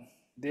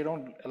 they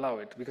don't allow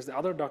it because the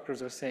other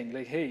doctors are saying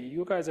like, hey,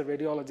 you guys are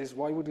radiologists.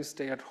 Why would you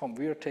stay at home?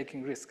 We are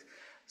taking risk.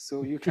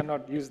 So you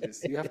cannot use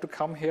this. You have to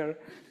come here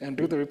and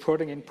do the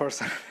reporting in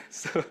person.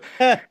 So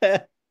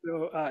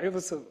it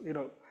was a, you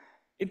know,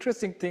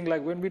 interesting thing.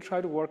 Like when we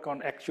try to work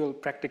on actual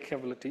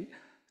practicability,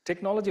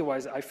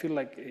 technology-wise, I feel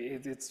like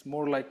it's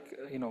more like,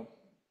 you know,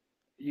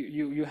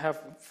 you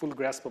have full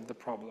grasp of the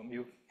problem.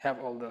 You have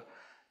all the,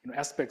 you know,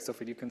 aspects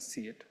of it. You can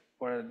see it.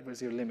 Where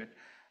was your limit?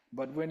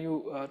 But when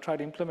you try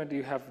to implement,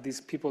 you have these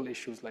people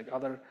issues, like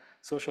other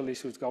social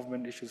issues,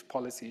 government issues,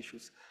 policy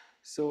issues.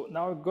 So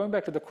now going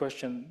back to the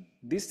question,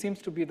 this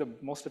seems to be the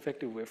most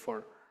effective way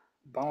for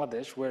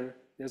Bangladesh, where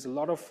there's a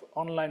lot of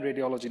online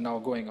radiology now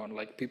going on.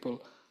 Like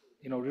people,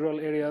 you know,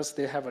 rural areas,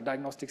 they have a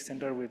diagnostic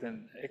center with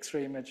an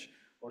X-ray image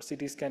or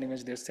CT scan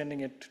image. They're sending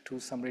it to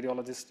some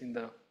radiologist in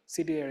the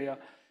city area.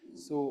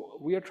 So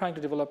we are trying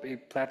to develop a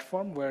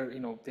platform where,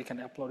 you know, they can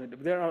upload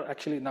it. There are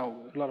actually now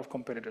a lot of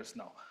competitors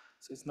now.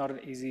 So it's not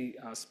an easy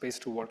space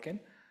to work in.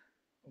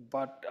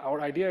 But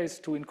our idea is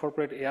to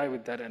incorporate AI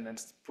with that and then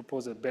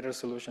propose a better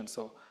solution.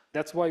 So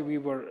that's why we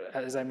were,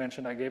 as I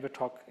mentioned, I gave a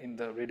talk in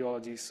the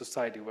Radiology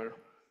Society where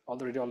all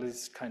the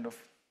radiologists kind of,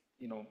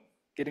 you know,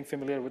 getting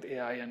familiar with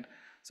AI. And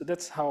so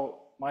that's how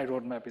my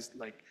roadmap is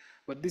like.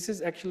 But this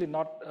is actually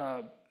not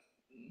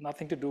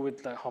nothing to do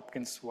with the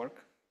Hopkins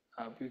work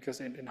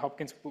because in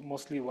Hopkins,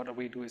 mostly what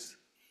we do is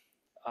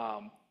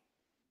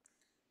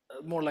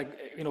more like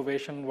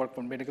innovation work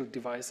on medical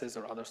devices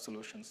or other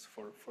solutions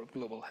for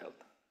global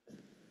health.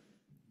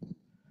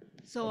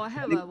 So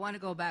I want to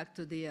go back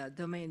to the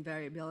domain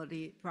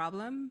variability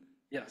problem.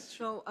 Yes.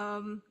 So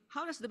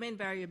how does domain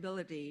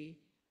variability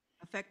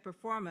affect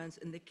performance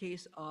in the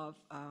case of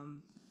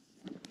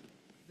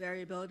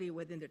variability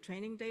within the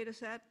training data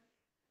set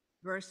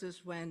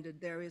versus when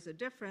there is a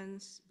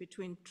difference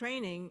between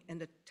training and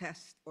the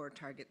test or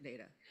target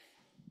data?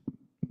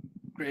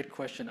 Great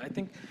question. I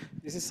think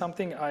this is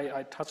something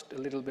I touched a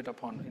little bit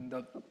upon.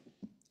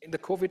 In the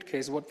COVID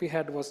case, what we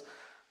had was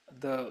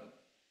the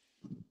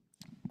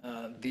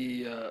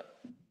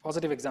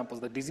positive examples,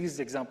 the disease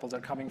examples are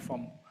coming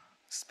from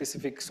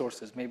specific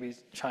sources, maybe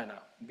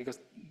China, because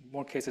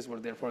more cases were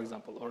there, for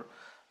example,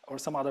 or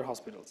some other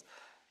hospitals.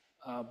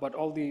 But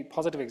all the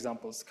positive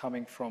examples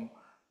coming from,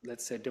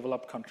 let's say,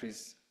 developed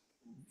countries,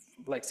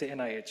 like say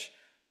NIH,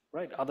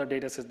 right? Other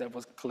data sets that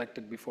was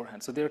collected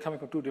beforehand. So they're coming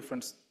from two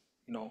different,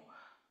 you know,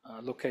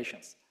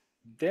 locations.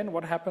 Then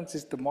what happens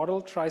is the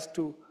model tries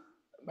to,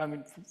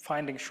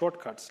 finding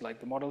shortcuts. Like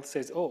the model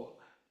says, oh,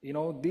 you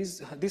know,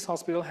 this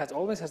hospital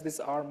always has this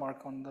R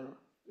mark on the,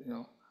 you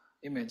know,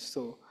 image.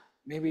 So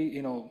maybe,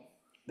 you know,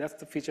 that's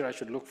the feature I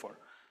should look for.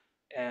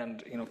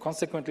 And, you know,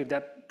 consequently,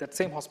 that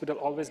same hospital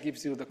always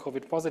gives you the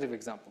COVID positive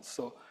examples.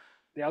 So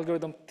the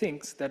algorithm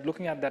thinks that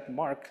looking at that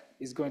mark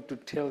is going to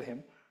tell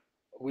him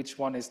which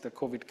one is the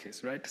COVID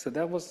case, right? So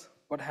that was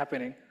what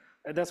happening.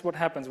 And that's what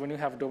happens when you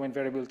have domain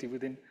variability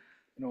within,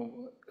 you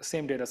know,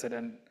 same data set.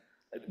 And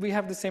we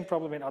have the same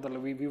problem in other,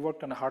 we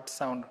worked on a heart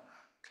sound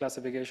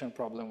classification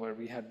problem where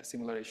we had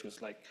similar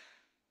issues. Like,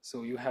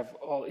 so you have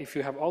if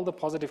you have all the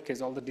positive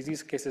cases, all the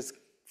disease cases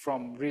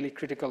from really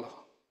critical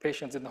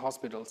patients in the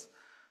hospitals,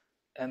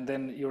 and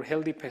then your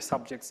healthy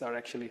subjects are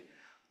actually,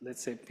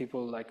 let's say,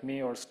 people like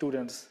me or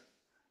students,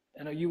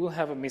 you will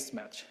have a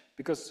mismatch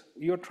because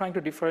you're trying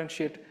to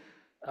differentiate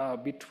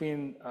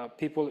between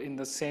people in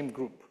the same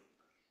group,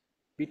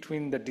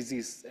 between the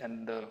disease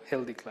and the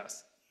healthy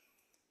class.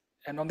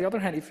 And on the other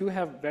hand, if you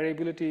have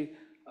variability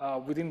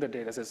within the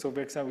data set, so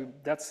for example,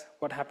 that's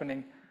what's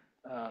happening,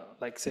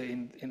 like say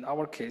in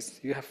our case,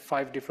 you have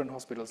 5 different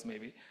hospitals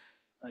maybe,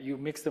 you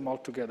mix them all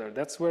together.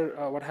 That's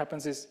where what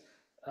happens is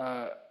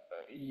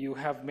you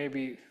have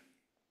maybe,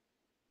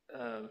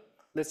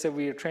 let's say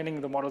we are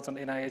training the models on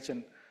NIH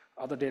and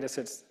other data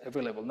sets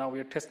available. Now we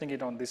are testing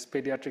it on this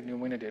pediatric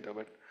pneumonia data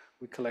that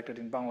we collected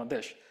in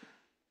Bangladesh.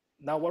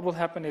 Now what will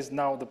happen is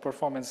now the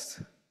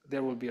performance,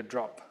 there will be a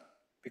drop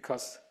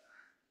because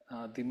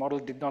the model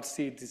did not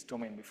see this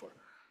domain before.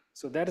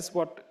 So that is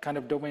what kind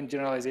of domain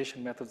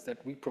generalization methods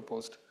that we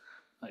proposed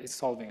is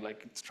solving.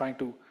 Like it's trying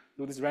to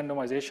do this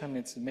randomization,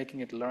 it's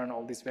making it learn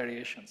all these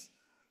variations.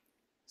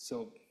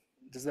 So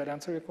does that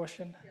answer your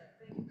question? Yeah,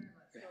 thank you very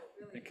much.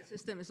 So really, the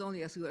system is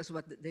only as good as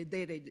what the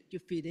data that you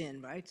feed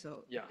in, right?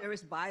 So Yeah. if there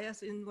is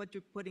bias in what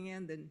you're putting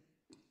in, then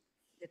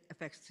it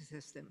affects the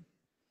system.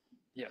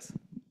 Yes.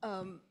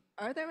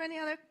 Are there any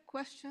other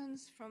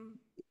questions from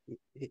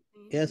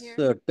Yes,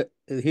 here?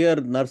 here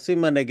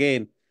Narsimhan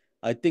again.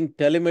 I think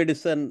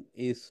telemedicine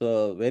is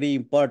very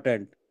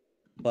important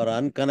for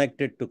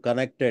unconnected to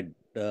connected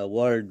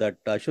world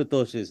that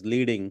Ashutosh is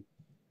leading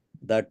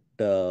that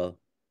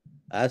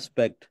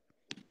aspect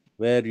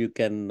where you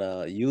can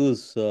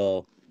use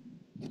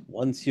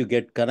once you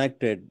get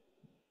connected,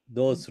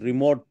 those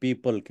remote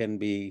people can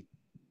be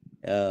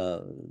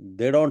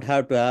they don't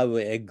have to have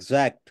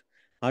exact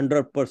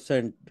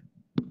 100%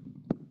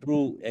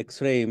 true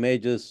X-ray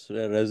images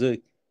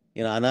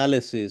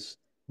analysis.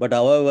 But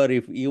however,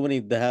 if even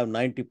if they have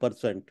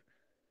 90%,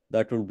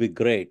 that would be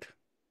great.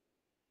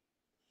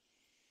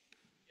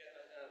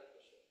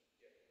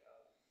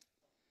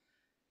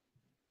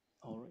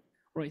 All right.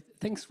 Right.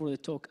 Thanks for the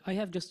talk. I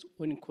have just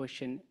one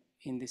question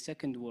in the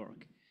second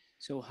work.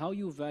 So how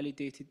you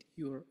validated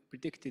your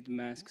predicted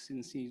mask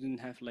since you didn't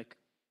have like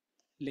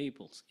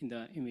labels in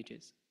the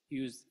images?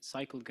 You used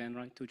CycleGAN,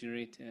 right, to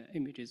generate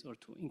images or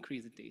to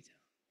increase the data.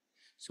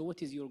 So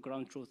what is your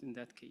ground truth in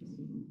that case?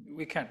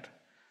 We can't.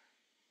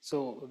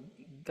 So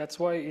that's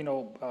why,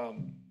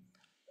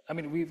 I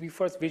mean, we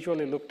first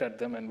visually looked at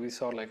them and we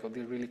saw like, oh,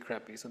 they're really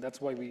crappy. So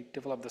that's why we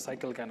developed the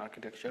CycleGAN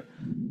architecture.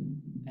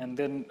 And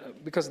then,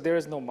 because there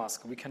is no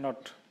mask, we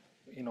cannot,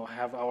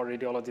 have our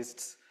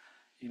radiologists,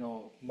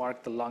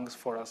 mark the lungs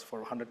for us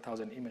for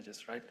 100,000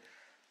 images, right?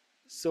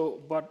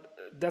 So, but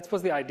that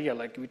was the idea.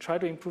 Like we try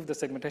to improve the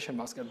segmentation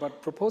mask,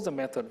 but propose a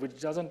method which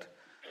doesn't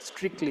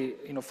strictly,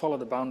 follow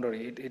the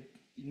boundary. It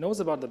knows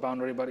about the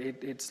boundary, but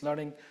it's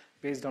learning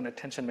based on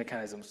attention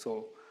mechanism.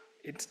 So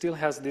it still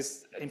has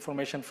this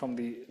information from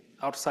the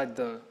outside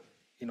the,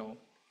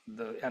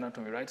 the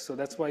anatomy, right? So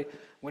that's why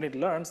when it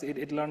learns,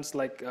 it learns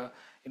like,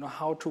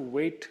 how to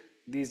weight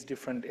these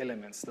different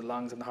elements, the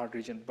lungs and the heart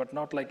region, but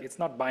not like, it's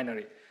not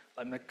binary,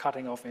 like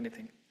cutting off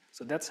anything.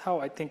 So that's how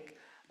I think,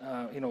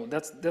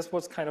 that's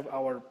what's kind of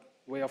our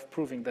way of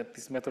proving that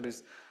this method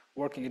is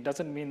working. It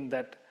doesn't mean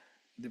that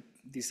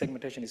the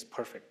segmentation is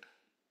perfect.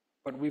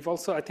 But we've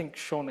also, I think,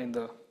 shown in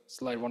the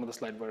slide, one of the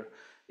slides, where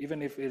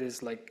even if it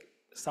is like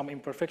some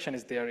imperfection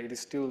is there, it is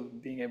still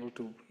being able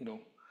to,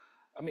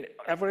 I mean,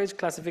 average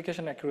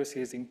classification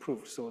accuracy is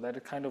improved. So that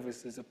it kind of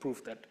is a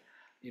proof that,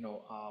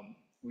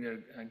 we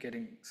are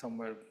getting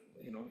somewhere,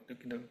 in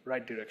the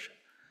right direction.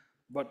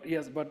 But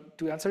yes, but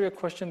to answer your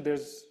question,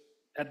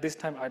 at this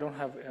time, I don't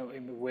have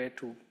a way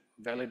to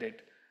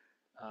validate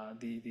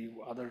the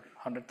other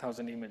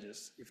 100,000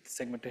 images if the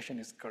segmentation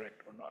is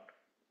correct or not.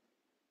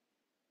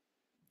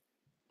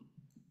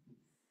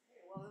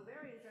 Well,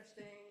 very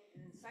interesting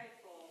and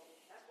insightful.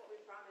 That's what we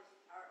promised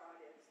our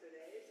audience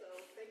today. So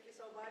thank you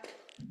so much,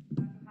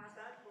 Dr.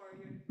 Hassan, for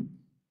your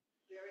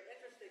very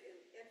interesting,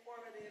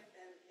 informative,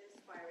 and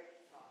inspiring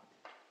talk.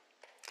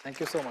 Thank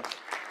you so much.